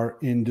 you are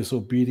in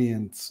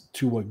disobedience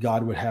to what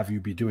God would have you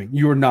be doing.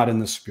 You are not in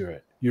the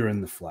spirit. You're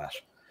in the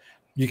flesh.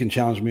 You can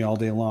challenge me all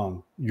day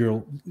long.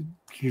 You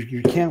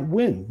can't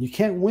win. You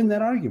can't win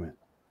that argument.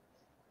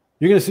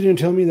 You're going to sit here and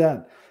tell me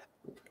that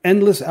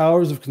endless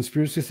hours of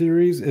conspiracy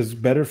theories is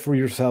better for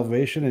your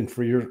salvation and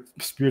for your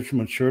spiritual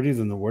maturity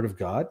than the Word of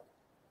God?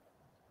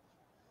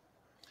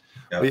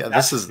 Yeah,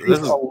 this is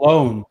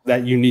alone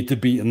that you need to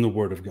be in the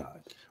Word of God.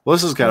 Well,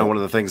 this is kind of one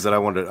of the things that I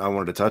wanted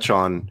to touch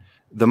on.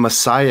 The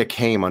Messiah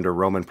came under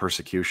Roman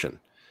persecution.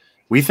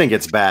 We think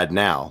it's bad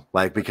now,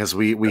 like because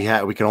we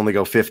can only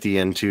go 50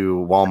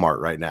 into Walmart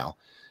right now.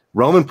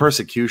 Roman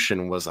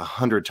persecution was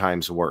 100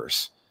 times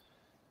worse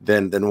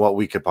than what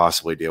we could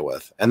possibly deal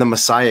with. And the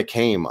Messiah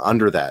came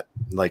under that,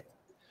 like,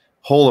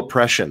 whole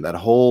oppression, that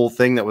whole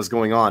thing that was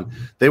going on.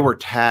 They were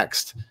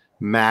taxed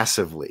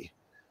massively.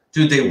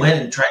 Dude, they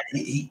went and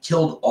he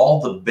killed all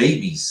the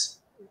babies.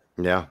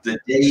 Yeah. The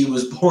day he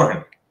was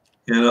born,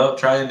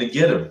 trying to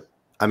get him.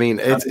 I mean,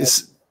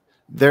 it's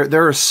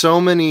there are so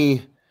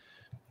many.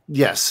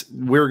 Yes,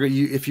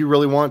 if you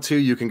really want to,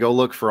 you can go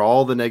look for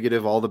all the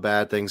negative, all the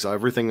bad things,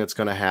 everything that's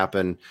going to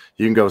happen.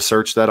 You can go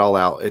search that all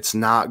out. It's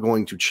not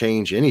going to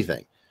change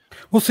anything.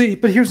 Well, see,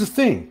 but here's the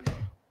thing.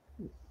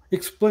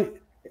 Explain.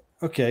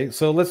 Okay,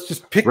 so let's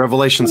just pick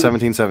Revelation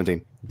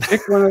 17:17.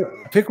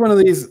 Pick one of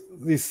these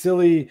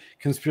silly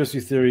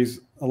conspiracy theories.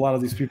 A lot of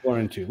these people are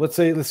into. Let's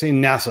say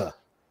NASA.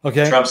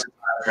 Okay. Trump's a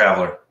time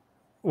traveler.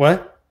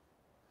 What?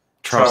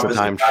 Trump's a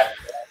time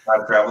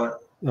traveler.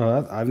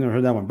 No, I've never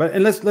heard that one. But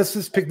let's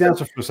just pick NASA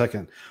for a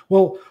second.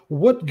 Well,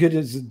 what good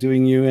is it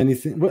doing you?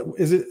 Anything?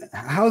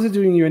 How is it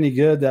doing you any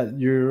good that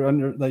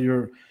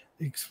you're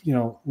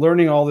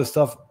learning all this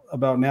stuff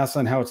about NASA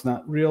and how it's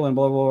not real and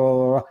blah blah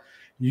blah blah?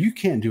 You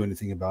can't do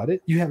anything about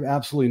it. You have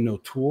absolutely no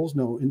tools,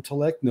 no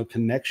intellect, no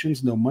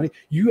connections, no money.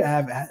 You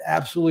have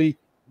absolutely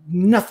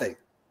nothing.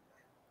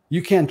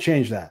 You can't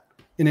change that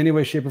in any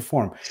way, shape, or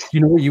form. You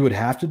know what you would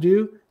have to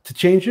do to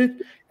change it?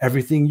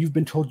 Everything you've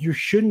been told you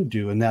shouldn't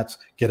do, and that's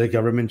get a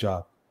government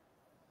job.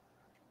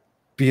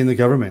 Be in the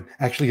government.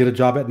 Actually get a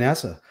job at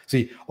NASA.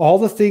 See, all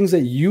the things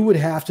that you would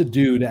have to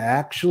do to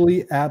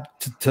actually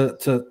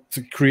to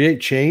create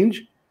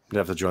change. You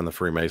have to join the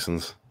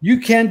Freemasons.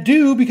 You can't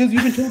do because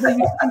you've been told that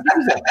you can't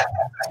do that.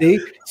 See?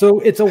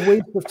 So it's a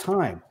waste of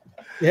time.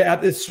 Yeah,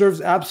 it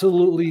serves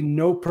absolutely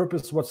no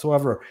purpose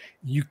whatsoever.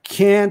 You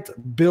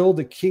can't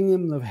build a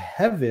kingdom of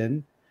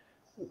heaven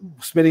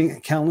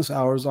spending countless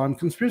hours on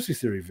conspiracy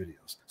theory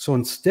videos. So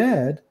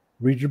instead,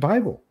 read your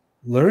Bible.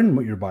 Learn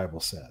what your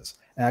Bible says.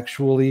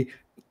 Actually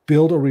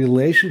build a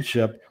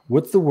relationship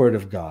with the Word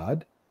of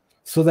God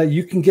so that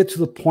you can get to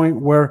the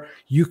point where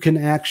you can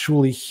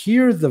actually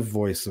hear the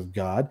voice of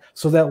God,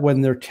 so that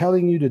when they're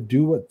telling you to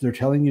do what they're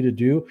telling you to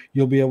do,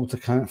 you'll be able to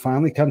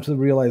finally come to the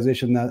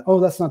realization that, oh,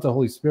 that's not the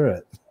Holy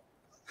Spirit.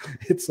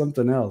 It's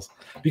something else.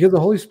 Because the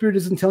Holy Spirit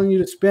isn't telling you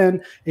to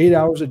spend 8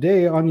 hours a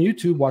day on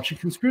YouTube watching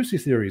conspiracy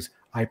theories.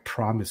 I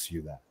promise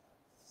you that.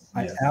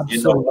 I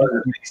absolutely. One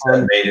of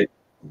the things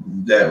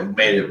that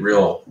made it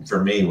real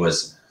for me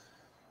was,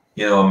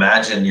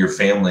 imagine your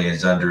family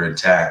is under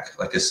attack,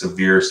 like a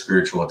severe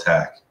spiritual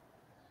attack.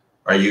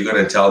 Are you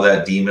going to tell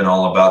that demon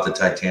all about the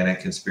Titanic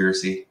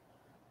conspiracy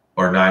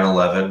or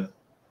 9/11?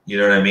 You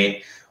know what I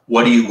mean?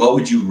 What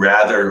would you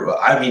rather?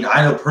 I mean,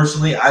 I know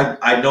personally,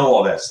 I know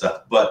all that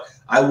stuff, but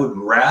I would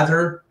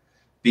rather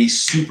be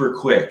super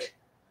quick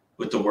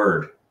with the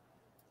word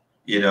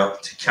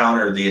to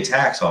counter the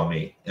attacks on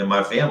me and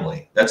my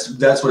family. That's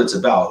what it's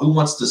about. Who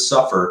wants to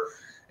suffer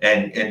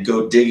and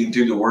go digging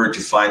through the word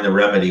to find the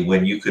remedy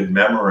when you could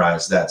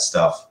memorize that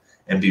stuff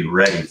and be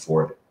ready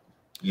for it?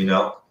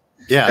 Yeah,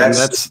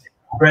 that's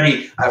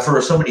ready.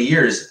 For so many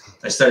years,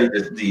 I studied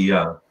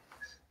the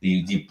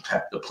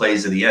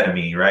plays of the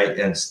enemy, right,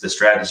 and the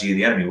strategy of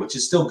the enemy, which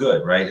is still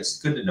good, right? It's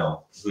good to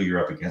know who you're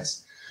up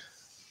against.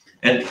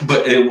 And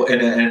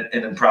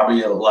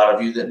probably a lot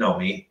of you that know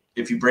me,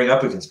 if you bring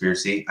up a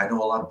conspiracy, I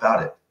know a lot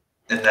about it,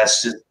 and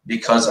that's just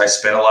because I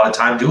spent a lot of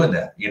time doing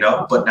that,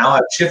 But now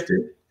I've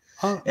shifted,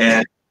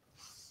 and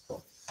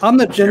I'm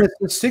the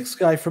Genesis 6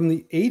 guy from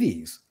the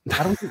 80s.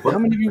 I don't think how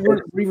many of you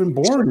were even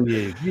born in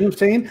the 80s. You know what I'm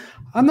saying?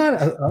 I'm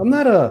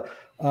not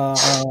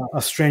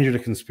a stranger to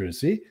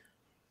conspiracy.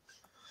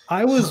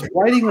 I was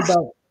writing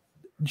about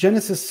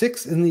Genesis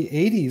 6 in the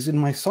 80s in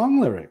my song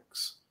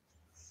lyrics.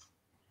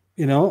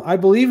 I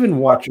believe in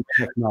watcher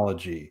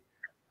technology.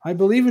 I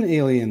believe in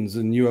aliens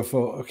and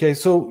UFO. Okay,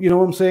 so you know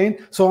what I'm saying?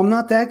 So I'm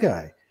not that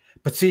guy.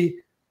 But see,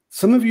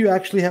 some of you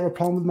actually have a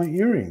problem with my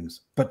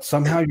earrings, but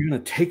somehow you're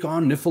going to take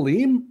on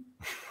Nephilim?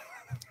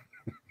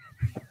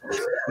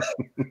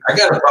 I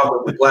got a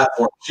problem with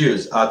platform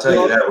shoes. I'll tell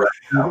you that right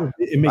now.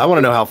 I want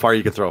to know how far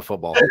you can throw a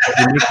football.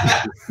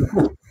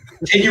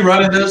 Can you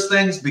run in those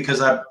things?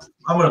 Because I'm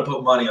going to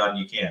put money on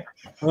you can't.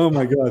 Oh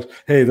my gosh!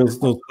 Hey, those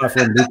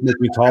platforms make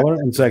me taller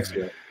and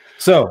sexier.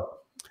 So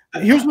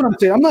here's what I'm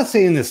saying. I'm not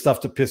saying this stuff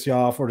to piss you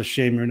off or to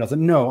shame you or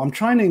nothing. No, I'm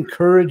trying to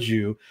encourage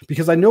you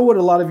because I know what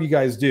a lot of you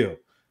guys do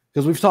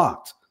because we've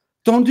talked.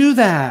 Don't do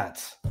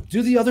that.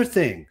 Do the other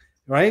thing,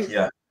 right?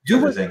 Yeah.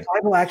 Do what the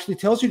Bible actually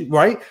tells you,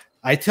 right?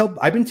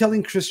 I've been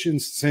telling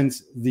Christians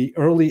since the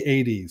early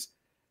 80s,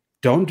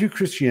 don't do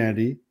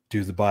Christianity,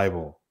 do the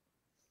Bible.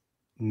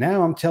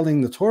 Now I'm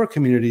telling the Torah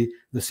community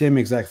the same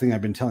exact thing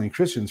I've been telling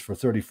Christians for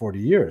 30, 40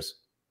 years.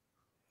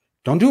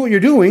 Don't do what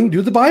you're doing,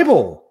 do the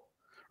Bible.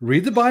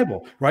 Read the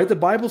Bible, right? The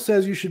Bible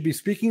says you should be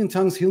speaking in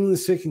tongues, healing the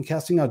sick, and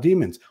casting out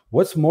demons.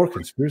 What's more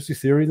conspiracy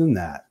theory than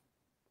that?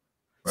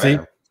 Right.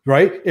 See,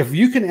 right? If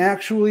you can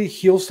actually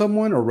heal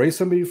someone or raise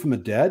somebody from the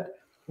dead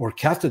or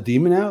cast a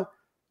demon out,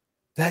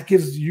 that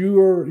gives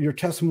your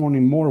testimony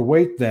more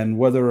weight than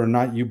whether or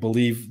not you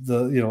believe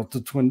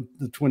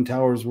the twin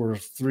towers were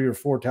 3 or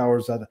 4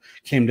 towers that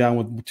came down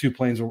with 2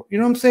 planes, or you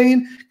know what I'm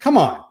saying? Come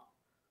on.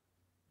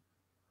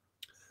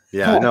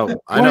 Yeah, I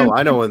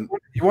know. When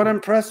you want to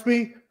impress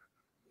me,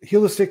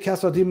 heal the sick,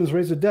 cast out demons,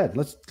 raise the dead.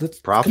 Let's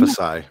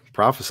prophesy.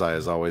 Prophesy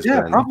has always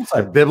been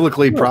prophesy.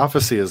 Biblically.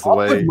 Prophecy is the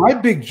way. Put my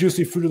big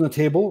juicy fruit on the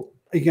table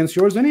against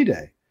yours any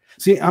day.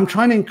 See, I'm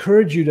trying to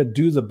encourage you to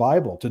do the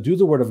Bible, to do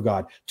the Word of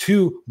God,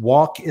 to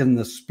walk in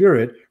the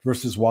Spirit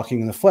versus walking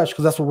in the flesh,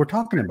 because that's what we're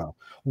talking about.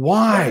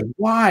 Why?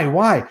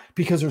 Why?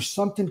 Because there's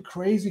something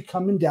crazy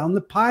coming down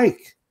the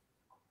pike.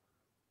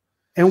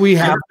 And we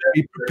have to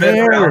be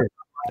prepared.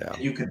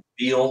 You can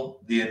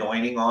feel the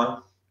anointing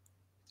on,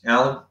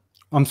 Alan?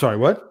 I'm sorry,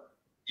 what?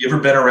 You ever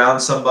been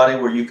around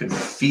somebody where you can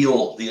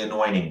feel the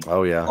anointing?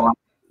 Oh, yeah.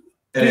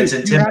 And it's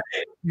intimidating.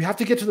 You have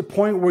to get to the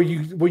point where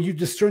you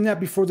discern that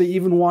before they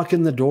even walk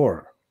in the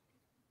door.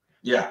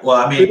 Yeah, well,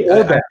 I mean,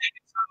 I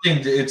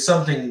think it's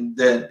something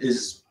that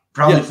is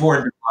probably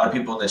foreign to a lot of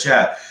people in the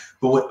chat.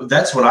 But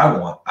that's what I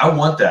want. I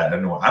want that.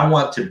 I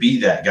want to be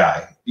that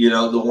guy.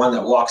 The one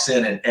that walks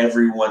in and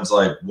everyone's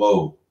like,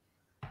 "Whoa!"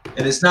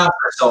 And it's not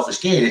for a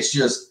selfish gain. It's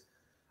just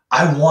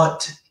I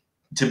want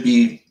to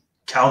be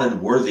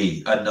counted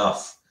worthy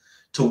enough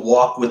to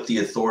walk with the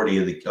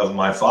authority of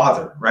my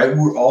Father. Right?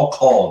 We're all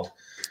called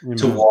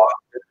to walk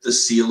with the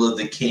seal of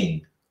the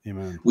King.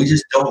 Amen. We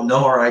just don't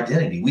know our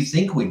identity. We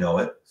think we know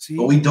it,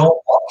 but we don't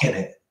walk in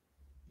it.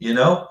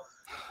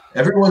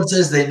 Everyone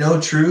says they know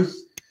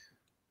truth,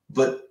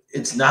 but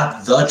it's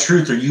not the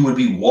truth, or you would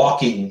be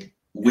walking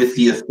with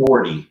the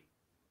authority.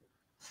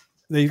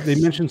 They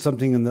mentioned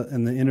something in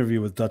the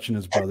interview with Dutch and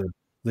his brother.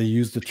 They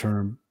used the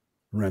term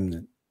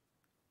remnant.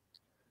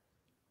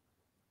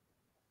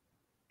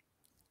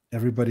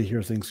 Everybody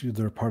here thinks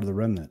they're part of the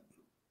remnant.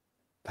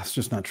 That's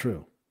just not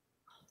true.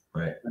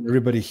 Right. And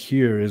everybody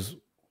here is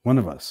one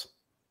of us.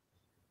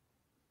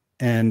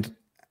 And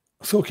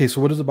so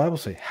what does the Bible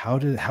say? How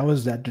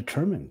is that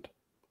determined?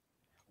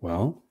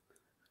 Well,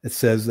 it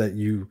says that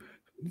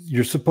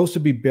you're supposed to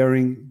be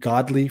bearing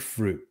godly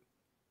fruit.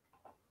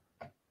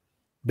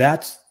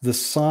 That's the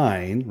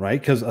sign, right?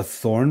 Because a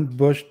thorn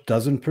bush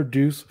doesn't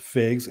produce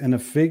figs and a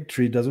fig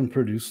tree doesn't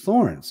produce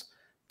thorns.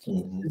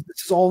 Mm-hmm.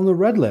 This is all in the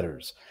red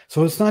letters.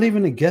 So it's not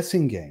even a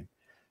guessing game.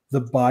 The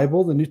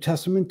Bible, the New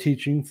Testament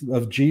teaching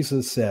of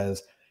Jesus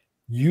says,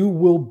 you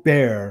will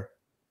bear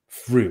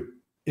fruit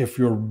if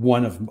you're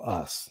one of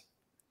us.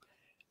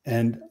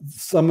 And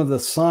some of the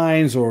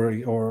signs or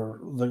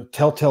the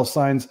telltale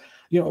signs,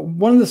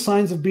 one of the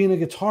signs of being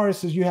a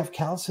guitarist is you have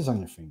calluses on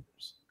your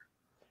fingers.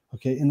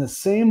 Okay. In the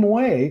same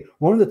way,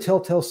 one of the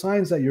telltale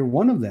signs that you're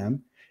one of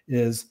them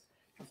is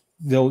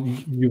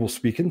you will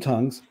speak in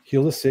tongues,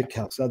 heal the sick,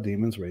 cast out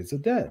demons, raise the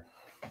dead.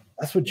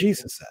 That's what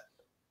Jesus said.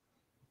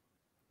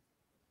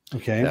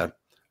 Okay. Yeah.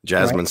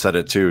 Jasmine said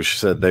it too. She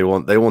said they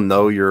will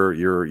know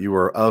you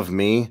are of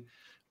me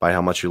by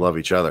how much you love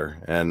each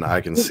other. And I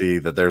can see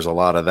that there's a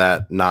lot of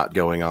that not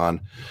going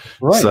on.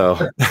 Right.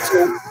 So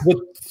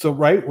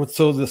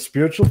so the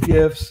spiritual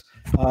gifts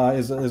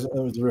is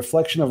a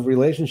reflection of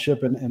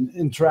relationship and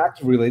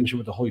interactive relationship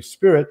with the Holy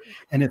Spirit.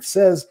 And it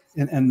says,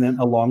 and then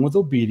along with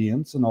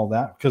obedience and all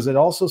that, because it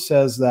also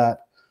says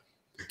that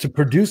to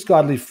produce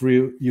godly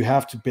fruit, you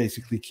have to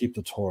basically keep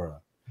the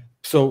Torah.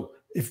 So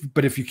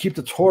if you keep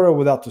the Torah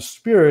without the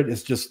Spirit,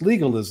 it's just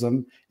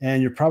legalism,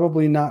 and you're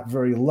probably not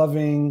very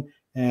loving.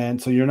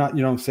 And so you're not,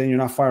 you know what I'm saying? You're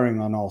not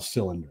firing on all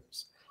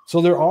cylinders. So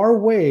there are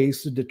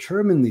ways to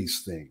determine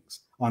these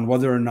things on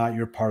whether or not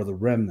you're part of the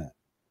remnant.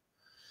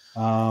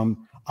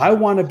 I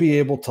want to be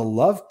able to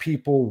love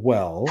people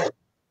well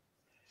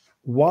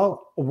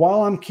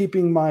while I'm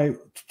keeping my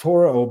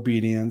Torah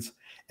obedience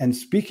and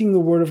speaking the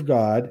word of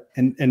God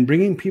and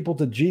bringing people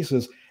to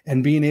Jesus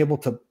and being able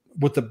to,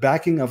 with the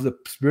backing of the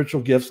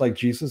spiritual gifts like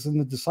Jesus and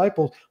the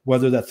disciples,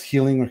 whether that's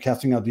healing or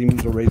casting out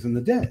demons or raising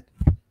the dead.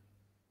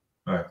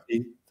 All right.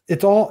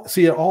 It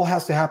all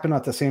has to happen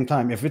at the same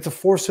time. If it's a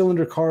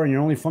 4-cylinder car and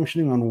you're only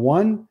functioning on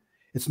one,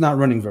 it's not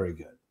running very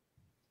good.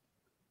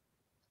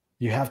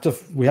 We have to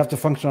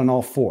function on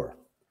all four.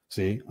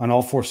 See, on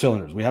all 4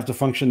 cylinders. We have to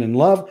function in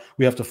love.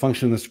 We have to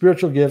function in the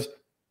spiritual gifts.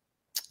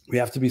 We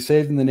have to be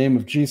saved in the name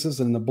of Jesus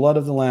and the blood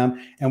of the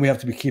Lamb, and we have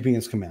to be keeping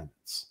his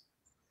commandments.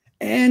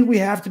 And we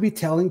have to be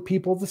telling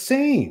people the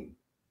same.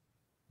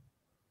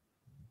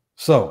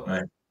 So,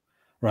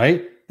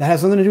 right? That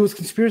has nothing to do with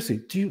conspiracy.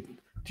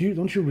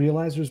 Don't you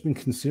realize there's been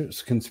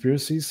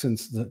conspiracies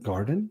since the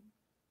garden?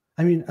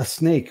 I mean, a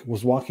snake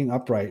was walking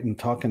upright and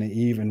talking to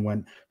Eve and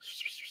went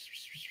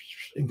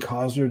and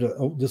caused her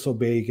to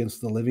disobey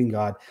against the living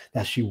God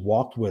that she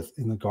walked with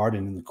in the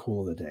garden in the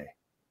cool of the day.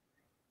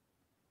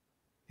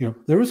 You know,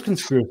 there was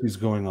conspiracies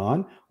going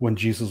on when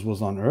Jesus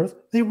was on earth.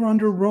 They were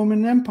under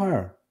Roman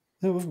Empire.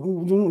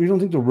 You don't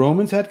think the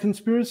Romans had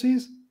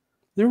conspiracies?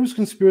 There was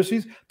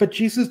conspiracies, but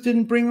Jesus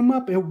didn't bring them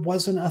up. It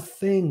wasn't a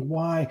thing.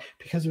 Why?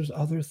 Because there's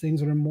other things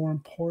that are more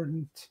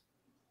important.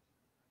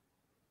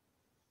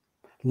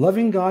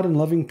 Loving God and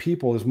loving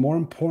people is more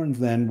important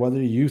than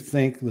whether you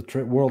think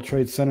the World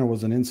Trade Center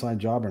was an inside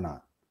job or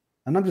not.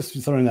 And I'm just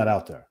throwing that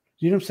out there.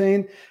 You know what I'm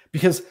saying?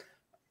 Because,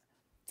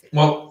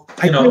 well,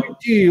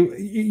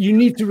 you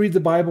need to read the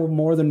Bible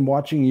more than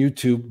watching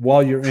YouTube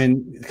while you're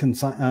in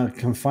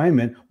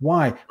confinement.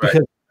 Why?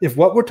 Because if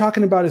what we're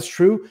talking about is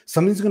true,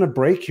 something's going to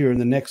break here in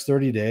the next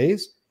 30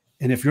 days.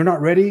 And if you're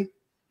not ready,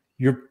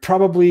 your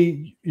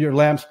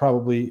lamp's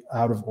probably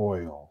out of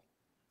oil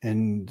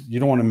and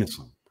you don't want to miss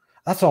them.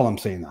 That's all I'm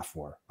saying that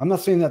for. I'm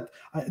not saying that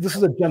this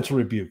is a gentle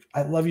rebuke.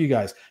 I love you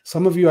guys.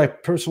 Some of you I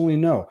personally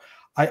know.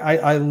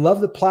 I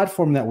love the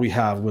platform that we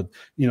have with,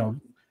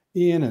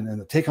 Ian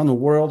and the Take on the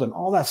World and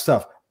all that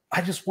stuff.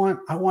 I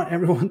want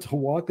everyone to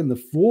walk in the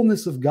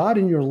fullness of God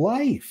in your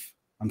life.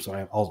 I'm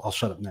sorry. I'll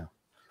shut up now.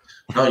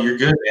 No, you're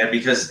good, man,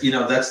 because,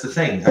 that's the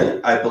thing.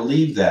 I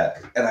believe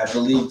that. And I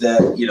believe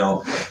that,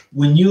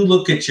 when you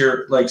look at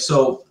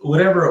so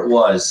whatever it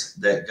was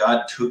that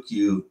God took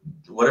you,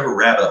 whatever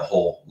rabbit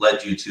hole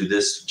led you to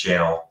this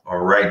channel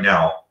or right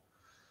now,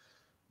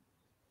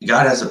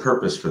 God has a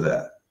purpose for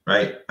that,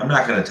 right? I'm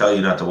not going to tell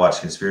you not to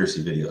watch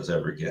conspiracy videos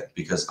ever again,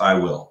 because I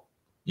will.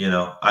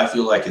 I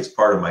feel like it's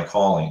part of my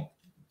calling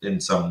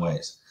in some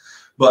ways.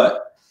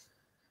 But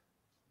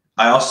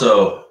I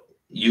also...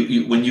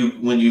 when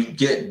you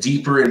get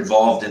deeper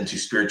involved into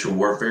spiritual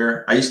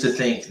warfare, I used to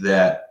think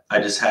that I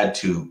just had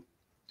to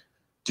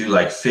do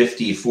like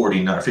 50,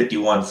 49,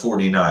 51,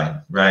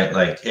 49, right?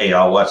 Like, hey,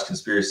 I'll watch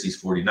conspiracies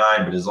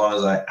 49, but as long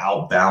as I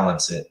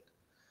outbalance it,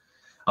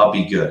 I'll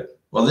be good.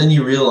 Well, then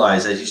you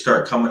realize as you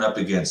start coming up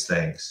against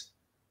things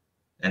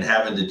and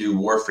having to do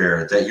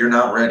warfare that you're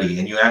not ready,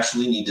 and you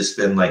actually need to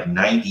spend like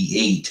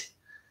 98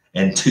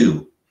 and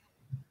 2,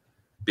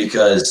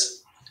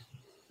 because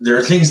there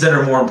are things that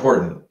are more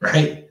important,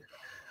 right?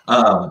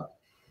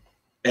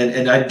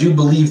 And I do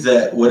believe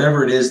that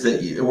whatever it is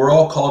that we're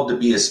all called to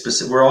be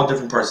we're all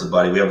different parts of the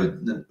body. We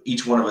have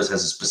each one of us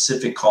has a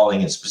specific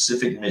calling and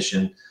specific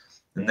mission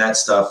and that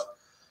stuff.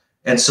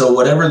 And so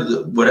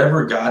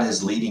whatever God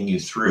is leading you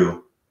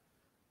through,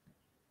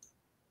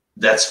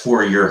 that's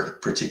for your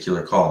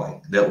particular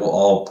calling. That will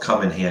all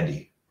come in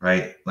handy,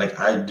 right? Like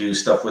I do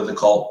stuff with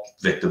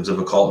victims of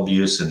occult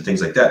abuse and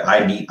things like that.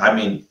 I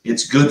mean,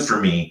 it's good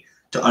for me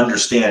to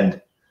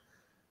understand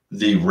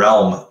the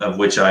realm of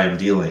which I am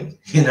dealing,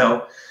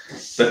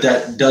 but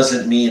that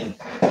doesn't mean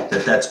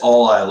that that's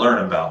all I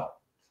learn about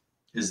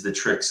is the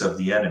tricks of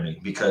the enemy,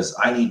 because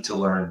I need to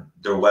learn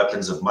the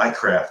weapons of my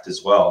craft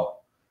as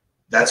well.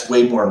 That's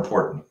way more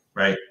important,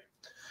 right?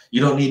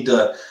 You don't need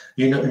to,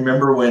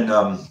 remember when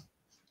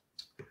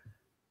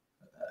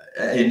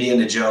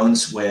Indiana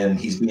Jones, when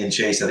he's being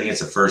chased, I think it's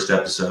the first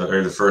episode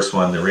or the first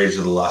one, the Raiders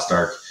of the Lost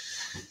Ark.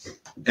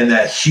 And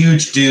that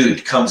huge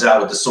dude comes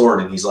out with the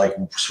sword and he's like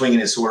swinging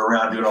his sword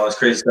around, doing all this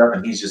crazy stuff.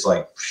 And he's just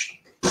like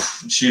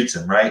shoots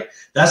him, right?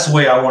 That's the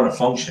way I want to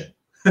function.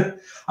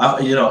 I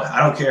You know, I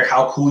don't care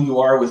how cool you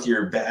are with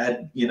your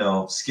bad, you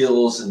know,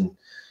 skills and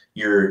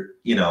your,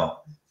 you know,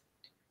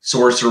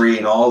 sorcery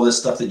and all this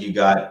stuff that you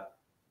got.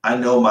 I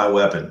know my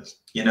weapons,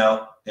 you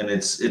know, and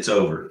it's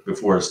over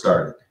before it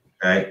started,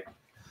 right?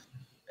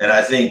 And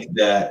I think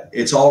that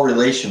it's all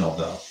relational,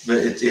 though. But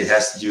it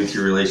has to do with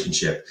your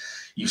relationship.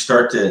 You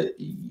start to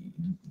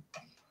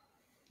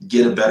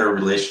get a better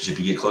relationship.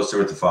 You get closer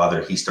with the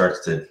Father. He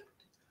starts to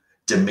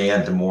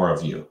demand more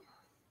of you.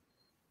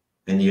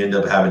 And you end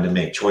up having to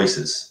make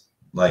choices.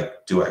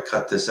 Like, do I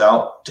cut this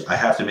out? I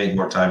have to make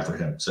more time for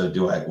him. So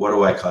what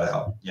do I cut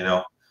out? You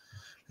know?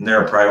 And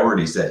there are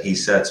priorities that he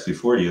sets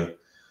before you,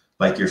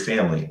 like your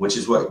family, which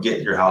is what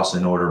get your house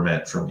in order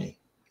meant for me.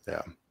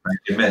 Yeah. Right?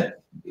 It meant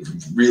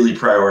really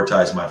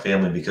prioritize my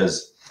family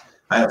because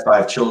I have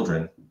 5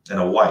 children and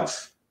a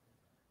wife.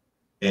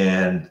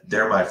 And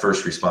they're my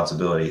first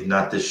responsibility,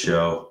 not this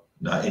show,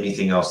 not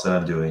anything else that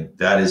I'm doing.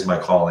 That is my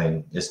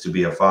calling, is to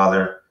be a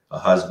father, a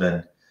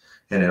husband.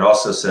 And it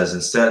also says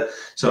instead,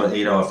 so,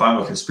 you know, if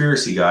I'm a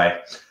conspiracy guy,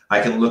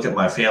 I can look at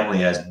my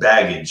family as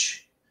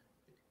baggage.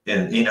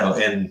 And, you know,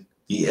 in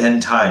the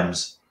end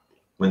times,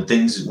 when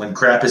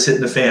crap is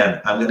hitting the fan,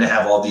 I'm going to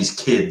have all these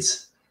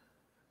kids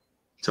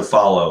to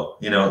follow,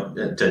 you know,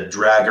 to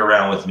drag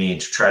around with me,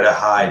 to try to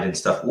hide and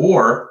stuff.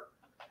 Or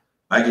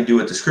I could do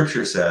what the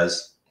scripture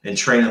says and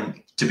train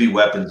them to be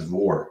weapons of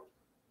war.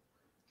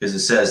 Because it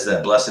says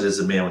that blessed is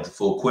the man with the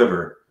full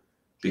quiver,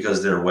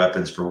 because they're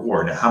weapons for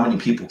war. Now, how many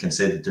people can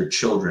say that their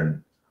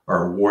children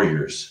are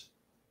warriors?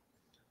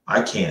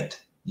 I can't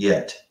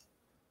yet,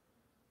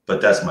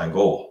 but that's my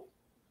goal.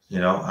 You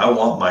know, I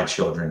want my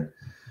children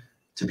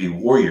to be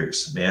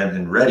warriors, man,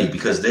 and ready,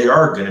 because they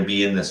are going to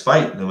be in this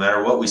fight no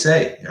matter what we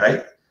say,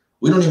 right?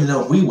 We don't even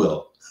know if we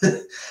will,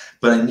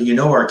 but you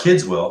know, our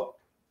kids will.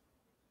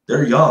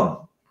 They're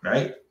young,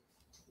 right?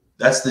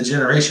 That's the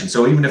generation.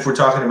 So even if we're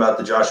talking about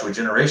the Joshua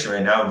generation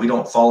right now, and we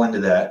don't fall into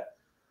that,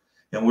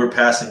 and we're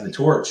passing the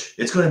torch,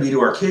 it's going to be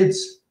to our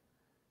kids.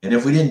 And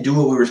if we didn't do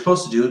what we were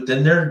supposed to do,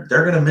 then they're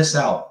going to miss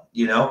out,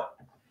 you know,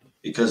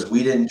 because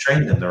we didn't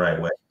train them the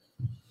right way.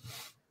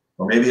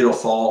 Or maybe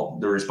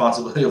the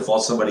responsibility will fall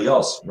somebody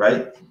else,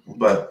 right?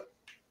 But,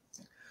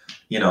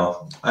 you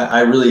know,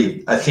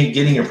 I think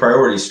getting your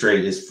priorities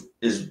straight is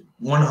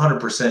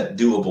 100%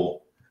 doable,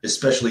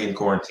 especially in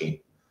quarantine.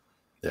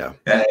 Yeah.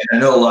 And I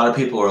know a lot of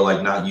people are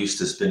like not used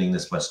to spending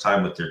this much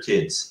time with their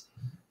kids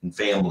and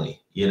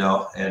family, you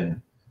know,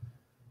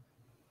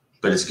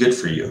 but it's good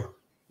for you.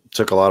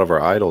 Took a lot of our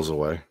idols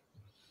away.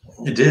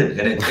 It did.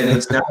 And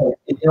it's now,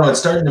 you know, it's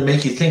starting to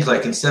make you think,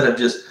 like, instead of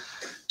just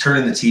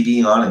turning the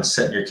TV on and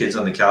setting your kids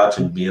on the couch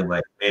and being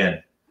like,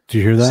 man, do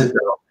you hear that?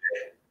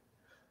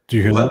 Do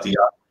you hear that? The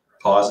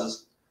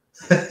pauses.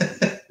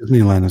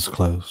 Disneyland is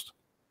closed.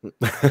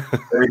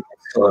 Everything's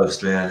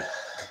closed, man.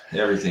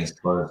 Everything's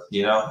closed,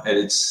 you know, and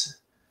it's,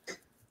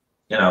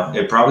 you know,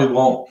 it probably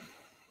won't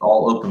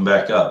all open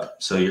back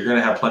up. So you're going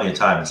to have plenty of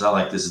time. It's not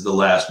like this is the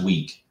last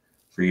week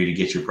for you to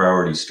get your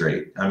priorities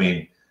straight. I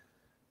mean,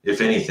 if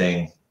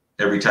anything,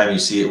 every time you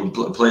see it, we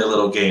play a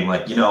little game.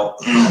 Like, you know,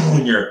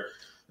 when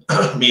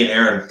me and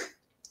Aaron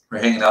were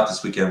hanging out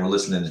this weekend, we're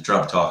listening to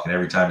Trump talk, and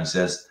every time he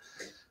says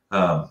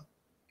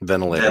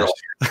ventilators,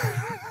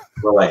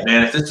 we're like,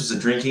 man, if this was a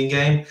drinking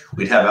game,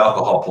 we'd have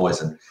alcohol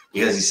poison,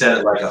 because he said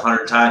it like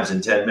 100 times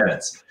in 10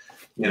 minutes,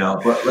 you know.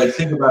 But like,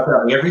 think about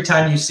that. Like, every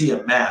time you see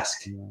a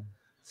mask,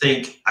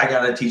 think, I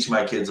got to teach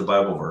my kids a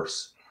Bible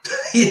verse.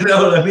 You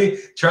know what I mean?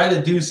 Try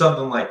to do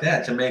something like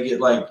that to make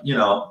it like, you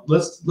know,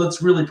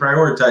 let's really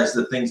prioritize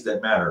the things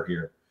that matter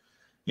here.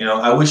 You know,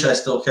 I wish I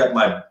still kept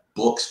my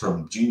books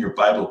from Junior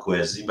Bible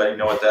Quiz. Anybody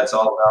know what that's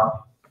all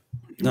about?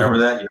 Remember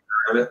that? You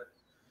heard of it?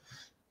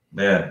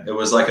 Man, it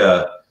was like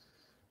a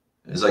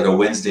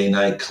Wednesday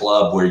night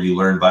club where you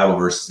learn Bible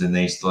verses, and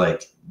they used to,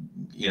 like,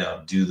 you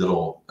know, do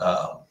little,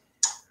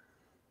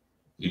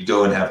 you'd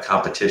go and have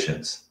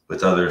competitions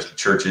with other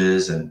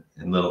churches and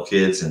little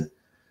kids, and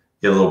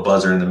you had a little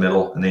buzzer in the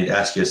middle, and they'd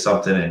ask you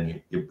something,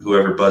 and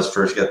whoever buzzed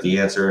first got the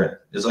answer. And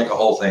it was like a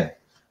whole thing.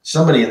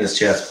 Somebody in this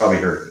chat's probably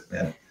heard of it,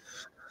 man.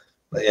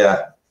 But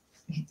yeah,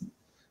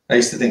 I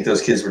used to think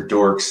those kids were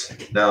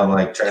dorks. Now I'm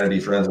like trying to be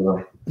friends with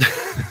them.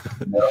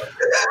 Well,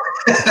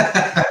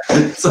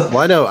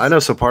 I know.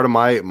 So part of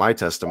my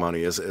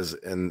testimony is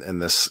in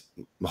this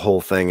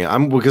whole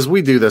thing. Because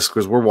we do this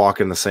because we're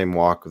walking the same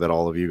walk that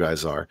all of you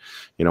guys are.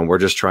 You know, we're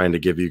just trying to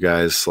give you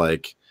guys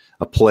like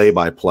a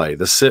play-by-play,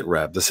 the sit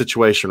rep, the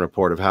situation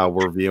report of how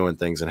we're viewing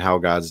things and how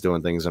God's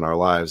doing things in our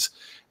lives.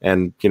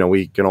 And, you know,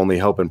 we can only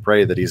hope and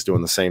pray that he's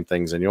doing the same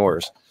things in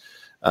yours.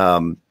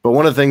 But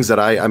one of the things that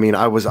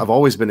I've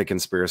always been to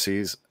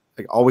conspiracies,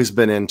 like, always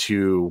been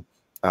into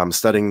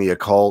studying the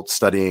occult,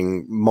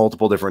 studying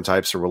multiple different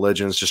types of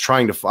religions, just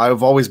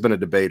I've always been a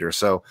debater.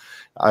 So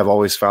I've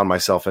always found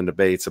myself in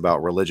debates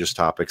about religious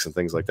topics and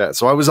things like that.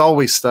 So I was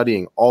always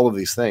studying all of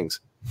these things.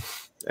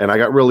 And I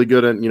got really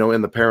good at, you know,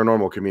 in the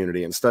paranormal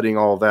community and studying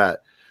all of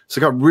that. So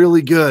I got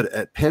really good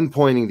at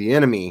pinpointing the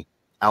enemy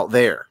out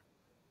there.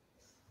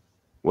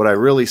 What I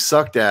really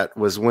sucked at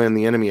was when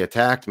the enemy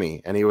attacked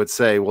me, and he would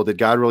say, well, did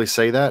God really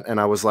say that? And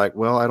I was like,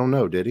 well, I don't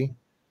know. Did he?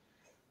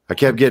 I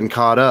kept getting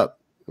caught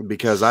up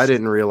because I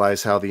didn't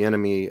realize how the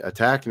enemy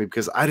attacked me,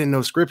 because I didn't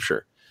know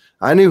scripture.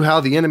 I knew how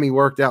the enemy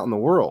worked out in the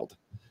world.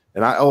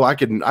 And I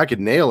could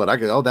nail it. I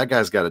could, oh, that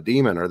guy's got a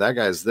demon, or that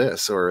guy's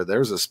this, or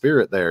there's a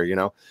spirit there,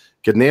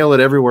 could nail it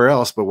everywhere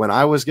else. But when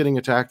I was getting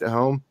attacked at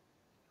home,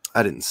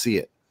 I didn't see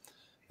it.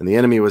 And the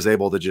enemy was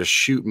able to just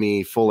shoot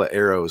me full of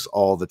arrows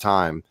all the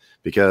time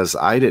because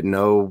I didn't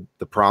know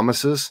the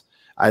promises.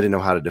 I didn't know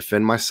how to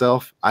defend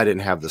myself. I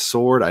didn't have the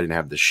sword. I didn't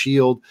have the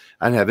shield.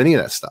 I didn't have any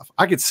of that stuff.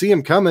 I could see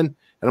him coming,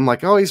 and I'm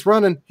like, oh, he's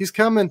running. He's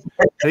coming.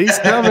 He's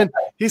coming.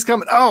 He's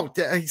coming. Oh,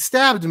 he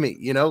stabbed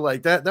me.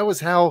 Like that. That was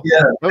how.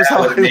 Yeah, that was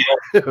how I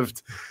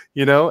lived.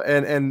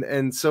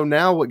 And so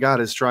now what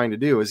God is trying to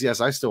do is, yes,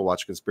 I still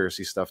watch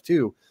conspiracy stuff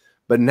too,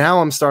 but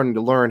now I'm starting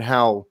to learn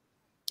how,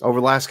 over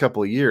the last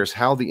couple of years,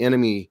 how the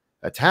enemy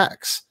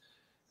attacks.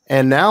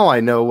 And now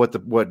I know what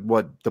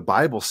the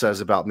Bible says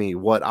about me,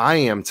 what I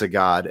am to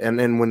God. And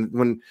then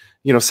when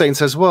Satan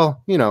says,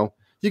 well,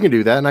 you can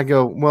do that. And I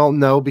go, well,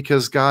 no,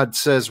 because God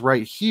says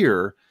right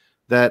here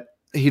that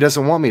he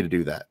doesn't want me to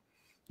do that,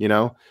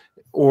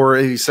 or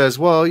he says,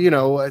 well,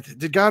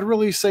 did God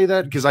really say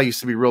that? Because I used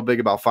to be real big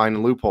about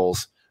finding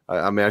loopholes.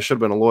 I mean, I should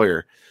have been a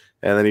lawyer.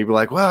 And then he'd be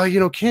like, well,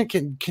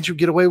 can't you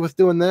get away with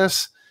doing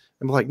this?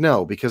 I'm like,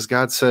 no, because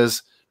God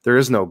says there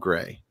is no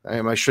gray.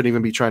 I shouldn't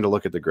even be trying to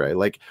look at the gray.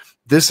 Like,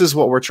 this is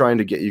what we're trying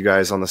to get you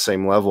guys on the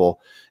same level,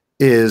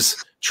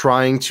 is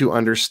trying to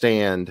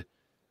understand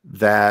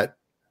that,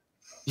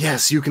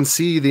 yes, you can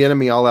see the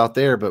enemy all out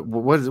there, but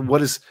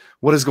what is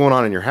going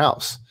on in your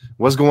house?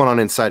 What's going on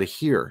inside of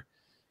here?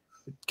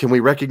 Can we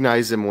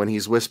recognize him when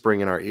he's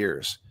whispering in our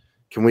ears?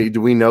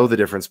 Do we know the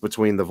difference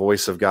between the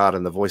voice of God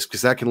and the voice?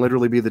 Because that can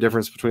literally be the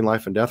difference between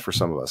life and death for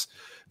some of us.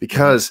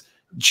 Because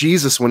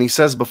Jesus, when he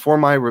says before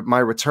my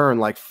return,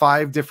 like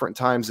 5 different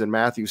times in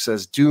Matthew,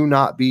 says, do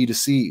not be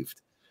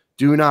deceived.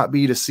 Do not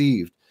be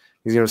deceived.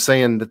 He's,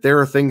 saying that there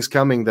are things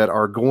coming that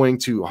are going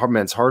to,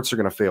 men's hearts are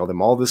going to fail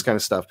them, all this kind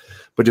of stuff.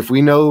 But if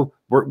we know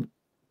we're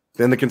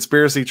in the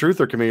conspiracy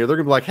truther community, they're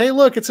going to be like, hey,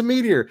 look, it's a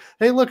meteor.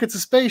 Hey, look, it's a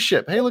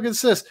spaceship. Hey, look,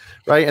 it's this.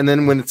 Right. And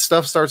then when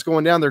stuff starts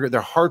going down,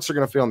 their hearts are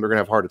going to fail them. They're going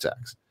to have heart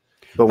attacks.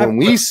 But when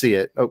we see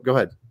it, go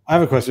ahead. I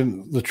have a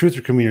question. The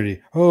truther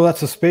community. Oh,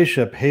 that's a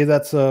spaceship. Hey,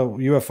 that's a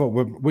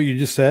UFO. What you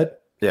just said?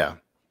 Yeah.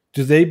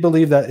 Do they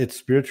believe that it's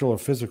spiritual or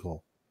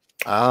physical?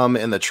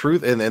 In the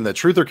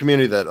truther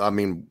community that,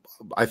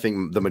 I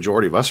think the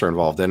majority of us are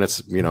involved in, it's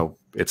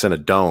in a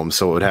dome.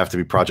 So it would have to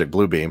be Project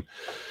Bluebeam.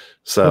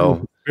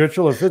 So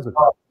spiritual or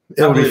physical?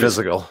 It would be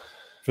physical.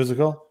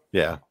 Physical?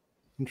 Yeah.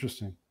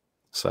 Interesting.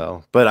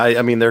 So, but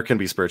I mean, there can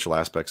be spiritual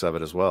aspects of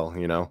it as well,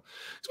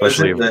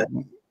 especially the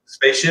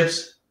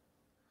spaceships.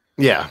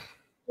 Yeah.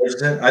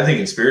 I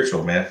think it's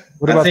spiritual, man.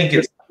 What about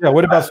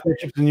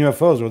spaceships and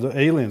UFOs? Are the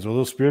aliens? Are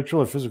those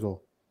spiritual or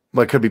physical?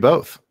 Well, it could be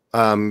both.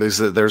 There's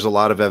a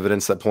lot of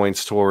evidence that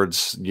points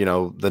towards,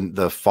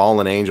 the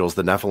fallen angels,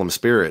 the Nephilim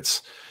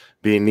spirits,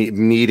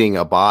 needing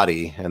a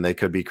body, and they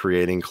could be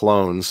creating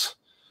clones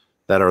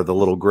that are the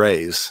little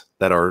grays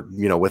that are,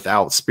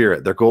 without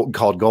spirit. They're called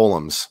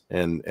golems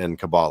in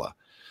Kabbalah,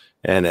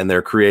 and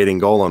they're creating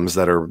golems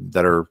that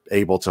are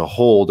able to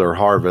hold or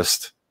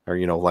harvest, or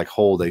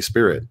hold a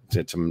spirit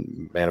to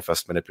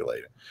manifest,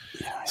 manipulate it.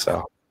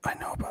 Yeah, I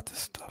know about this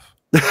stuff.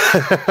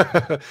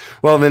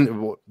 Well,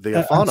 then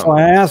the so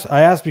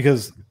I asked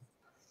because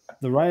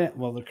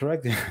the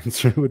correct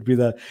answer would be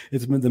that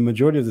it's the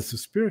majority of this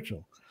is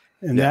spiritual,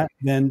 and that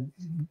then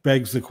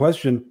begs the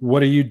question: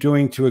 what are you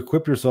doing to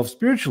equip yourself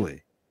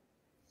spiritually?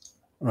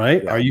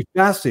 Right? Yeah. Are you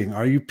fasting?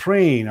 Are you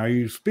praying? Are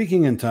you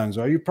speaking in tongues?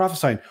 Are you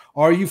prophesying?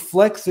 Are you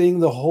flexing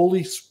the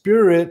Holy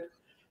Spirit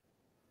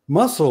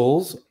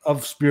muscles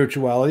of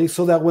spirituality,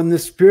 so that when the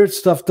spirit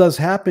stuff does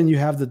happen, you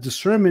have the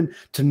discernment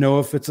to know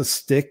if it's a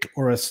stick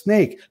or a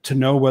snake, to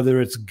know whether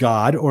it's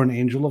God or an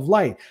angel of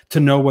light, to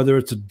know whether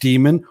it's a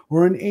demon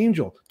or an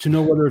angel, to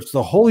know whether it's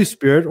the Holy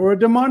Spirit or a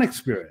demonic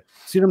spirit.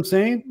 See what I'm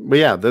saying? But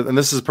yeah, and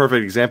this is a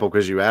perfect example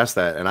because you asked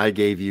that, and I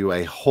gave you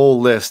a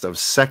whole list of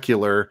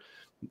secular,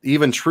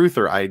 even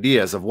truther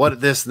ideas of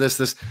what this.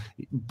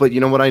 But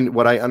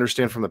what I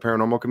understand from the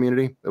paranormal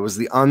community, it was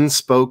the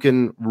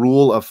unspoken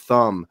rule of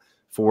thumb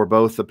for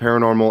both the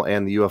paranormal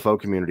and the UFO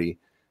community.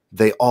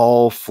 They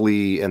all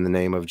flee in the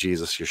name of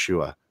Jesus,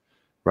 Yeshua,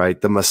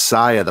 right? The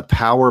Messiah, the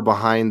power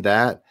behind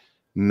that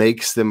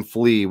makes them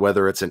flee,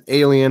 whether it's an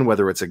alien,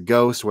 whether it's a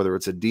ghost, whether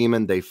it's a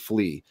demon, they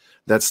flee.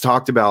 That's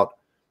talked about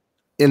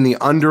in the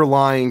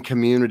underlying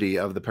community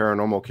of the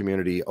paranormal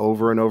community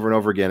over and over and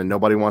over again, and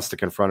nobody wants to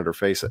confront it or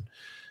face it.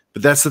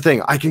 But that's the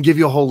thing. I can give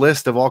you a whole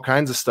list of all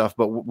kinds of stuff,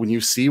 but when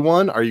you see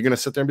one, are you going to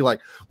sit there and be like,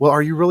 well,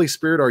 are you really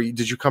spirit?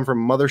 Did you come from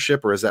a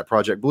mothership, or is that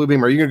Project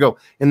Bluebeam? Or are you going to go,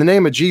 in the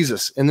name of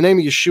Jesus, in the name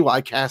of Yeshua,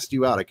 I cast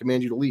you out. I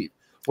command you to leave.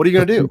 What are you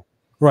going to do?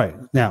 Right.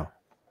 Now,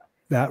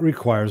 that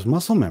requires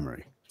muscle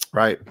memory.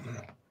 Right.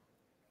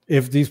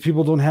 If these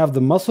people don't have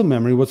the muscle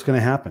memory, what's going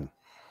to happen?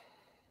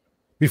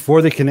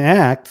 Before they can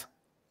act,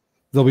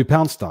 they'll be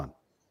pounced on.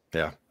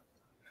 Yeah.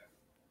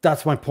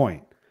 That's my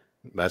point.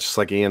 That's just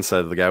like Ian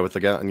said, the guy with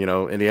the gun,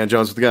 Indiana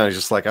Jones with the gun. He's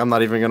just like, I'm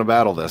not even going to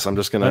battle this. I'm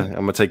going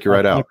to take you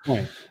right out.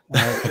 Point.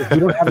 If we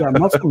don't have that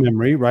muscle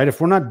memory, right? If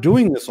we're not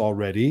doing this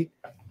already,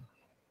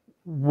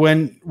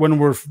 when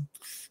we're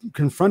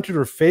confronted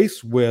or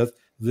faced with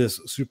this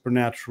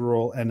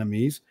supernatural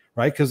enemies,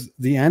 right? Because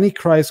the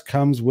Antichrist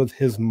comes with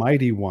his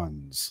mighty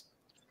ones.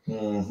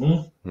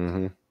 Mm-hmm.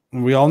 Mm-hmm.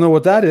 And we all know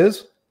what that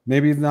is.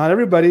 Maybe not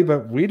everybody,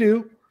 but we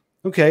do.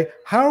 Okay,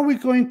 how are we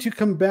going to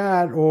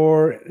combat,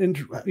 or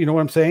you know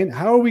what I'm saying?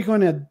 What are we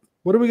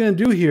going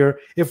to do here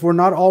if we're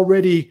not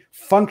already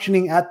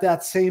functioning at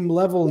that same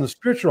level in the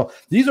spiritual?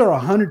 These are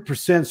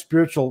 100%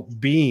 spiritual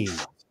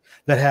beings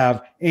that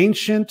have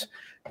ancient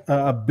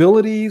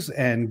abilities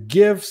and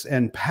gifts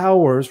and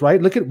powers,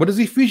 right? Look at, what does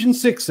Ephesians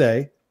 6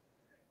 say?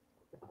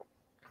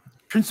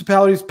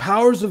 Principalities,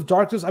 powers of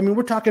darkness. I mean,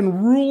 we're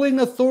talking ruling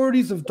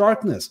authorities of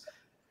darkness.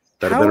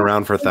 That have been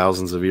around for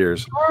thousands of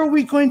years. How are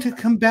we going to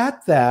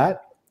combat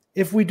that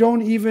if we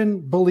don't even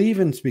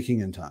believe in speaking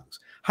in tongues?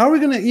 How are we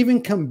going to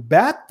even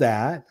combat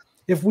that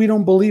if we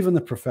don't believe in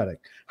the prophetic?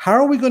 How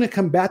are we going to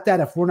combat that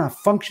if we're not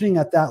functioning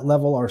at that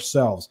level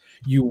ourselves?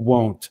 You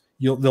won't.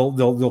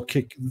 They'll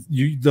kick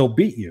you. They'll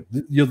beat you.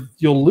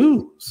 You'll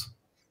lose.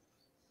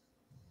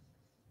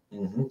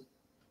 Mm-hmm.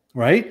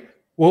 Right?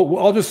 Well,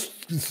 I'll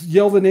just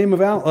yell the name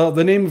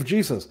of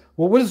Jesus.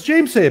 Well, what does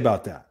James say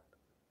about that?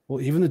 Well,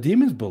 even the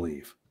demons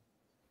believe.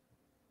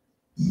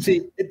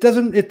 See,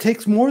 it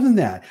takes more than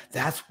that.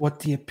 That's what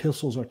the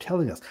epistles are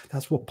telling us.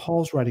 That's what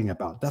Paul's writing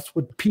about. That's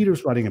what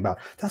Peter's writing about.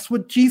 That's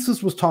what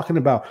Jesus was talking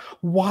about.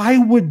 Why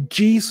would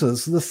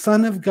Jesus, the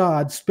Son of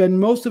God, spend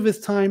most of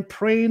his time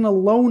praying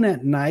alone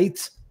at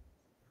night?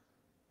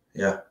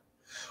 Yeah.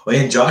 Well,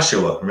 in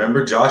Joshua,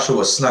 remember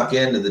Joshua snuck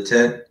into the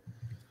tent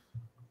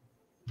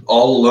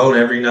all alone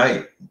every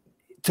night.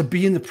 To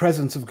be in the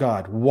presence of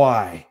God.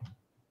 Why?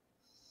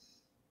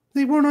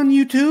 They weren't on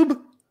YouTube.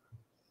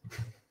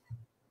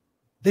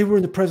 They were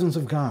in the presence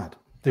of God.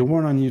 They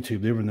weren't on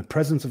YouTube. They were in the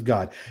presence of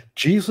God.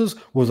 Jesus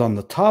was on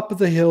the top of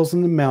the hills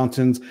and the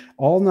mountains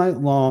all night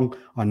long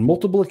on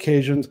multiple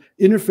occasions,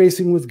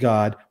 interfacing with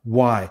God.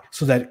 Why?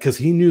 Because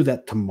he knew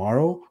that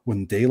tomorrow,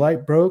 when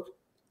daylight broke,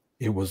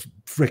 it was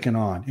freaking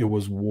on. It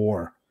was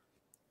war.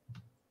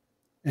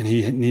 And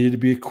he needed to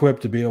be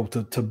equipped to be able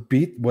to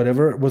beat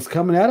whatever was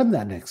coming at him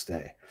that next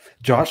day.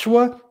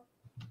 Joshua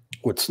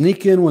would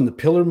sneak in when the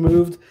pillar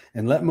moved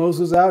and let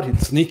Moses out. He'd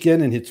sneak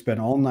in and he'd spend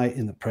all night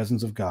in the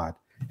presence of God.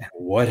 And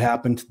what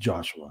happened to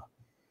Joshua?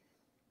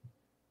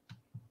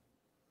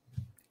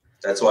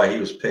 That's why he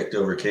was picked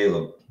over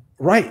Caleb.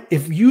 Right.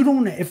 If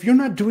you're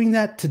not doing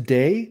that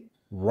today,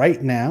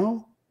 right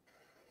now,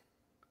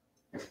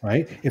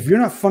 right? If you're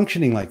not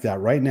functioning like that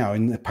right now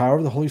in the power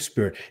of the Holy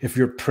Spirit, if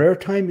your prayer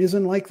time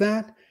isn't like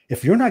that,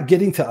 if you're not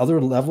getting to other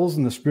levels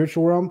in the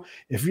spiritual realm,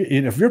 if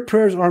your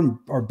prayers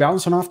are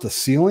bouncing off the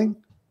ceiling,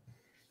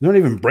 they're not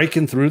even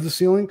breaking through the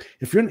ceiling.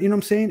 If you're, you know what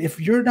I'm saying?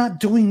 If you're not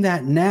doing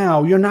that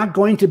now, you're not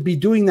going to be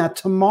doing that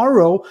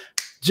tomorrow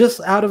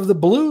just out of the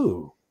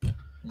blue.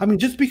 I mean,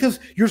 just because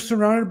you're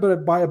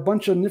surrounded by a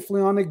bunch of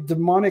Nephilim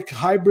demonic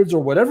hybrids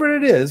or whatever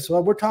it is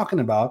what we're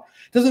talking about,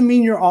 doesn't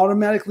mean you're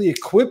automatically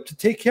equipped to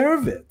take care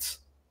of it.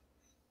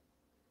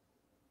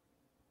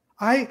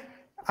 I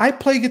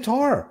play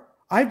guitar.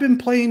 I've been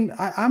playing,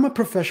 I'm a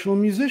professional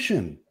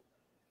musician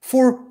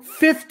for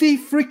 50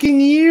 freaking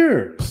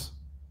years.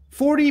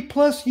 40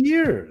 plus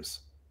years.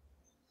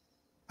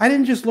 I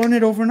didn't just learn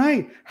it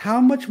overnight. How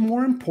much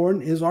more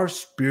important is our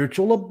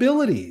spiritual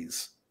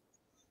abilities?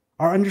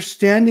 Our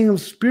understanding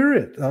of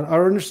spirit,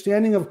 our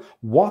understanding of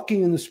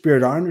walking in the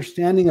spirit, our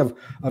understanding of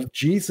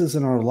Jesus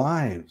in our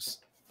lives.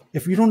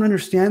 If you don't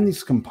understand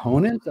these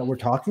components that we're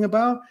talking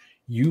about,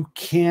 you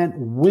can't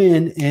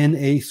win in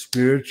a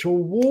spiritual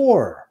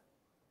war.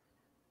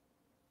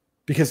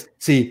 Because,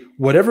 see,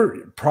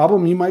 whatever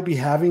problem you might be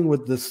having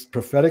with this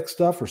prophetic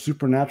stuff or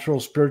supernatural,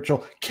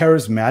 spiritual,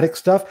 charismatic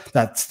stuff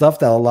that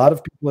a lot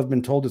of people have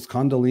been told is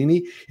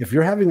Kundalini, if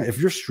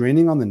you're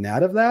straining on the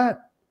gnat of that,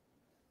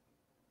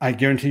 I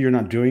guarantee you're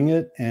not doing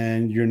it,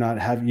 and you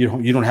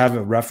don't have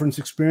a reference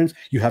experience.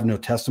 You have no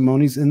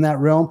testimonies in that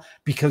realm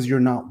because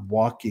you're not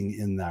walking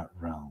in that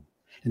realm.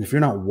 And if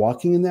you're not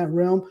walking in that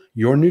realm,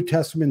 your New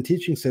Testament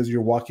teaching says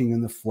you're walking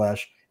in the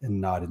flesh and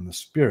not in the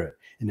spirit.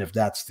 And if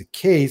that's the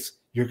case,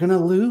 you're going to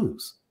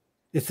lose.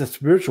 It's a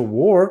spiritual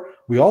war.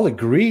 We all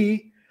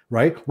agree,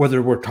 right?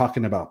 Whether we're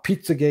talking about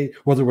Pizzagate,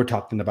 whether we're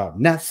talking about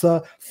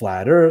Nessa,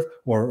 Flat Earth,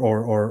 or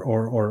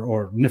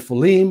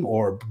Nephilim,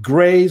 or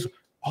Grays,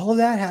 all of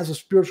that has a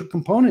spiritual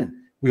component.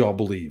 We all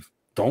believe,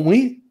 don't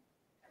we?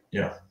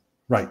 Yeah.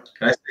 Right.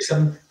 Can I say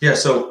something? Yeah.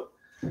 So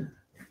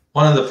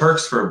one of the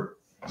perks for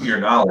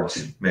your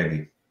knowledge,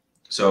 maybe.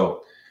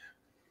 So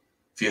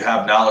if you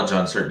have knowledge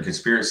on certain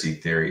conspiracy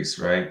theories,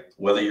 right?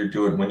 When you're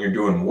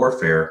doing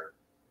warfare,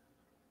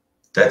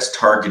 that's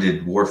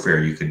targeted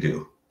warfare you can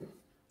do.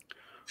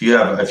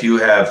 If you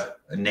have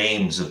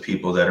names of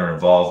people that are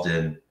involved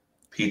in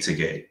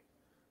Pizzagate,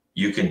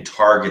 you can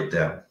target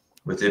them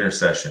with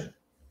intercession,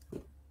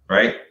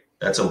 right?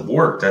 That's a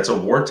war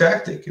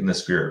tactic in the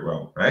spirit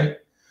realm, right?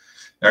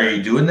 Are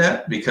you doing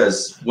that?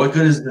 Because what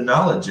good is the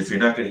knowledge if you're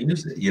not going to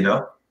use it, you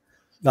know?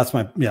 That's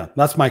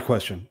my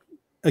question.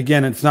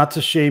 Again, it's not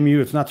to shame you,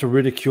 it's not to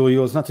ridicule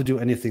you, it's not to do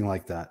anything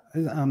like that.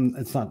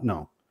 It's not.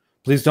 No,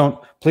 please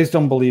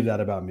don't believe that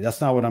about me. That's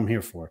not what I'm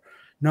here for.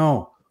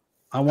 No,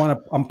 I'm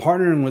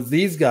partnering with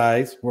these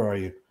guys. Where are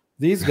you?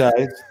 These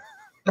guys.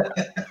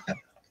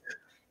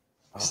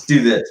 Let's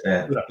do this,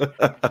 man.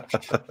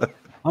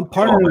 I'm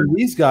partnering with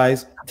these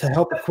guys to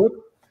help equip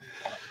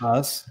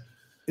us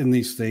in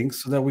these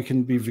things so that we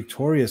can be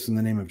victorious in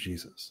the name of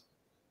Jesus.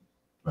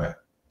 Right.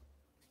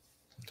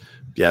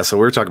 Yeah, so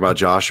we were talking about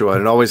Joshua,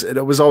 and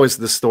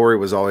the story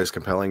was always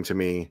compelling to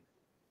me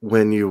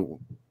when you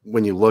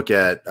look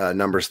at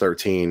Numbers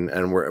 13,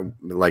 and we're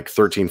like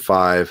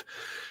 13:5,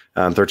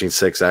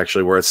 13:6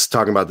 actually, where it's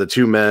talking about the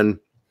two men,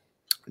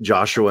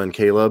 Joshua and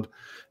Caleb.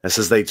 It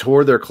says they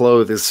tore their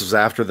clothes. This was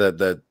after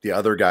the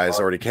other guys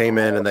already came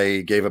in and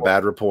they gave a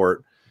bad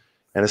report.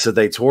 And it said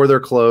they tore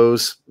their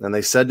clothes and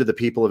they said to the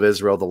people of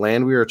Israel, the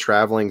land we are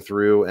traveling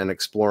through and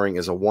exploring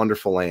is a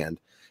wonderful land.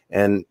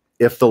 And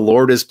if the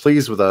Lord is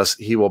pleased with us,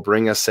 he will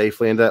bring us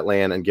safely into that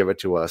land and give it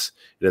to us.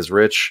 It is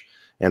rich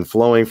and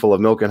flowing, full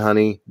of milk and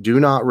honey. Do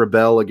not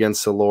rebel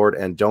against the Lord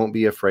and don't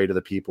be afraid of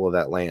the people of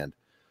that land.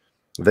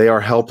 They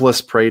are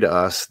helpless prey to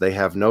us. They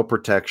have no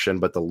protection,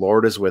 but the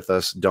Lord is with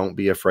us. Don't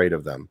be afraid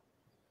of them.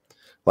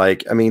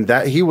 Like, I mean,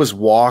 that he was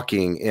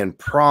walking in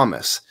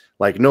promise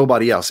like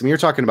nobody else. I mean, you're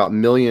talking about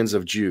millions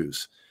of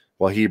Jews,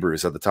 well,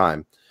 Hebrews at the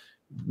time,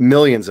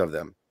 millions of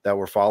them that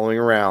were following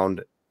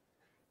around.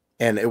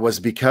 And it was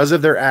because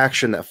of their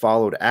action that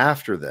followed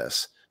after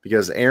this,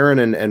 because Aaron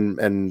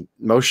and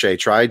Moshe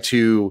tried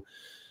to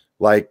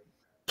like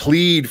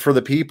plead for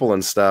the people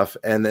and stuff.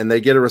 And then they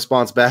get a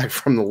response back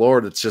from the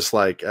Lord. It's just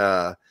like,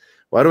 why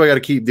do I got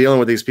to keep dealing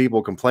with these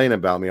people complaining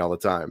about me all the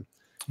time?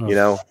 Oh. You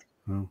know?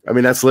 I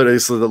mean, that's literally,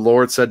 so the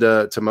Lord said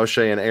to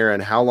Moshe and Aaron,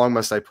 how long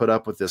must I put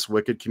up with this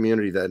wicked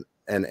community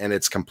and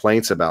its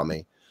complaints about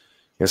me?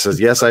 And it says,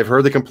 yes, I've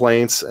heard the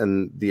complaints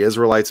and the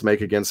Israelites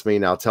make against me.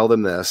 Now tell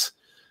them this,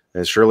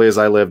 as surely as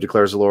I live,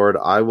 declares the Lord,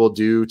 I will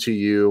do to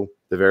you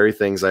the very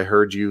things I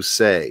heard you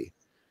say.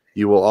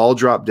 You will all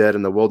drop dead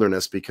in the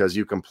wilderness because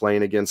you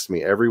complain against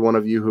me. Every one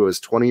of you who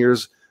is 20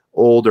 years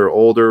old or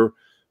older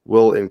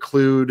will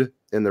include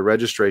in the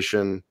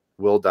registration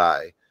will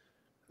die.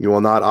 You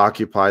will not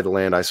occupy the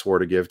land I swore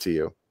to give to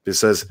you. It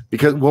says,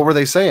 because what were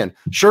they saying?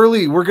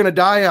 Surely we're going to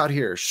die out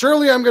here.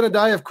 Surely I'm going to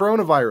die of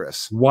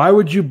coronavirus. Why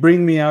would you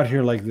bring me out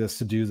here like this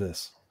to do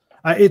this?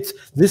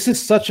 This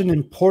is such an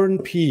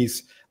important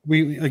piece.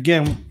 We really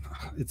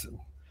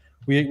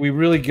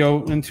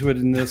go into it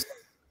in this.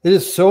 It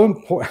is so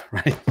important,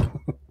 right?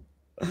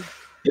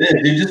 Yeah,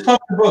 dude, just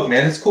pop the book,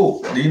 man. It's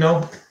cool. You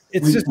know,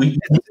 we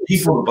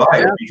people to buy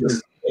it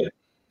because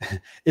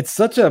it's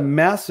such a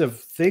massive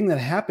thing that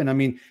happened. I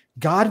mean,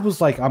 God was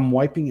like, I'm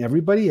wiping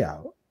everybody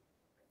out.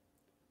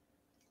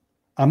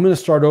 I'm going to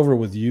start over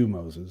with you,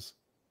 Moses.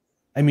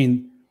 I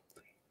mean,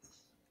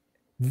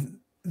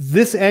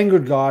 this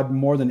angered God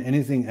more than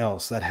anything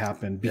else that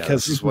happened,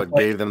 because this is what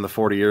gave them the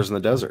 40 years in the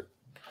desert.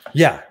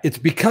 Yeah, it's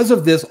because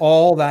of this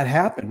all that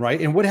happened,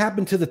 right? And what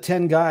happened to the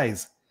 10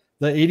 guys,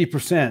 the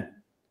 80%?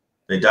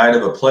 They died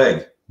of a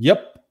plague.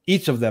 Yep,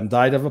 each of them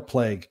died of a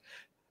plague.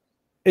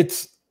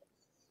 It's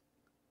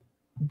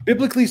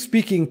biblically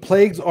speaking,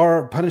 plagues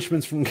are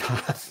punishments from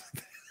God.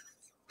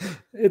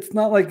 It's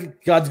not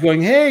like God's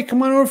going, "Hey,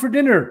 come on over for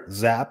dinner."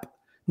 Zap.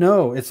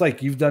 No, it's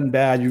like you've done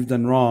bad, you've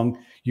done wrong,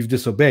 you've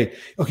disobeyed.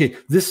 Okay,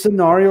 this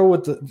scenario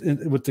with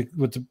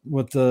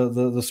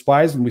the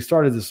spies, and we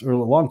started this a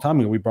long time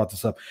ago. We brought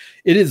this up.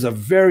 It is a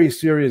very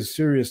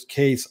serious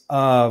case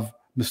of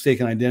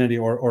mistaken identity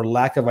or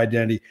lack of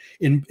identity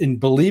in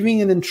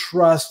believing and in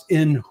trust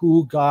in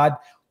who God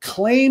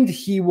claimed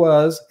he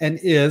was and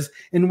is,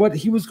 and what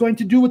he was going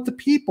to do with the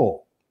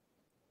people.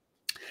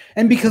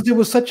 And because it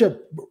was such a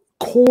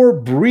core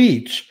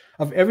breach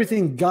of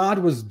everything God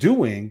was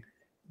doing,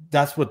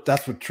 that's what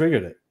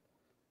triggered it.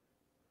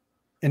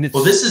 And it's,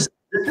 well, this is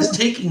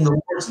taking the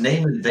Lord's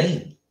name in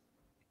vain.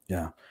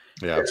 Yeah.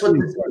 That's what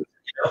this is,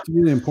 it's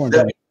really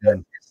important.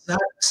 It's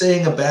not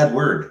saying a bad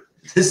word.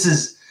 This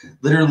is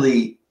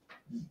literally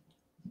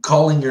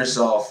calling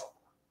yourself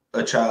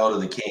a child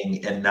of the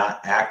King and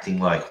not acting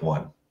like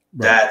one.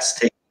 Right. That's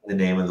taking the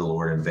name of the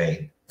Lord in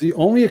vain. The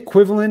only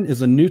equivalent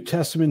is a New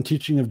Testament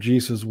teaching of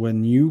Jesus.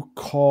 When you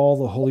call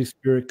the Holy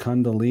Spirit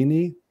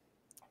Kundalini,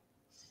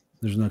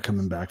 there's no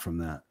coming back from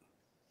that.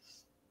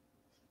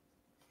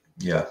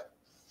 Yeah.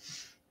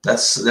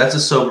 That's a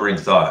sobering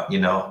thought, you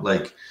know,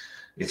 like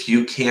if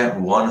you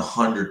can't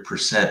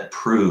 100%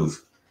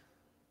 prove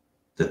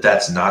that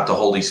that's not the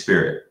Holy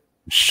Spirit.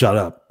 Shut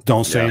up.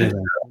 Don't say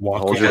anything.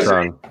 Hold your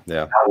tongue.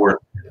 Yeah.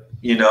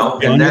 You know,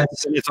 and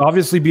it's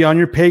obviously beyond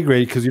your pay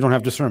grade because you don't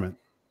have discernment.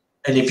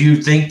 And if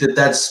you think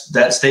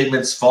that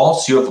statement's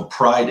false, you have a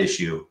pride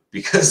issue,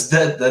 because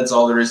that's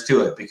all there is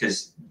to it.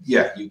 Because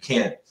you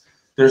can't.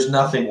 There's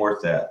nothing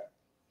worth that.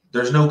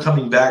 There's no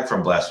coming back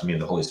from blasphemy of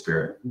the Holy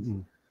Spirit. Mm-hmm.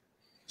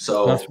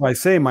 So that's why I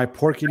say my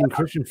pork-eating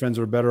Christian friends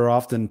are better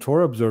off than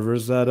Torah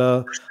observers that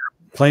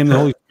claim the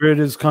Holy Spirit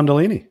is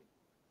Kundalini.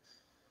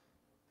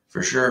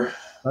 For sure.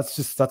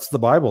 That's the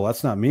Bible.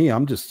 That's not me.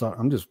 I'm just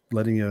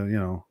letting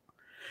you,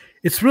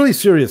 it's really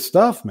serious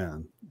stuff,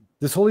 man.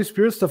 This Holy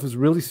Spirit stuff is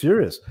really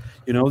serious.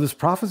 This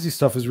prophecy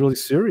stuff is really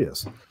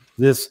serious.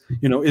 This,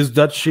 is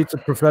Dutch Sheets a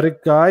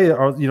prophetic guy,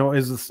 or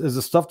is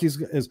the stuff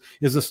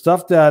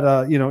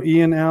that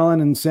Ian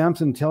Allen and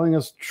Samson telling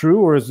us true,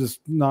 or is this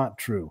not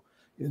true?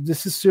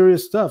 This is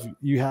serious stuff.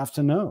 You have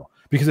to know,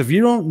 because if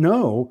you don't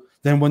know,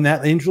 then when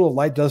that angel of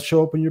light does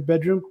show up in your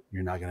bedroom,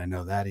 you're not going to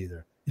know that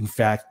either. In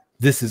fact,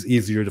 this is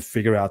easier to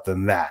figure out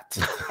than that.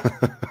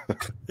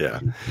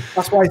 Yeah.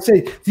 That's why I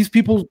say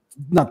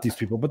not these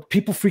people, but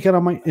people freak out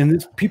on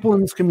people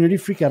in this community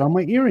freak out on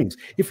my earrings.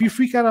 If you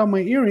freak out on my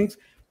earrings,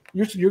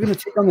 you're going to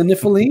take on the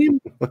Nephilim.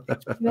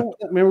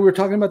 Remember we were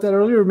talking about that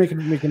earlier, making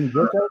a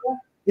joke out of that?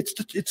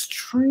 It's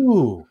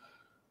true.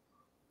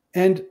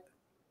 And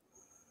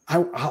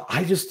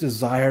I just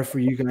desire for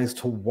you guys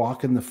to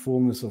walk in the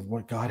fullness of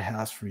what God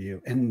has for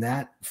you. And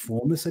that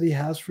fullness that he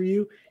has for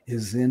you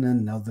is in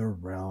another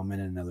realm,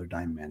 in another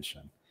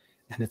dimension.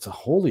 And it's a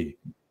holy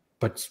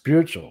but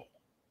spiritual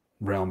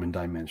realm and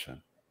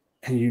dimension.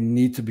 And you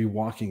need to be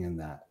walking in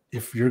that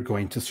if you're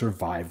going to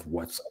survive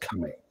what's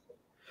coming.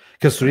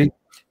 Because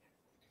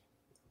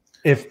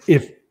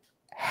if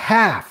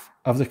half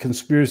of the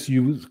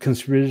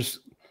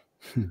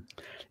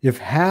if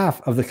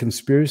half of the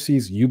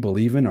conspiracies you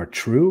believe in are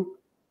true,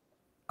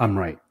 I'm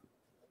right.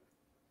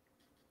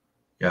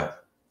 Yeah.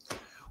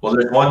 Well,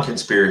 there's one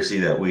conspiracy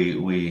that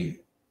we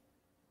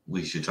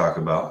should talk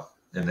about,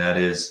 and that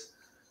is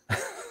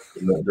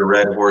the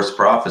Red Horse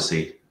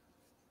Prophecy.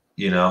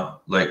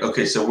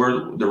 Okay,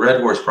 so the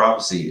Red Horse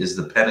Prophecy is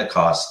the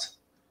Pentecost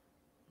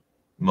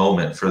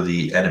moment for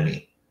the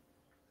enemy.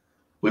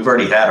 We've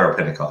already had our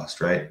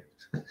Pentecost, right?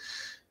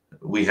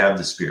 We have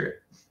the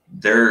Spirit.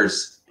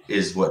 Theirs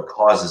is what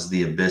causes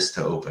the abyss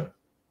to open.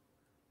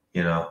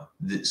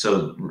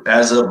 So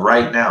as of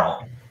right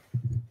now,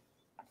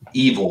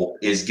 evil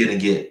is going to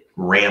get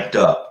ramped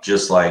up,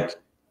 just like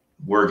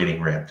we're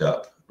getting ramped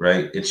up,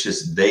 right? It's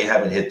just they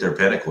haven't hit their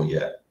pinnacle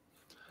yet.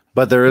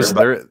 But there is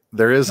a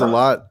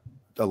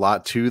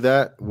lot to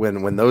that.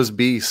 When those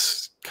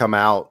beasts come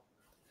out,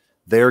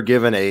 they're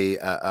given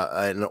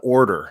an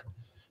order.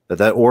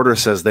 That order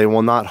says they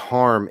will not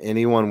harm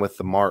anyone with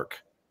the mark,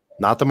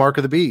 not the mark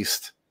of the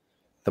beast,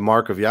 the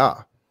mark of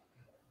Yah.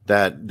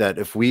 That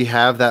if we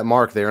have that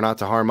mark, they are not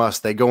to harm us.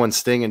 They go and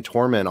sting and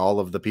torment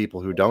all of the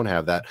people who don't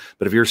have that.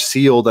 But if you're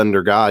sealed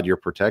under God, you're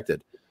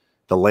protected.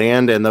 The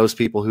land and those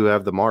people who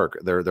have the mark,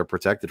 they're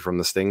protected from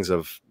the stings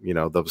of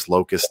those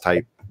locust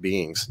type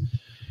beings.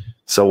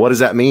 So what does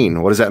that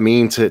mean? What does that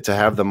mean to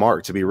have the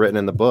mark, to be written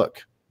in the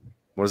book?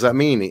 What does that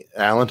mean,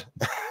 Alan?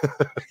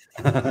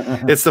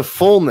 It's the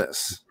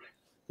fullness.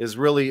 Is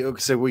really,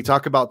 so we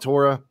talk about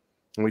Torah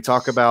and we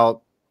talk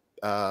about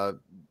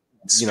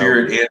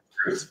spirit and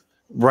truth.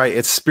 Right.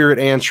 It's spirit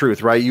and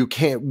truth, right? You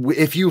can't,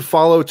 if you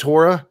follow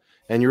Torah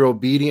and you're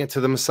obedient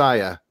to the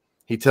Messiah,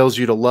 he tells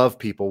you to love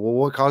people.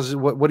 Well,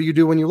 what do you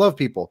do when you love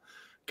people?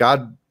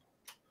 God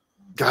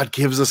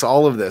gives us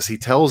all of this. He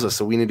tells us,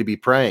 so we need to be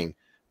praying,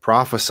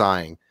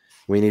 prophesying.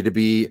 We need to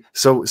be,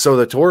 so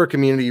the Torah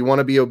community, you want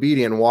to be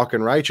obedient and walk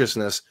in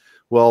righteousness.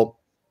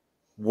 Well,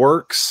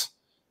 works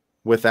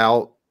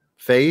without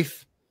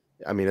faith,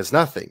 it's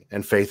nothing,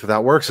 and faith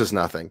without works is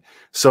nothing.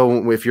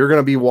 So if you're going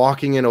to be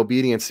walking in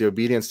obedience, the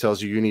obedience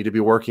tells you need to be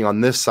working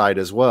on this side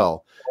as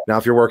well. Now,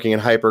 if you're working in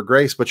hyper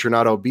grace, but you're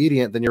not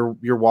obedient, then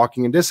you're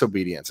walking in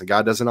disobedience, and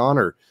God doesn't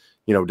honor,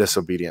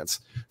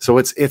 disobedience. So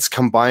it's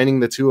combining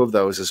the two of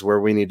those is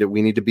where we need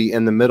to be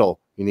in the middle.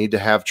 You need to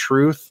have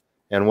truth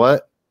and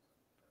what'd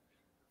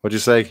you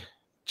say,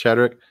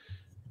 Chadrick?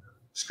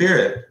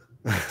 Spirit.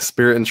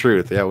 Spirit and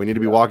truth. Yeah, we need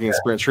to be walking in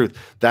spirit and truth.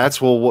 That's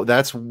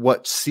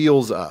what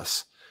seals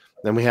us.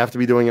 Then we have to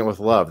be doing it with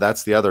love.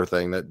 That's the other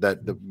thing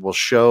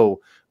that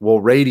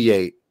will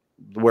radiate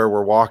where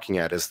we're walking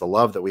at, is the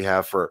love that we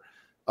have for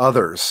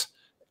others,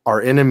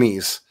 our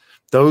enemies,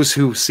 those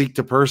who seek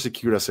to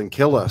persecute us and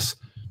kill us,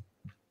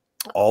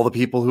 all the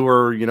people who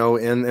are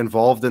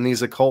involved in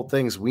these occult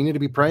things. We need to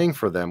be praying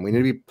for them. We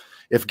need to be,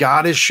 if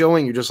God is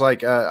showing you, just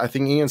like I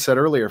think Ian said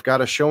earlier, if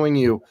God is showing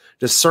you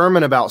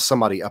discernment about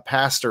somebody, a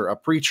pastor, a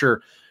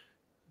preacher,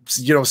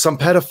 some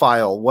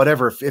pedophile,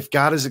 whatever, if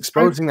God is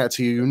exposing that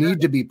to you, you need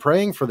to be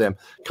praying for them.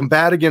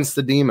 Combat against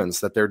the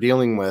demons that they're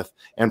dealing with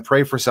and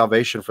pray for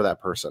salvation for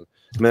that person.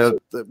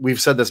 We've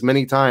said this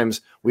many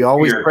times. We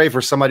always pray for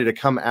somebody to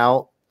come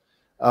out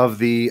of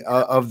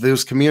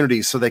those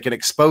communities so they can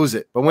expose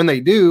it. But when they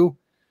do,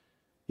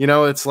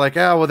 it's like,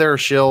 they're a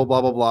shill, blah,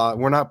 blah, blah.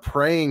 We're not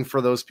praying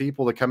for those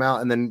people to come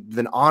out and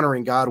then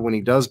honoring God when he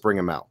does bring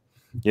them out.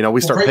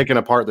 We start picking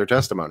apart their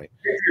testimony.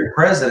 Pray for your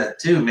president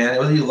too, man,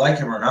 whether you like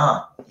him or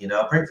not.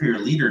 Pray for your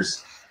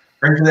leaders.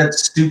 Pray for that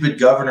stupid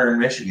governor in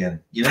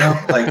Michigan. This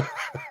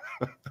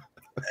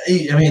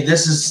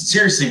is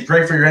seriously,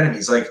 pray for your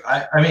enemies.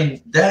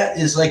 That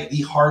is like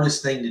the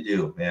hardest thing to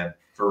do, man,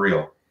 for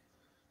real.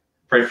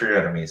 Pray for your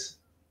enemies.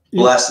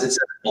 Bless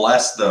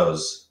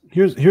those.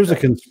 Here's a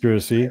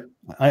conspiracy.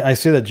 I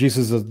say that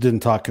Jesus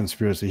didn't talk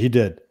conspiracy. He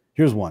did.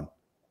 Here's one.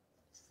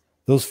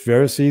 Those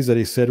Pharisees that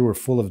he said were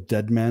full of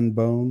dead man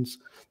bones,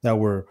 that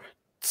were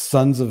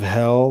sons of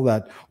hell,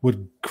 that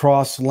would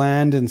cross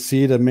land and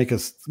sea to make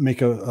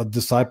a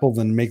disciple,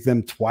 then make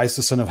them twice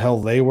the son of hell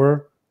they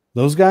were.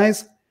 Those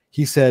guys,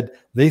 he said,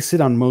 they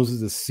sit on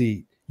Moses'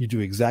 seat. You do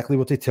exactly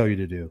what they tell you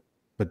to do,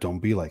 but don't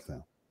be like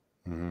them.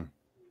 Mm-hmm.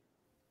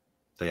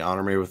 They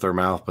honor me with their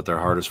mouth, but their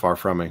heart is far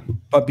from me.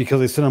 But because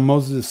they sit on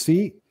Moses'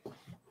 seat,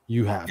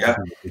 you have to do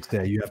what they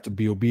say. You have to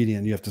be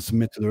obedient. You have to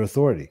submit to their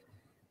authority.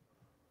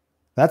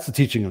 That's the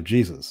teaching of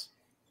Jesus.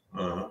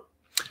 Uh-huh.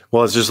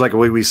 Well, it's just like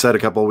we said a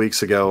couple of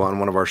weeks ago on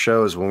one of our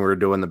shows when we were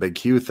doing the Big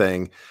Q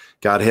thing.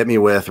 God hit me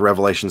with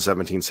Revelation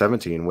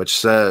 17:17, which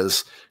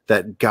says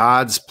that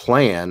God's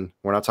plan,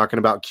 we're not talking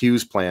about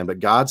Q's plan, but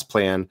God's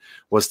plan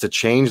was to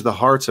change the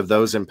hearts of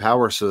those in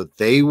power so that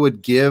they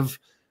would give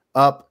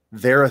up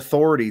their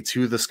authority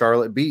to the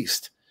scarlet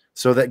beast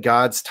so that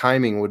God's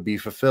timing would be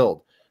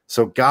fulfilled.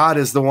 So God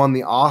is the one,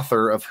 the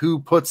author of who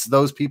puts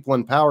those people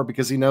in power,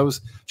 because he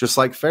knows, just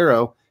like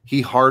Pharaoh,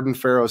 he hardened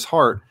Pharaoh's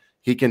heart.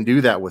 He can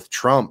do that with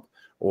Trump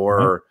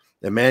or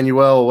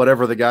Emmanuel,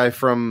 whatever, the guy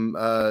from,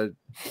 from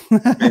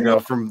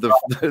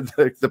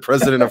the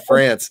president of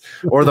France,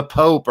 or the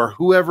Pope, or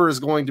whoever is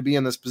going to be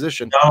in this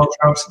position. Donald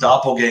Trump's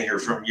doppelganger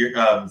from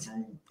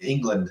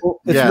England. Well,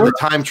 the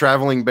time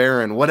traveling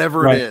baron,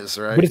 whatever it is,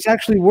 right? But it's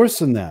actually worse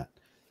than that,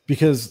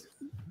 because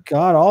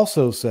God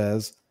also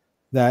says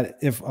that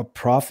if a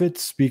prophet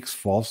speaks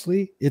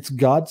falsely, it's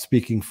God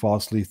speaking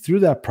falsely through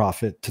that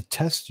prophet to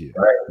test you.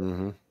 Right.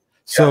 Mm-hmm.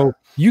 So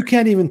you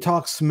can't even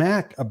talk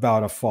smack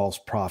about a false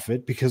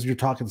prophet because you're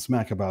talking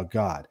smack about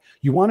God.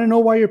 You want to know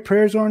why your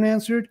prayers aren't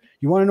answered?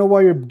 You want to know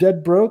why you're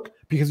dead broke?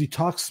 Because you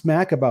talk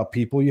smack about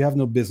people you have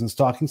no business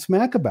talking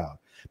smack about.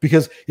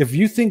 Because if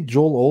you think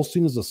Joel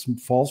Osteen is a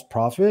false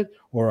prophet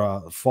or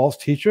a false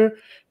teacher,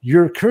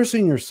 you're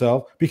cursing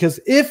yourself, because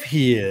if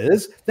he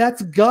is,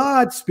 that's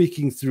God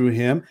speaking through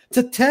him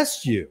to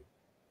test you.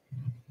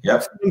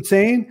 Yep. I'm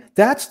saying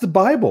that's the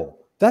Bible.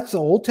 That's the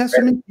Old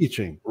Testament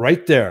teaching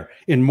right there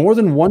in more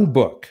than one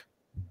book.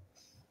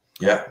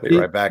 Yeah. Be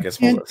right back. It's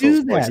like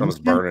something's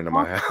burning in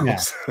my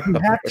house. You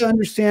have to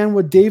understand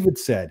what David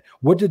said.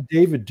 What did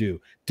David do?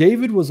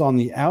 David was on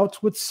the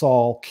outs with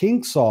Saul,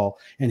 King Saul,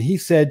 and he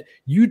said,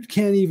 you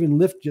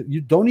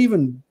don't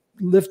even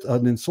lift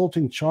an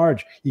insulting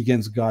charge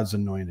against God's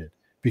anointed,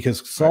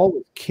 because Saul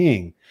was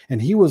king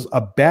and he was a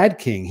bad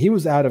king. He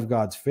was out of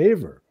God's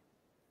favor.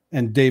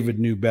 And David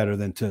knew better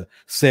than to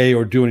say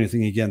or do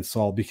anything against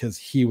Saul, because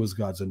he was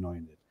God's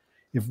anointed.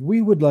 If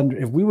we would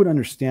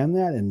understand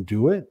that and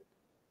do it,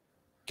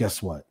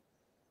 guess what?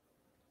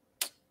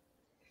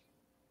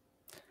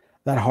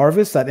 That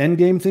harvest, that end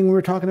game thing we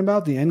were talking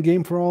about, the end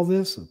game for all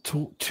this,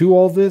 to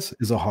all this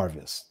is a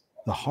harvest.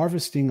 The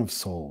harvesting of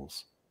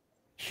souls,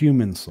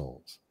 human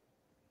souls.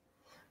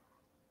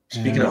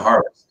 Speaking of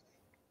harvest,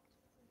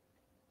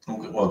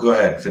 well, go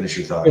ahead and finish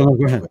your thought. Oh,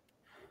 go ahead.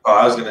 Oh,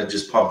 I was going to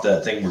just pump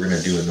that thing we're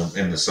going to do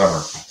in the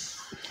summer.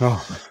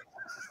 Oh,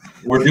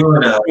 we're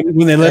doing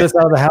when they let us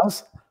out of the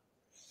house?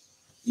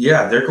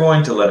 Yeah, they're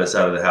going to let us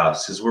out of the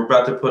house because we're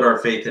about to put our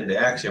faith into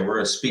action. We're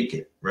going to speak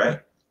it,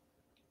 right?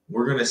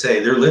 We're going to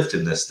say they're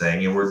lifting this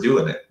thing and we're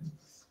doing it.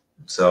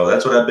 So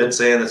that's what I've been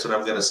saying. That's what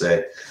I'm going to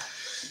say.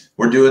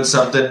 We're doing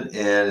something,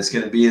 and it's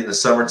going to be in the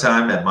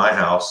summertime at my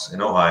house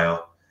in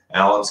Ohio.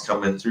 Alan's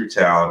coming through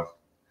town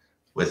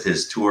with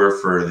his tour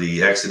for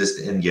the Exodus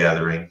to End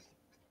Gathering.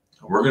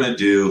 We're going to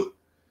do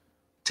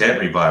tent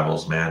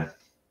revivals, man.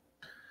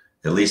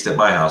 At least at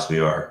my house we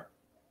are.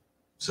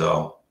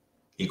 So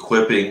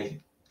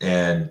equipping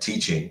and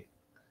teaching,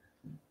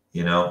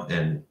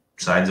 and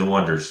signs and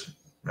wonders,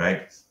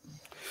 right?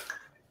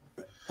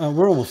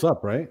 We're almost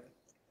up, right?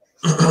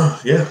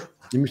 Yeah.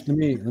 Let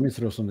me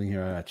throw something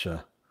here at you.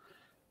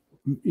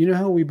 You know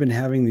how we've been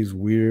having these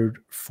weird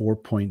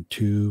 4.2,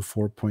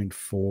 4.4,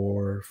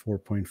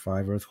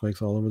 4.5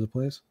 earthquakes all over the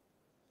place?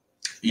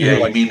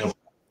 Yeah, you mean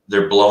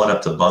they're blowing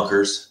up the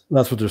bunkers?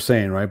 That's what they're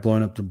saying, right?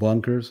 Blowing up the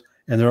bunkers.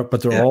 And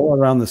they're all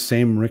around the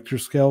same Richter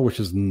scale, which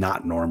is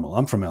not normal.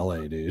 I'm from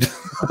LA, dude.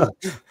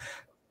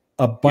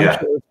 a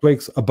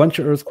bunch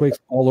of earthquakes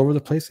all over the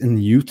place in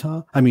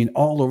Utah. I mean,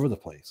 all over the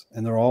place.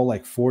 And they're all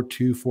like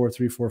 4.2,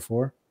 4.3,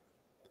 4.4.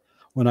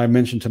 When I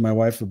mentioned to my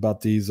wife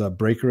about these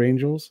breaker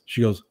angels,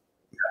 she goes,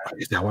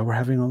 is that why we're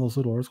having all those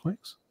little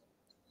earthquakes?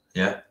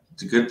 Yeah,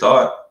 it's a good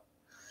thought.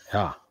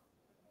 Yeah.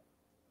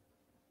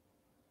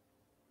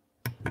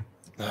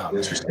 Oh,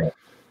 interesting.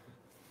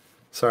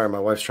 Sorry, my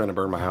wife's trying to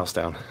burn my house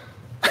down.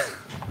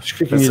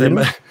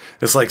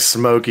 It's like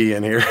smoky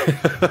in here.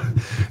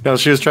 No,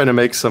 she was trying to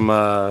make some.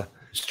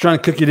 She's trying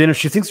to cook you dinner.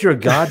 She thinks you're a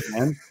god,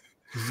 man.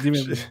 She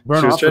was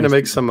trying to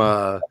make some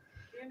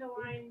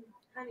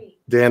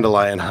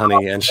dandelion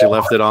honey, and she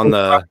left it on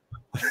the.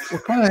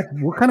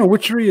 What kind of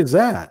witchery is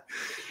that?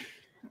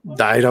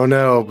 I don't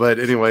know, but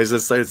anyways,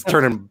 it's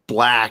turning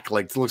black.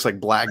 Like, it looks like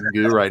black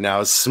goo right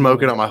now. It's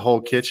smoking up my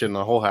whole kitchen.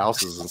 The whole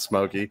house is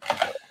smoky.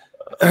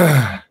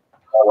 My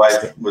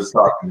wife was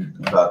talking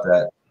about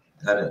that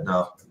I don't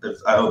know.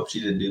 I hope she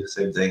didn't do the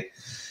same thing.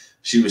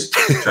 She was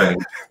trying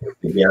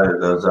to gather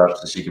those up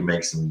so she could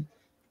make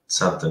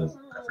something.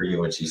 I forget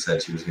what she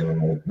said she was going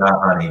to make. Not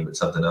honey, but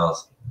something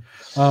else.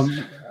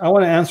 I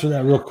want to answer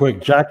that real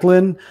quick.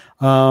 Jacqueline,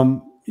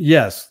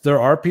 yes, there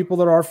are people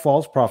that are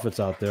false prophets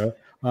out there.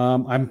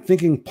 I'm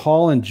thinking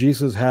Paul and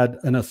Jesus had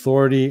an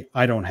authority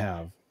I don't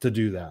have to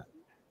do that.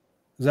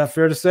 Is that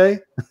fair to say?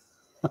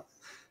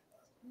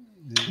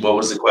 What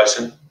was the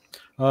question?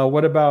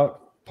 What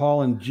about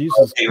Paul and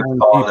Jesus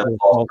calling people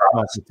false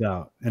prophets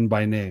out and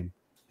by name?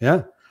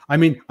 Yeah. I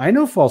mean, I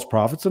know false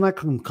prophets and I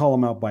can call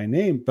them out by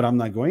name, but I'm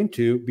not going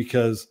to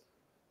because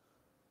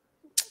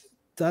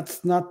that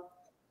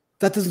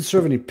doesn't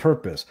serve any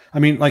purpose. I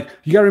mean, like,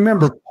 you got to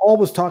remember, Paul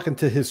was talking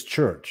to his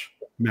church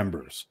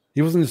members.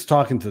 He wasn't just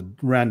talking to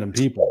random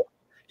people.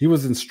 He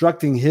was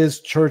instructing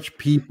his church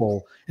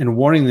people and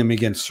warning them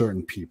against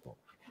certain people.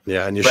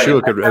 Yeah, and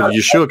Yeshua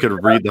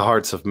could read the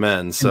hearts of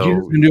men. So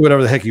he can do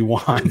whatever the heck he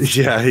wants.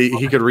 Yeah,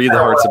 he could read the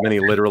hearts of men. He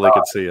literally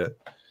could see it.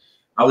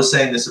 I was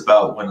saying this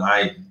about when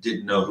I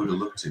didn't know who to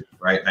look to,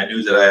 right? I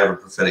knew that I have a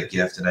prophetic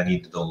gift and I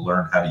needed to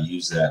learn how to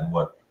use that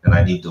and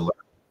I need to learn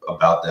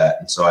about that.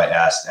 And so I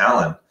asked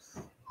Alan,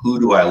 who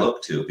do I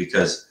look to?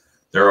 Because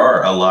there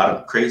are a lot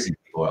of crazy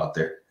people out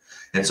there.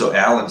 And so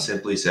Alan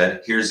simply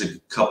said, here's a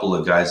couple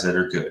of guys that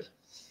are good.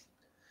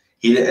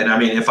 And I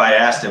mean, if I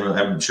asked him,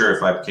 I'm sure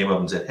if I came up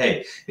and said,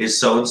 hey, is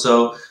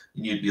so-and-so,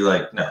 you'd be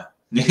like, no.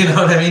 You know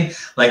what I mean?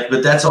 Like,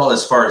 but that's all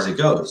as far as it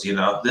goes. You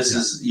know, this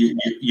is,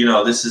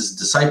 this is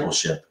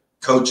discipleship,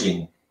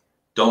 coaching.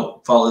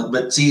 Don't follow.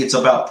 But see, it's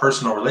about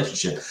personal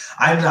relationship.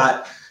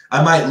 I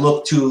might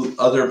look to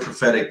other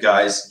prophetic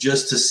guys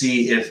just to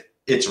see if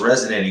it's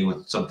resonating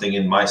with something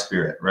in my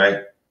spirit,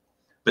 right?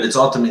 But it's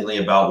ultimately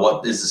about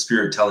what is the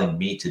Spirit telling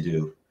me to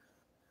do.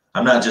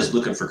 I'm not just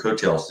looking for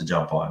coattails to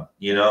jump on.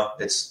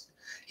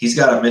 He's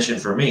got a mission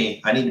for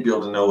me. I need to be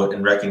able to know it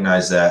and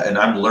recognize that. And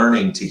I'm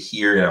learning to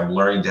hear and I'm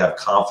learning to have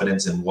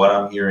confidence in what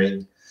I'm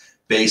hearing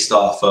based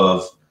off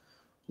of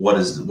what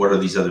are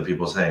these other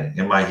people saying?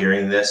 Am I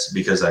hearing this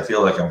because I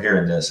feel like I'm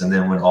hearing this? And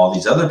then when all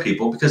these other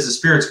people, because the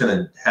Spirit's going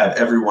to have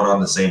everyone on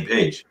the same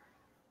page,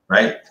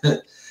 right?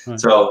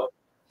 So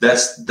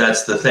that's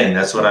the thing.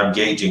 That's what I'm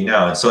gauging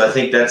now. And so I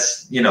think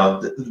that's,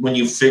 when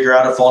you figure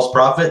out a false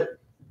prophet,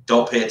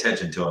 don't pay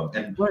attention to him.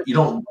 And you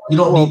don't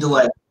need to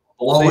like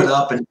blow it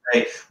up and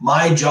say,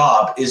 my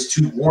job is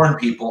to warn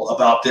people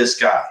about this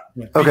guy.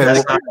 Okay.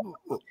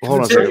 Hold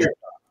on a second.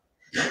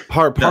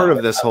 Part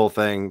of this whole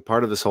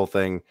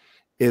thing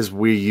is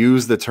we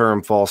use the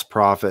term false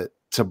prophet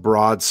to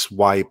broad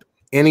swipe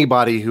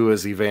anybody who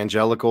is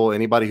evangelical,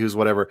 anybody who's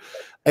whatever.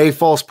 A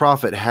false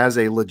prophet has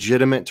a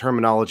legitimate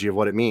terminology of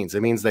what it means.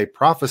 It means they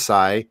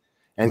prophesy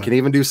and can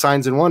even do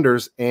signs and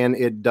wonders, and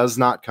it does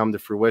not come to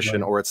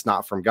fruition or it's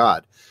not from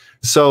God.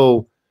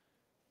 So,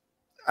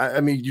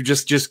 I mean, you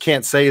just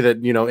can't say that,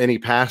 any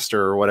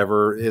pastor or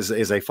whatever is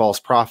a false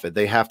prophet.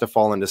 They have to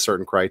fall into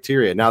certain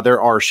criteria. Now,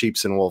 there are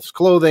sheep's and wolf's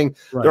clothing.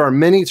 Right. There are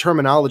many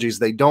terminologies.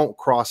 They don't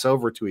cross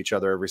over to each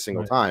other every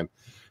single time.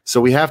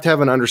 So we have to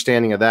have an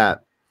understanding of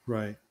that.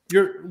 Right.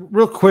 You're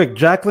real quick,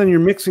 Jacqueline, you're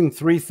mixing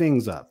three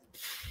things up.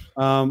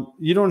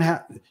 You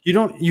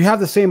have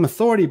the same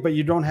authority, but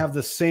you don't have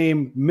the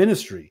same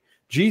ministry.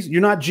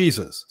 You're not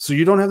Jesus. So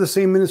you don't have the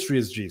same ministry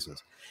as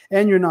Jesus.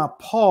 And you're not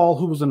Paul,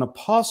 who was an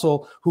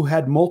apostle who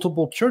had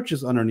multiple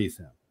churches underneath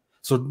him.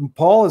 So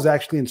Paul is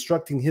actually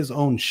instructing his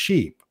own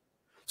sheep.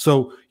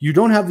 So you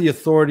don't have the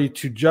authority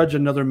to judge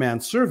another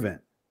man's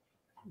servant,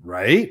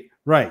 right?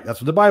 Right.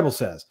 That's what the Bible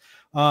says.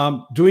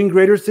 Doing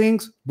greater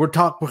things, we're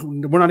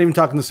not even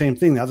talking the same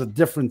thing. That's a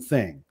different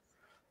thing.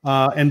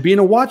 And being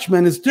a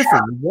watchman is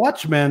different. A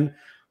watchman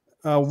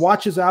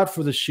watches out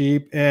for the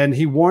sheep and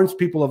he warns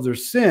people of their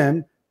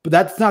sin, but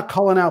that's not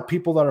calling out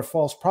people that are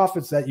false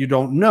prophets that you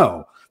don't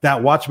know.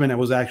 That watchman that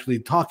was actually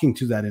talking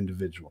to that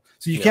individual.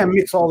 So you can't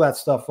mix all that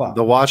stuff up.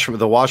 The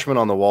watchman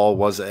on the wall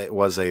was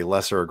a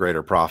lesser or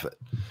greater prophet.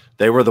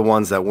 They were the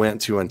ones that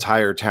went to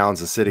entire towns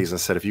and cities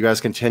and said, if you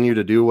guys continue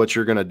to do what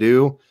you're going to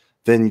do,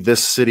 then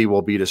this city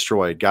will be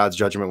destroyed. God's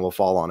judgment will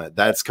fall on it.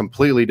 That's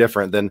completely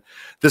different than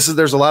this is.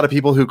 There's a lot of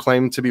people who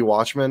claim to be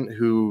watchmen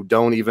who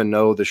don't even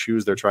know the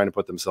shoes they're trying to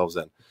put themselves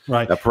in.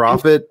 Right. A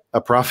prophet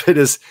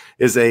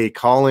is a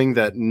calling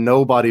that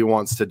nobody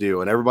wants to do.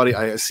 And everybody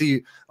I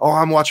see,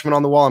 I'm watchman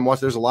on the wall.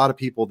 There's a lot of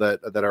people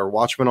that are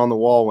watchmen on the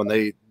wall when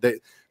they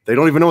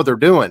don't even know what they're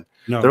doing.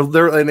 No.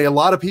 They're and a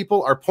lot of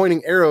people are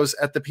pointing arrows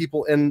at the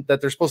people that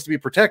they're supposed to be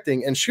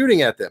protecting and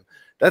shooting at them.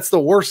 That's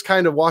the worst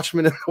kind of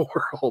watchman in the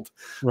world.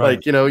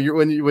 Right. Like,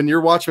 when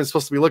your watchman is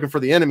supposed to be looking for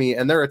the enemy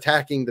and they're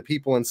attacking the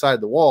people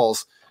inside the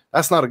walls,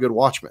 that's not a good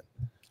watchman.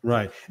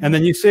 Right. And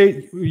then you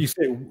say,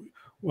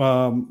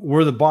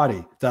 we're the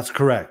body. That's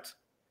correct.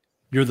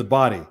 You're the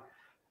body.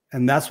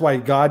 And that's why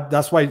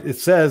it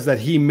says that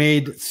he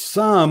made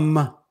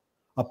some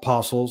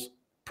apostles,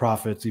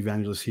 prophets,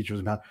 evangelists,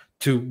 teachers,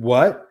 to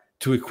what?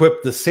 To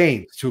equip the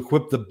saints, to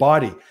equip the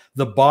body.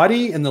 The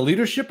body and the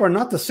leadership are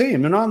not the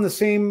same. They're not on the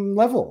same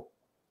level.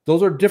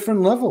 Those are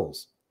different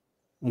levels.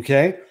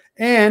 Okay.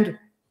 And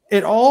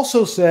it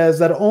also says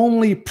that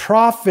only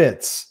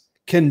prophets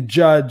can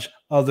judge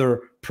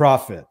other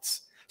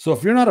prophets. So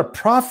if you're not a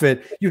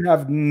prophet, you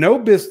have no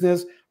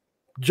business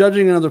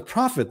judging another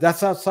prophet.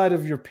 That's outside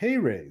of your pay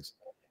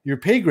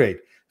grade.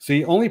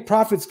 See, only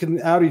prophets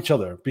can out each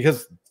other,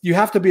 because you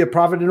have to be a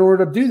prophet in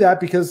order to do that,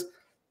 because,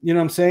 you know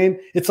what I'm saying?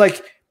 It's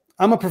like,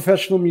 I'm a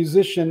professional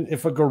musician.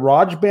 If a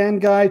garage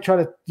band guy try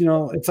to,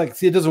 it's like,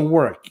 see, it doesn't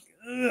work,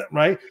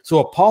 right? So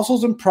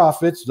apostles and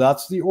prophets,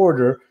 that's the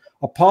order.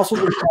 Apostles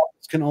and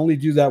prophets can only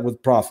do that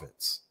with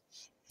prophets.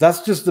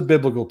 That's just the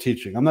biblical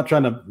teaching. I'm not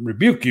trying to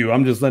rebuke you.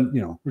 I'm just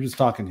letting, we're just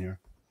talking here.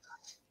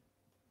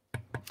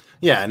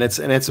 Yeah, and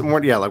it's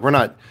more, yeah, like we're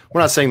not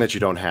saying that you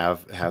don't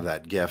have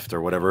that gift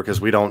or whatever, because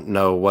we don't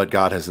know what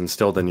God has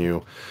instilled in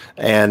you.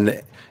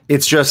 And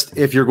it's just,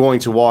 if you're going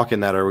to walk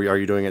in that, are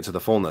you doing it to the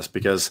fullness?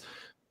 Because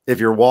if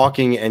you're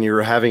walking and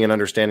you're having an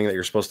understanding that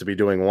you're supposed to be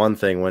doing one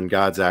thing when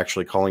God's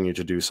actually calling you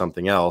to do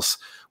something else,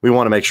 we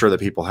want to make sure that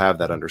people have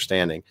that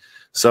understanding.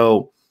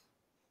 So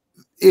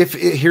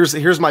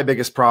here's my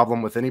biggest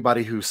problem with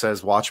anybody who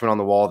says Watchman on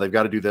the Wall, they've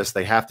got to do this.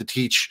 They have to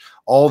teach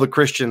all the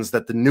Christians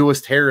that the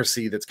newest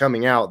heresy that's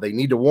coming out, they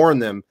need to warn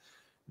them.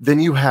 Then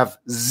you have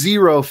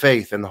zero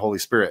faith in the Holy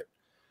Spirit,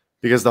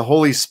 because the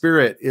Holy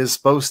Spirit is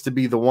supposed to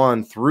be the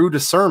one through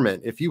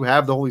discernment. If you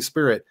have the Holy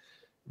Spirit,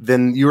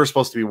 then you are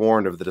supposed to be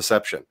warned of the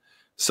deception.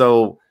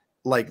 So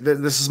like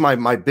this is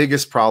my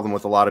biggest problem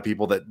with a lot of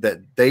people,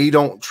 that they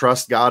don't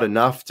trust God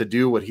enough to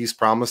do what he's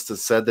promised and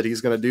said that he's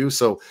going to do.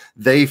 So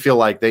they feel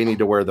like they need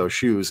to wear those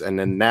shoes. And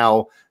then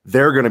now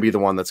they're going to be the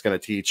one that's going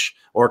to teach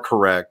or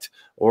correct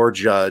or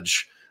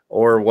judge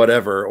or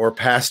whatever, or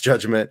pass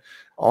judgment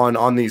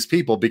on these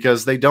people,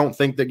 because they don't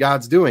think that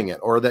God's doing it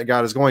or that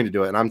God is going to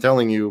do it. And I'm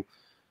telling you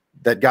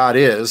that God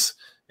is.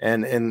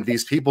 And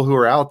these people who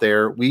are out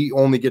there, we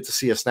only get to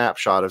see a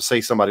snapshot of,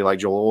 say, somebody like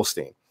Joel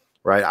Osteen.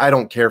 Right. I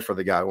don't care for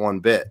the guy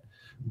one bit,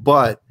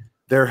 but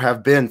there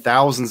have been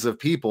thousands of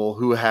people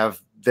who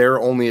have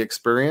their only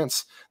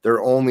experience,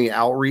 their only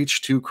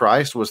outreach to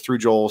Christ was through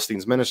Joel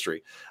Osteen's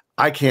ministry.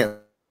 I can't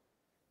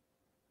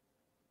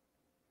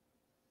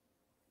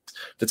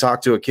to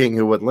talk to a king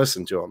who wouldn't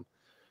listen to him.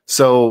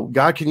 So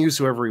God can use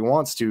whoever he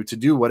wants to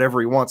do whatever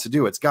he wants to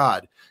do. It's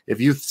God.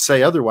 If you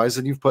say otherwise,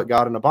 then you've put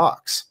God in a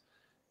box.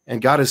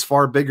 And God is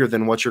far bigger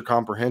than what your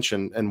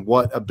comprehension and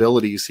what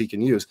abilities he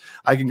can use.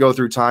 I can go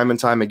through time and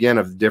time again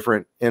of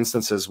different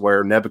instances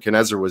where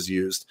Nebuchadnezzar was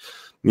used.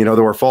 There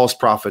were false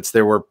prophets,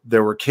 there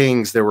were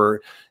kings, there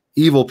were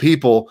evil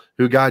people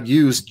who God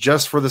used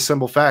just for the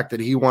simple fact that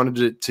he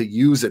wanted to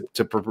use it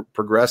to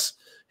progress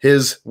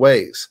his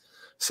ways.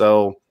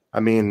 So, I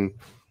mean,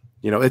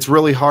 it's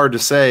really hard to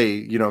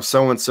say,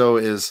 so-and-so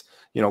is,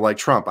 like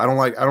Trump. I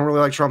don't really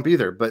like Trump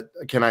either, but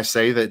can I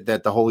say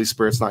that the Holy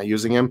Spirit's not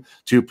using him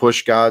to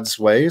push God's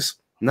ways?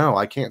 No,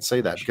 I can't say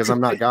that, because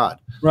I'm not God.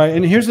 Right.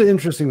 And here's the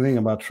interesting thing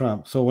about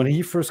Trump. So when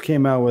he first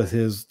came out with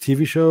his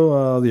TV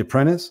show, The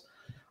Apprentice,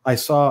 I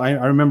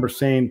remember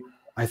saying,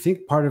 I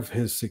think part of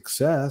his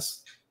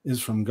success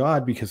is from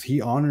God, because he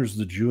honors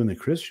the Jew and the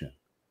Christian.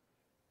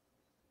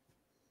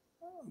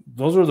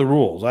 Those are the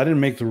rules. I didn't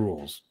make the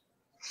rules.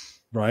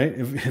 Right?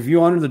 If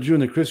you honor the Jew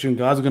and the Christian,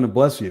 God's going to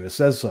bless you. It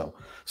says so.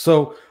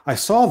 So I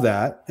saw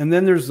that. And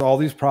then there's all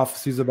these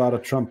prophecies about a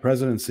Trump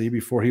presidency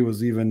before he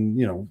was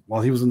even,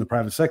 while he was in the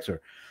private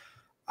sector.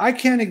 I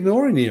can't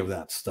ignore any of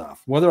that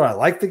stuff, whether I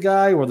like the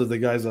guy, whether the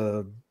guy's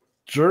a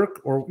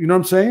jerk, or, you know what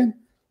I'm saying?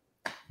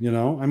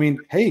 I mean,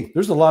 hey,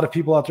 there's a lot of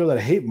people out there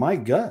that hate my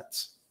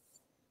guts.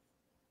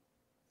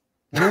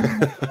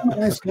 I'm a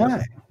nice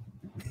guy.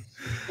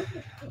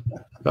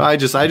 I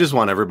just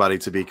want everybody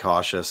to be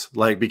cautious,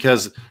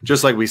 because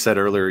just like we said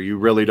earlier, you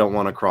really don't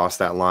want to cross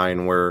that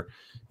line where,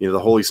 the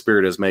Holy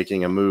Spirit is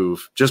making a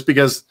move, just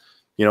because,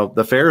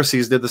 the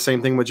Pharisees did the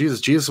same thing with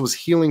Jesus. Jesus was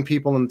healing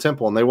people in the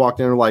temple, and they walked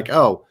in and were like,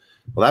 oh,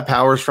 well, that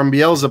power is from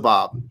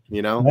Beelzebub,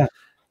 Yeah. And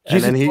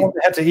Jesus then he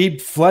had to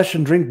eat flesh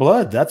and drink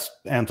blood. That's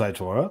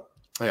anti-Torah.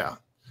 Yeah.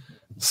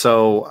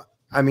 So,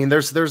 I mean,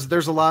 there's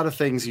a lot of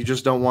things you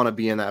just don't want to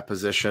be in that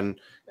position.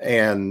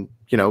 And,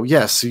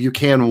 yes, you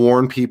can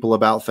warn people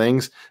about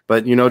things,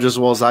 but just as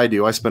well as I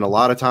do, I spend a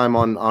lot of time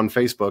on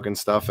Facebook and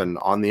stuff and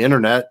on the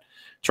internet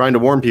trying to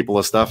warn people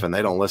of stuff, and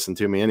they don't listen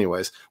to me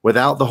anyways.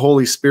 Without the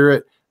Holy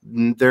Spirit,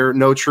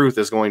 no truth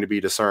is going to be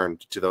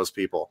discerned to those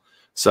people.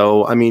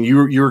 So, I mean,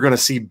 you're going to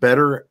see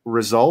better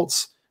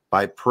results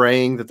by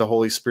praying that the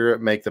Holy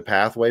Spirit make the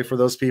pathway for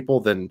those people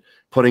than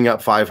putting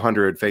up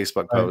 500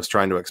 Facebook posts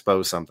trying to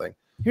expose something.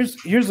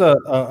 Here's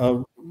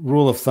a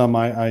rule of thumb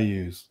I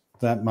use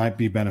that might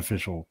be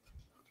beneficial.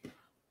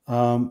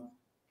 I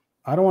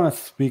don't want to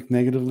speak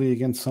negatively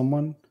against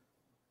someone,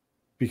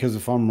 because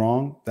if I'm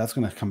wrong, that's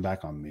going to come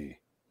back on me.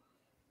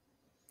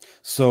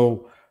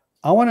 So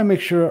I want to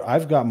make sure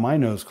I've got my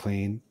nose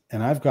clean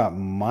and I've got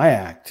my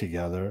act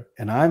together,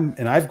 and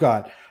I've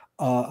got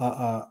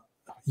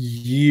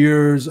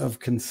years of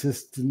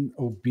consistent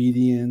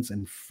obedience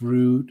and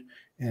fruit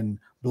and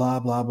blah,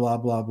 blah, blah,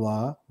 blah,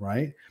 blah,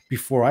 right?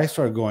 Before I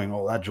start going,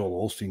 oh, that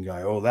Joel Osteen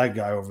guy, oh, that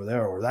guy over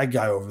there, or that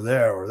guy over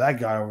there, or that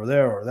guy over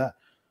there, or that.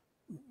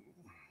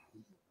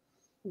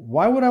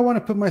 why would I want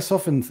to put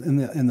myself in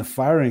the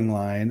firing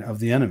line of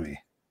the enemy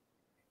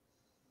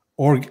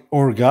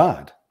or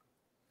God?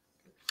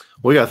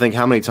 We got to think,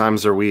 how many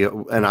times are we?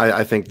 And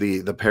I think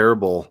the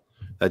parable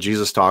that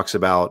Jesus talks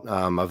about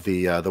of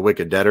the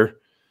wicked debtor.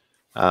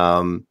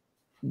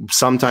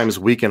 Sometimes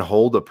we can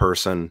hold a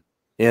person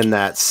in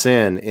that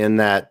sin, in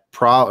that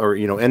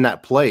in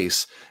that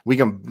place. We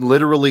can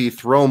literally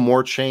throw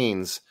more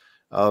chains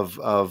of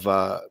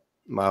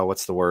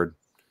what's the word?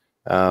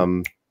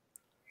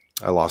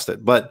 I lost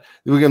it, but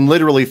we can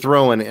literally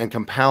throw in and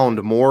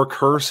compound more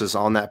curses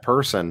on that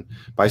person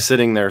by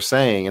sitting there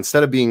saying,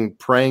 instead of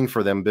praying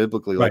for them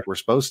biblically, like we're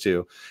supposed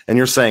to, and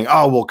you're saying,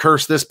 oh, well,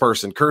 curse this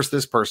person, curse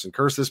this person,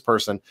 curse this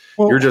person.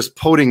 Well, you're just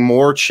putting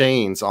more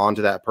chains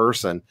onto that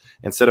person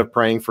instead of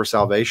praying for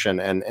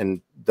salvation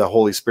and the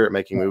Holy Spirit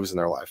making moves in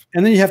their life.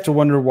 And then you have to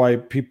wonder why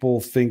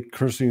people think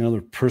cursing another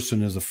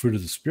person is a fruit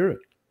of the Spirit.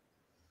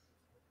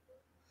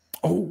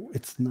 Oh,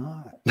 it's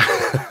not.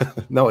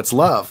 No, it's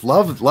love.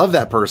 Love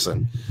that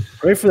person.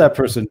 Pray for that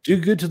person. Do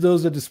good to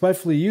those that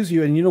despitefully use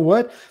you. And you know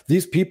what?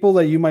 These people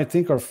that you might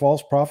think are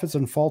false prophets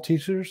and false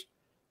teachers,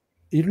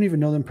 you don't even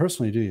know them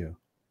personally, do you?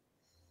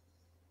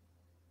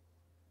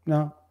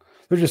 No.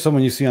 They're just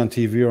someone you see on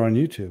TV or on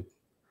YouTube.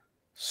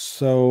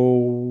 So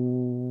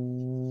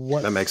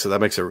what? That makes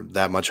it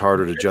that much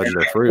harder to judge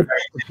their fruit.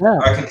 Yeah.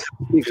 I can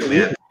tell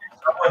you, man, if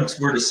someone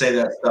were to say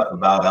that stuff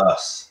about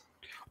us,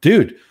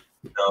 dude.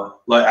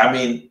 I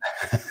mean,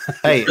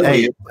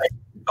 hey,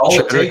 all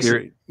it takes.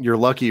 You're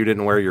lucky you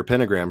didn't wear your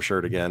pentagram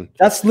shirt again.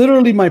 That's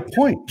literally my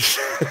point.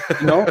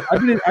 I've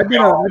been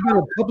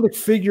a public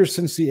figure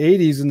since the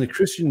 80s in the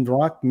Christian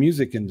rock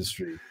music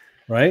industry,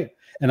 right?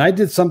 And I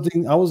did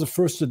something. I was the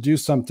first to do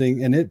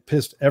something, and it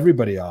pissed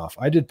everybody off.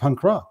 I did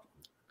punk rock,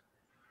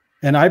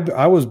 and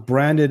I was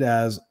branded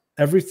as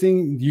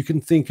everything you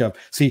can think of.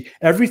 See,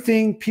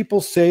 everything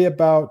people say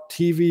about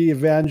TV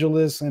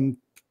evangelists and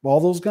all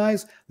those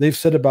guys, they've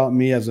said about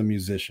me as a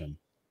musician.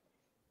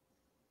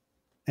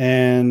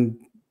 And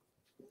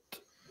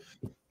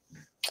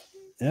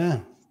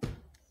yeah.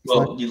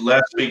 Well,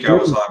 last week I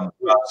was on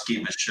Rob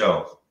Schema's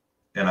show,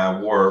 and I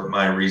wore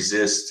my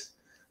Resist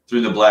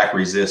Through the Black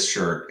Resist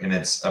shirt, and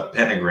it's a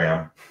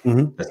pentagram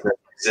that says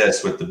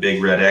Resist with the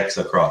big red X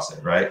across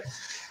it, right?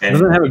 And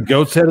doesn't it have a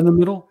goat's head in the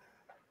middle?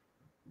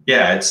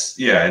 Yeah, it's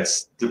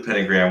the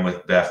pentagram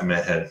with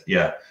Baphomet head.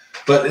 Yeah.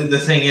 But the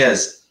thing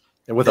is,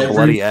 with a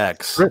bloody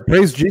X.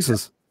 Praise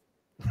Jesus.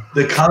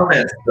 The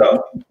comments,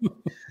 though,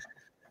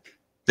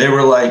 they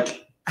were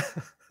like,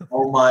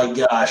 oh my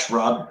gosh,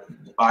 Rob,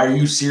 are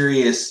you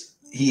serious?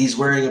 He's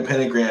wearing a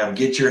pentagram.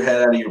 Get your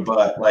head out of your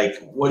butt.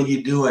 Like, what are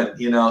you doing?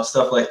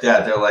 Stuff like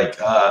that. They're like,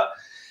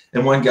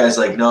 and one guy's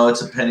like, no,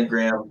 it's a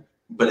pentagram,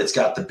 but it's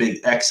got the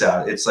big X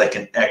out. It's like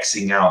an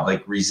Xing out,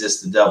 like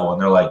resist the devil.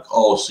 And they're like,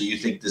 oh, so you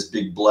think this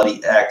big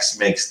bloody X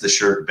makes the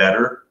shirt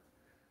better?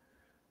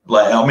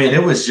 Like, I mean,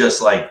 it was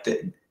just like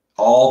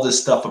all this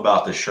stuff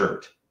about the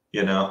shirt,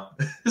 and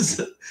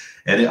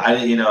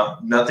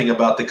nothing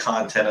about the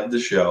content of the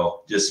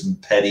show, just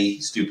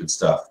petty, stupid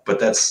stuff. But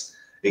that's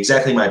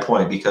exactly my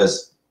point,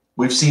 because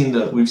we've seen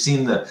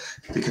the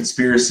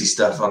conspiracy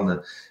stuff on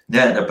the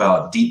net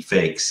about deep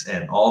fakes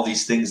and all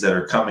these things that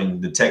are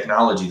coming, the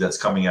technology that's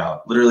coming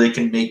out. Literally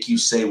can make you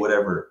say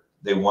whatever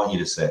they want you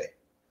to say.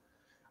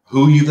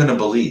 Who are you going to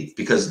believe?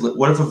 Because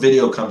what if a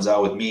video comes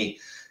out with me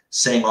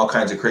saying all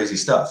kinds of crazy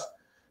stuff?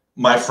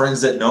 My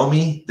friends that know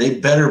me, they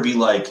better be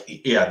like,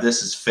 yeah,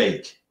 this is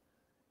fake.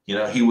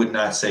 He would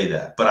not say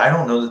that. But I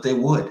don't know that they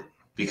would,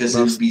 because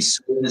it would be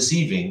so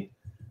deceiving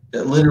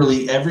that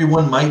literally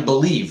everyone might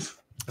believe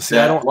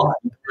that lie.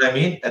 You know what I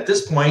mean? At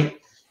this point,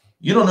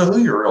 you don't know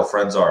who your real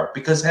friends are,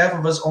 because half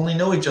of us only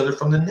know each other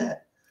from the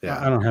net. Yeah,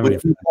 I don't have any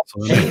friends.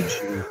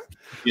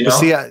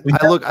 See,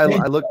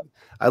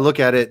 I look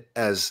at it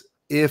as,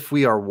 if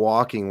we are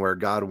walking where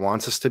God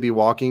wants us to be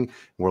walking,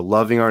 we're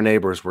loving our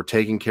neighbors, we're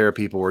taking care of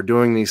people, we're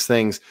doing these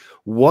things,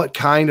 what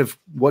kind of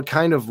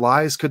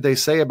lies could they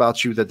say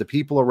about you that the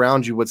people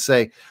around you would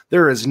say,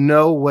 there is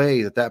no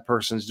way that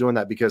person's doing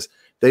that because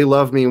they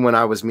loved me when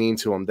I was mean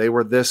to them. They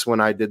were this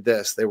when I did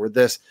this. They were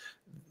this.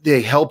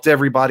 They helped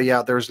everybody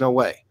out. There's no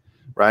way,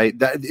 right?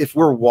 That if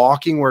we're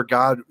walking where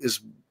God is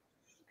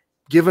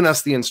giving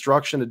us the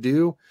instruction to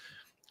do,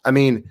 I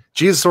mean,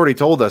 Jesus already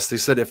told us, they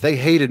said, if they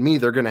hated me,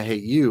 they're going to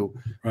hate you.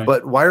 Right.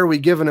 But why are we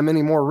giving them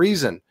any more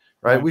reason?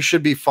 Right? We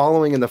should be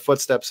following in the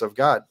footsteps of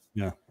God.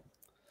 Yeah.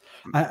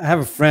 I have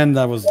a friend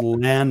that was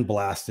land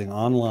blasting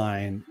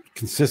online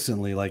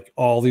consistently, like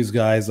all these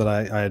guys that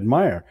I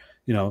admire,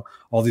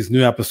 all these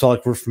new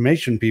apostolic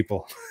reformation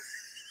people.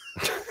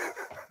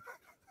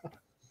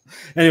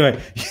 Anyway,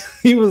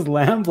 he was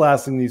land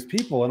blasting these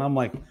people. And I'm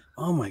like,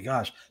 oh my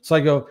gosh. So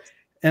I go,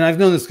 and I've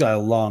known this guy a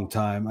long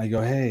time. I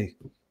go, hey,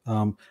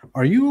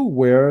 are you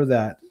aware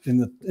that in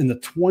the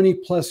 20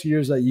 plus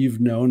years that you've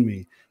known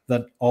me,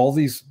 that all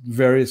these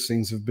various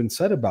things have been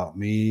said about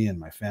me and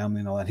my family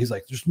and all that? He's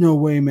like, there's no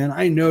way, man.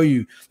 I know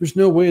you. There's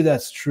no way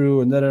that's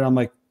true. And then I'm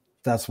like,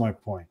 that's my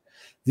point.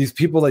 These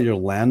people that you're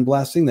land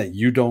blasting that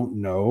you don't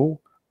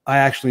know, I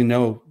actually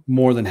know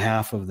more than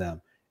half of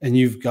them. and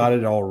you've got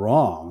it all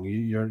wrong.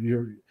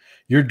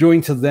 You're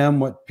doing to them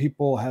what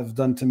people have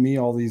done to me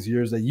all these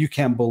years that you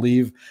can't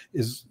believe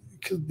is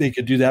they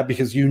could do that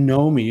because you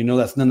know me. You know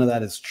that's none of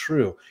that is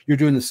true. You're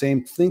doing the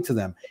same thing to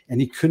them, and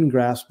he couldn't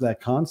grasp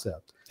that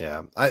concept.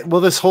 Yeah.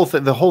 Well,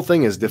 the whole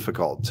thing is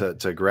difficult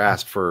to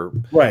grasp for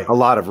a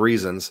lot of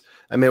reasons.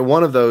 I mean,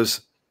 one of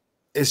those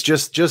is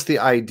just the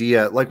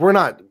idea. Like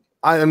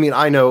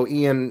I know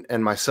Ian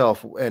and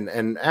myself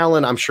and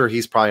Alan, I'm sure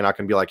he's probably not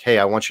going to be like, hey,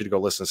 I want you to go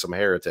listen to some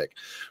heretic,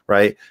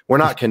 right? We're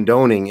not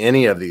condoning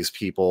any of these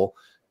people.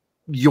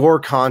 Your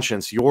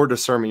conscience, your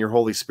discernment, your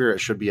Holy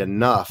Spirit should be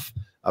enough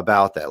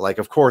about that. Like,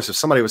 of course, if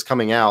somebody was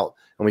coming out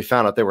and we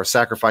found out they were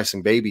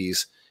sacrificing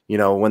babies,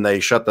 when they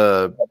shut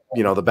the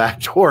back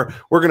door,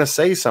 we're going to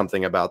say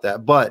something about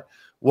that. But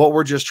what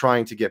we're just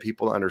trying to get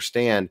people to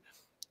understand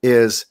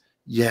is,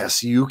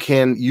 yes,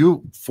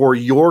 for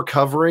your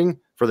covering,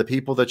 for the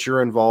people that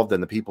you're involved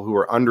in, the people who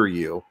are under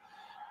you,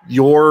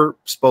 you're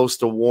supposed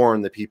to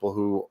warn the people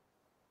who,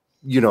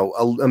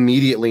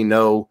 immediately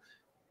know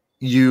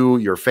you,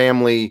 your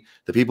family,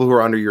 the people who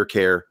are under your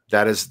care.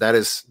 That is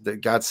that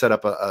God set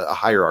up a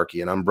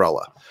hierarchy, an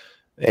umbrella.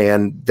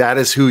 And that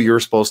is who you're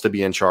supposed to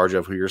be in charge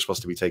of, who you're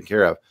supposed to be taking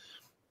care of.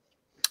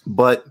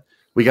 But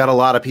we got a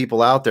lot of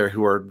people out there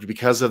who are,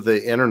 because of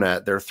the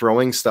internet, they're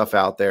throwing stuff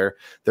out there.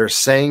 They're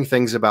saying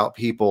things about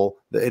people.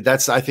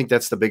 I think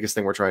that's the biggest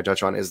thing we're trying to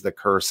touch on is the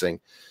cursing.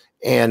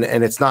 And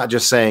it's not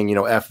just saying,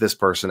 F this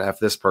person, F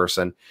this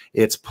person.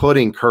 It's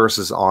putting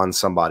curses on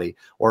somebody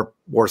or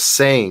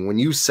saying, when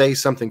you say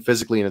something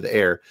physically into the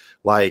air,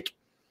 like,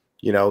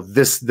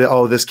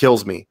 this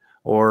kills me,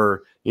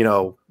 or,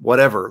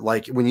 whatever,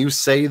 like when you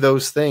say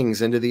those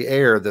things into the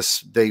air,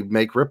 they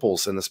make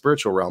ripples in the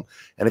spiritual realm.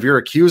 And if you're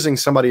accusing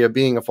somebody of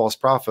being a false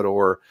prophet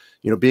or,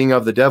 being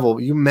of the devil,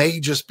 you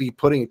may just be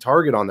putting a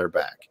target on their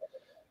back.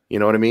 You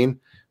know what I mean?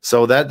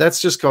 So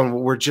that's just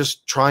we're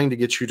just trying to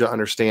get you to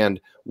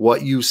understand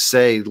what you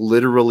say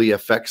literally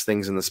affects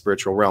things in the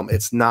spiritual realm.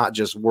 It's not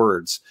just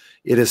words.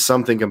 It is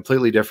something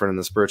completely different in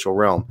the spiritual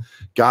realm.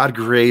 God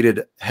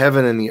created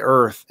heaven and the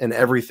earth and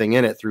everything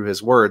in it through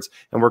his words,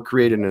 and we're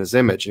created in his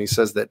image. And he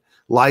says that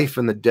life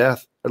and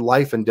death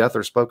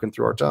are spoken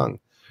through our tongue.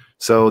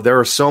 So there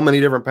are so many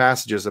different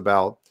passages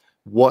about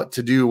what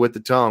to do with the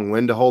tongue,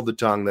 when to hold the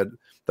tongue, that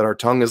our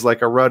tongue is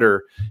like a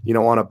rudder,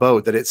 on a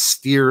boat, that it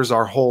steers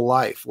our whole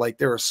life. Like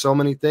there are so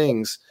many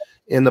things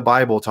in the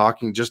Bible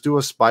just do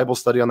a Bible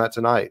study on that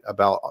tonight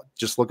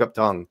just look up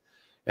tongue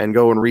and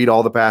go and read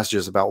all the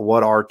passages about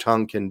what our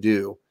tongue can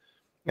do.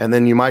 And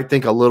then you might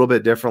think a little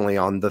bit differently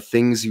on the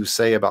things you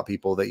say about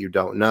people that you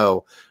don't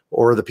know,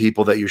 or the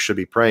people that you should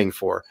be praying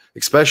for,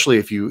 especially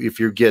if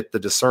you get the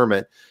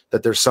discernment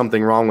that there's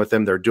something wrong with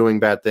them, they're doing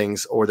bad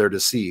things, or they're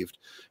deceived,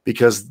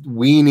 because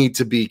we need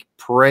to be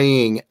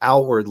praying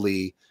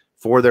outwardly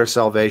for their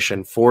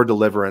salvation, for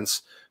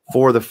deliverance,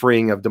 for the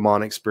freeing of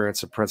demonic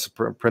spirits and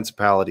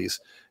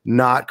principalities,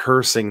 not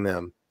cursing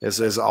them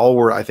is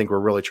all I think we're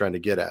really trying to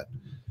get at.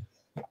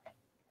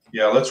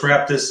 Yeah, let's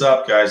wrap this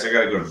up, guys. I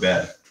got to go to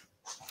bed.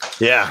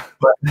 Yeah.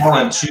 But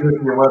Alan, shoot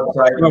your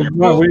website.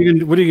 What are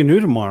you going to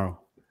do tomorrow?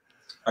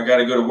 I got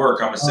to go to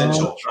work. I'm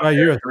essential.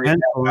 You're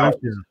essential,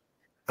 aren't you?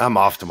 I'm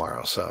off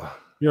tomorrow, so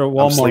you're a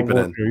Walmart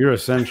worker. You're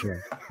essential.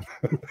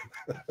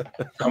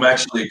 I'm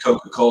actually a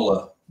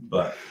Coca-Cola,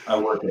 but I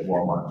work at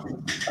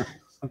Walmart.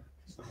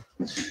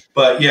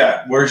 But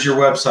yeah, where's your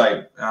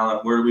website, Alan?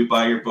 Where do we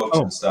buy your books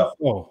and stuff?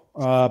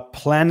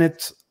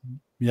 Planet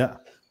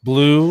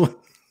Blue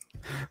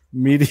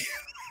Media.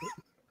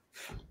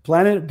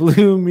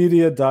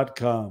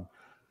 PlanetBlueMedia.com.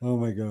 Oh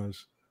my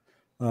gosh.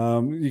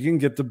 You can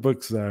get the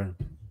books there.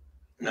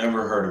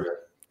 Never heard of it.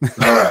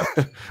 All right.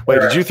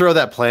 Wait, did you throw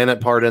that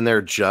planet part in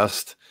there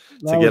just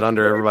to get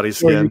under everybody's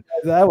skin?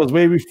 That was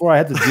way before I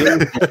had to deal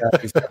with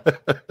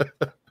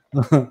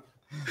that.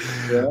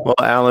 Yeah. Well,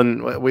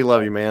 Alan, we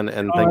love you, man,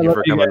 and thank you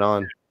for coming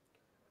on.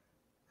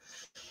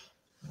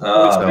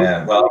 Oh,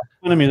 man. Well,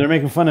 they're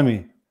making fun of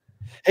me.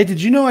 Hey,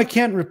 did you know I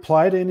can't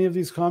reply to any of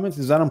these comments?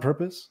 Is that on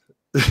purpose?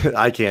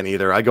 I can't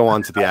either. I go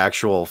on to the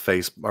actual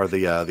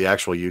the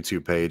actual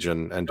YouTube page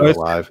and do it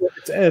live.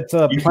 It's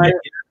a planet.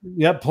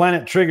 Yep,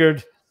 planet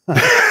triggered. Oh,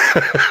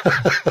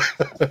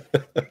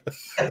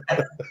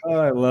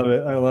 I love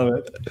it.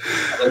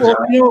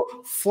 Well,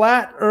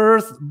 flat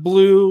Earth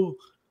blue.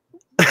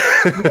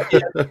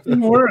 It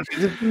didn't work. It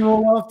just didn't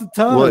roll off the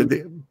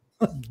tongue.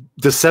 Well,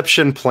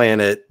 Deception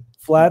Planet.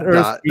 Flat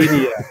Earth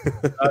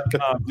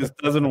Media.com just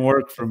doesn't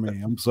work for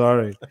me. I'm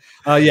sorry.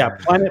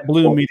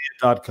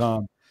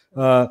 PlanetBlueMedia.com.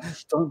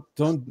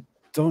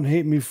 Don't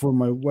hate me for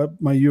my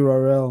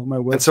URL, my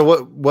web. And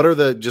so what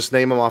are just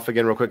name them off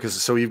again real quick,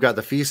 because so you've got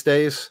the feast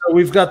days. So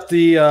we've got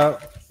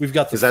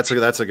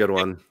that's a good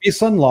one.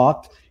 Feast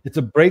Unlocked. It's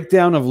a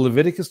breakdown of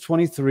Leviticus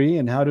 23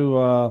 and how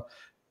to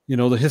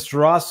the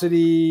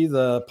historicity,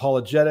 the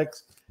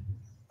apologetics,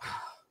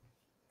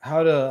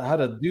 how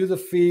to do the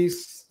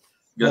feast.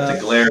 You got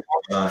the glare.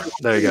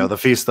 There you go. The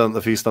feast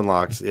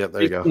unlocked. Yep,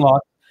 there you go.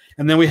 Unlocked.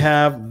 And then we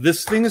have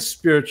This Thing is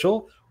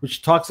Spiritual,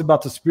 which talks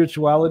about the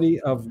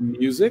spirituality of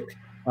music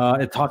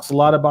It talks a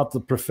lot about the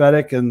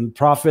prophetic and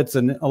prophets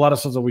and a lot of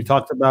stuff that we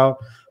talked about,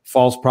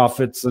 false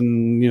prophets,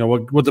 and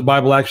what the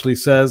Bible actually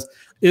says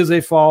is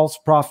a false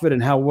prophet,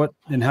 and how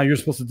you're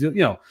supposed to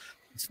deal.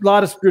 It's a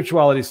lot of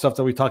spirituality stuff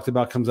that we talked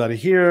about comes out of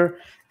here.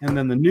 And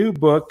then the new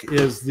book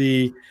is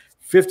the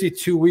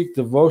 52-week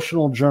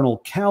devotional journal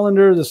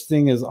calendar. This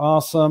thing is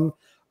awesome.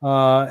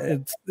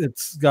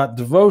 It's got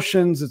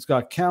devotions, it's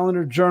got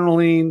calendar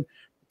journaling,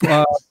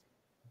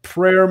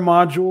 prayer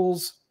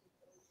modules,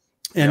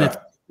 and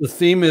the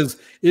theme is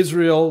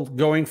Israel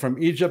going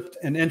from Egypt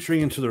and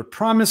entering into their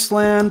promised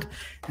land.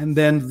 And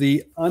then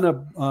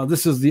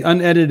this is the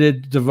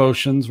unedited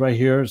devotions right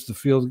here. It's the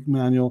field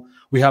manual.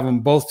 We have them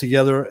both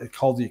together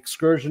called the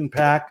Excursion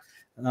Pack.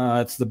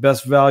 It's the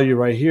best value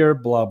right here,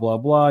 blah, blah,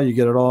 blah. You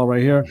get it all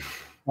right here.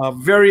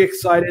 Very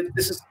excited.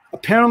 This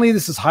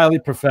is highly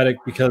prophetic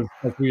because,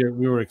 like we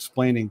were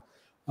explaining,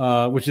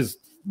 which is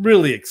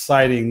really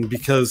exciting,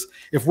 because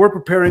if we're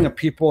preparing a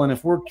people and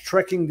if we're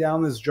trekking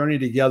down this journey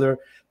together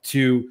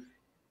to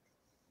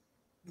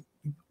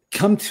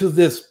come to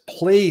this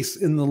place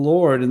in the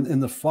Lord and in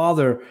the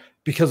Father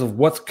because of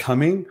what's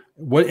coming,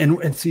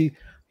 see,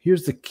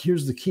 here's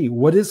the key.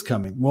 What is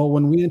coming? Well,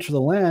 when we enter the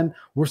land,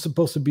 we're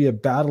supposed to be a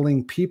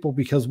battling people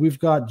because we've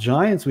got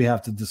giants we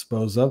have to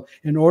dispose of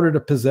in order to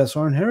possess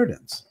our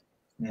inheritance.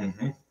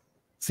 Mm-hmm.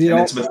 See,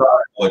 it's methodical.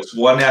 It's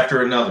one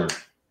after another.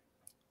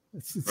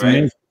 It's right?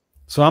 Amazing.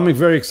 So I'm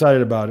very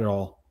excited about it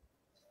all.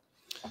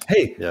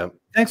 Hey,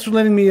 thanks for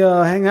letting me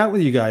hang out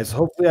with you guys.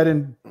 Hopefully I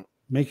didn't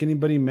make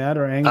anybody mad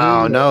or angry.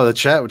 Oh, no, the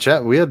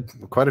chat. We had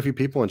quite a few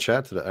people in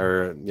chat today,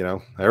 or,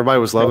 everybody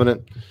was loving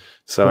it.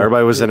 So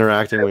everybody was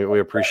interacting. We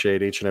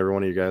appreciate each and every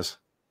one of you guys.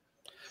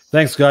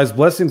 Thanks, guys.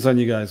 Blessings on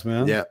you guys,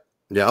 man. Yeah.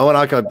 Oh,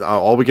 and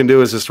all we can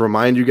do is just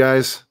remind you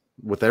guys,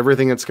 with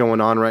everything that's going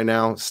on right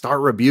now,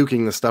 start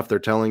rebuking the stuff they're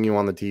telling you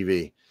on the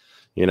TV.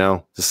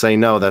 To say,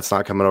 no, that's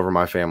not coming over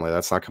my family.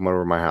 That's not coming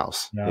over my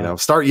house. No.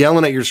 Start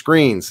yelling at your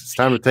screens. It's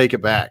time to take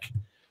it back.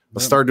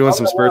 Let's start doing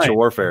some spiritual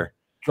warfare.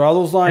 Draw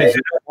those lines.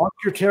 Walk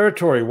your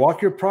territory.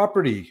 Walk your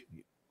property.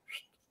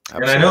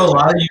 Absolutely. And I know a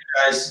lot of you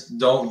guys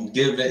don't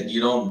give it. You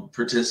don't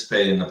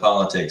participate in the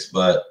politics,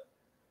 but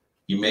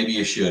maybe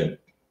you should,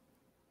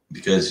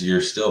 because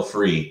you're still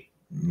free.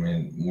 I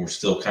mean, we're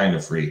still kind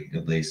of free,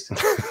 at least.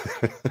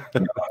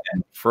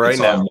 For right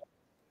now.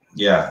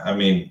 Yeah, I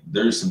mean,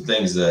 there's some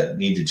things that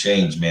need to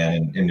change,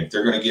 man. And if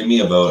they're going to give me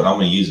a vote, I'm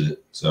going to use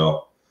it.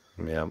 So,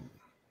 yeah.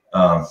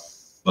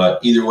 But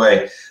either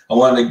way, I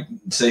wanted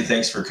to say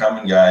thanks for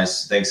coming,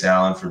 guys. Thanks,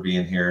 Alan, for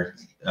being here.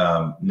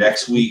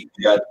 Next week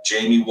we got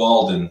Jamie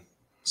Walden,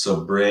 so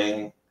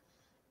bring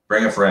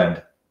a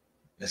friend.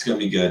 It's going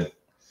to be good,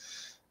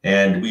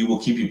 and we will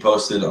keep you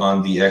posted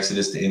on the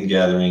Exodus to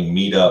Ingathering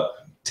meetup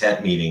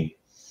tent meeting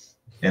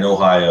in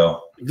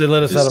Ohio. They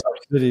let us out of our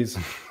cities.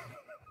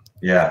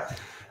 Yeah.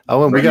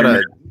 Oh, and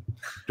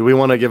do we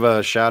want to give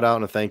a shout out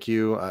and a thank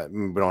you?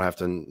 We don't have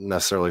to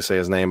necessarily say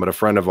his name, but a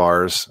friend of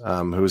ours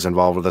who's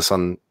involved with us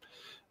on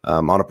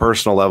a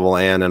personal level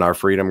and in our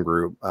freedom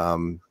group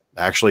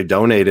actually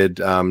donated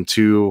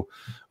to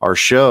our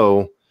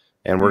show,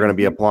 and we're going to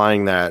be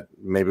applying that.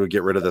 Maybe we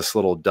get rid of this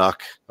little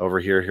duck over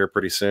here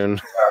pretty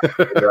soon.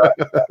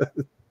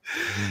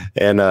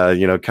 And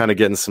kind of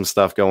getting some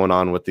stuff going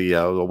on with the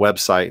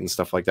website and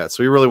stuff like that.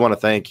 So we really want to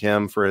thank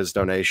him for his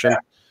donation.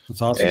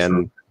 That's awesome.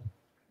 And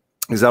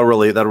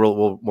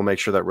we'll make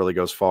sure that really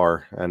goes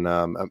far. And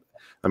I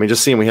mean,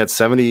 just seeing, we had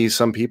 70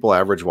 some people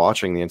average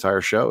watching the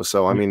entire show.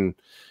 So I mean,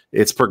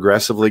 it's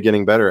progressively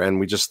getting better, and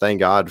we just thank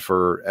God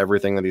for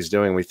everything that he's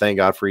doing. We thank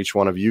God for each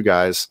one of you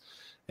guys,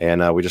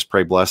 and we just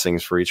pray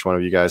blessings for each one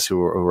of you guys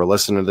who are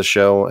listening to the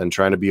show and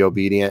trying to be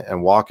obedient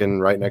and walking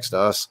right next to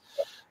us.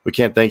 We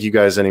can't thank you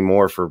guys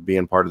anymore for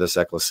being part of this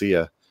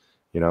ecclesia,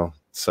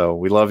 so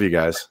we love you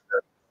guys.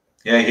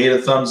 Yeah, hit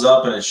a thumbs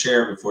up and a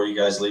share before you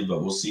guys leave,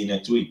 but we'll see you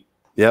next week.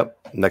 Yep,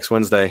 next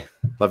Wednesday.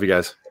 Love you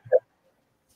guys.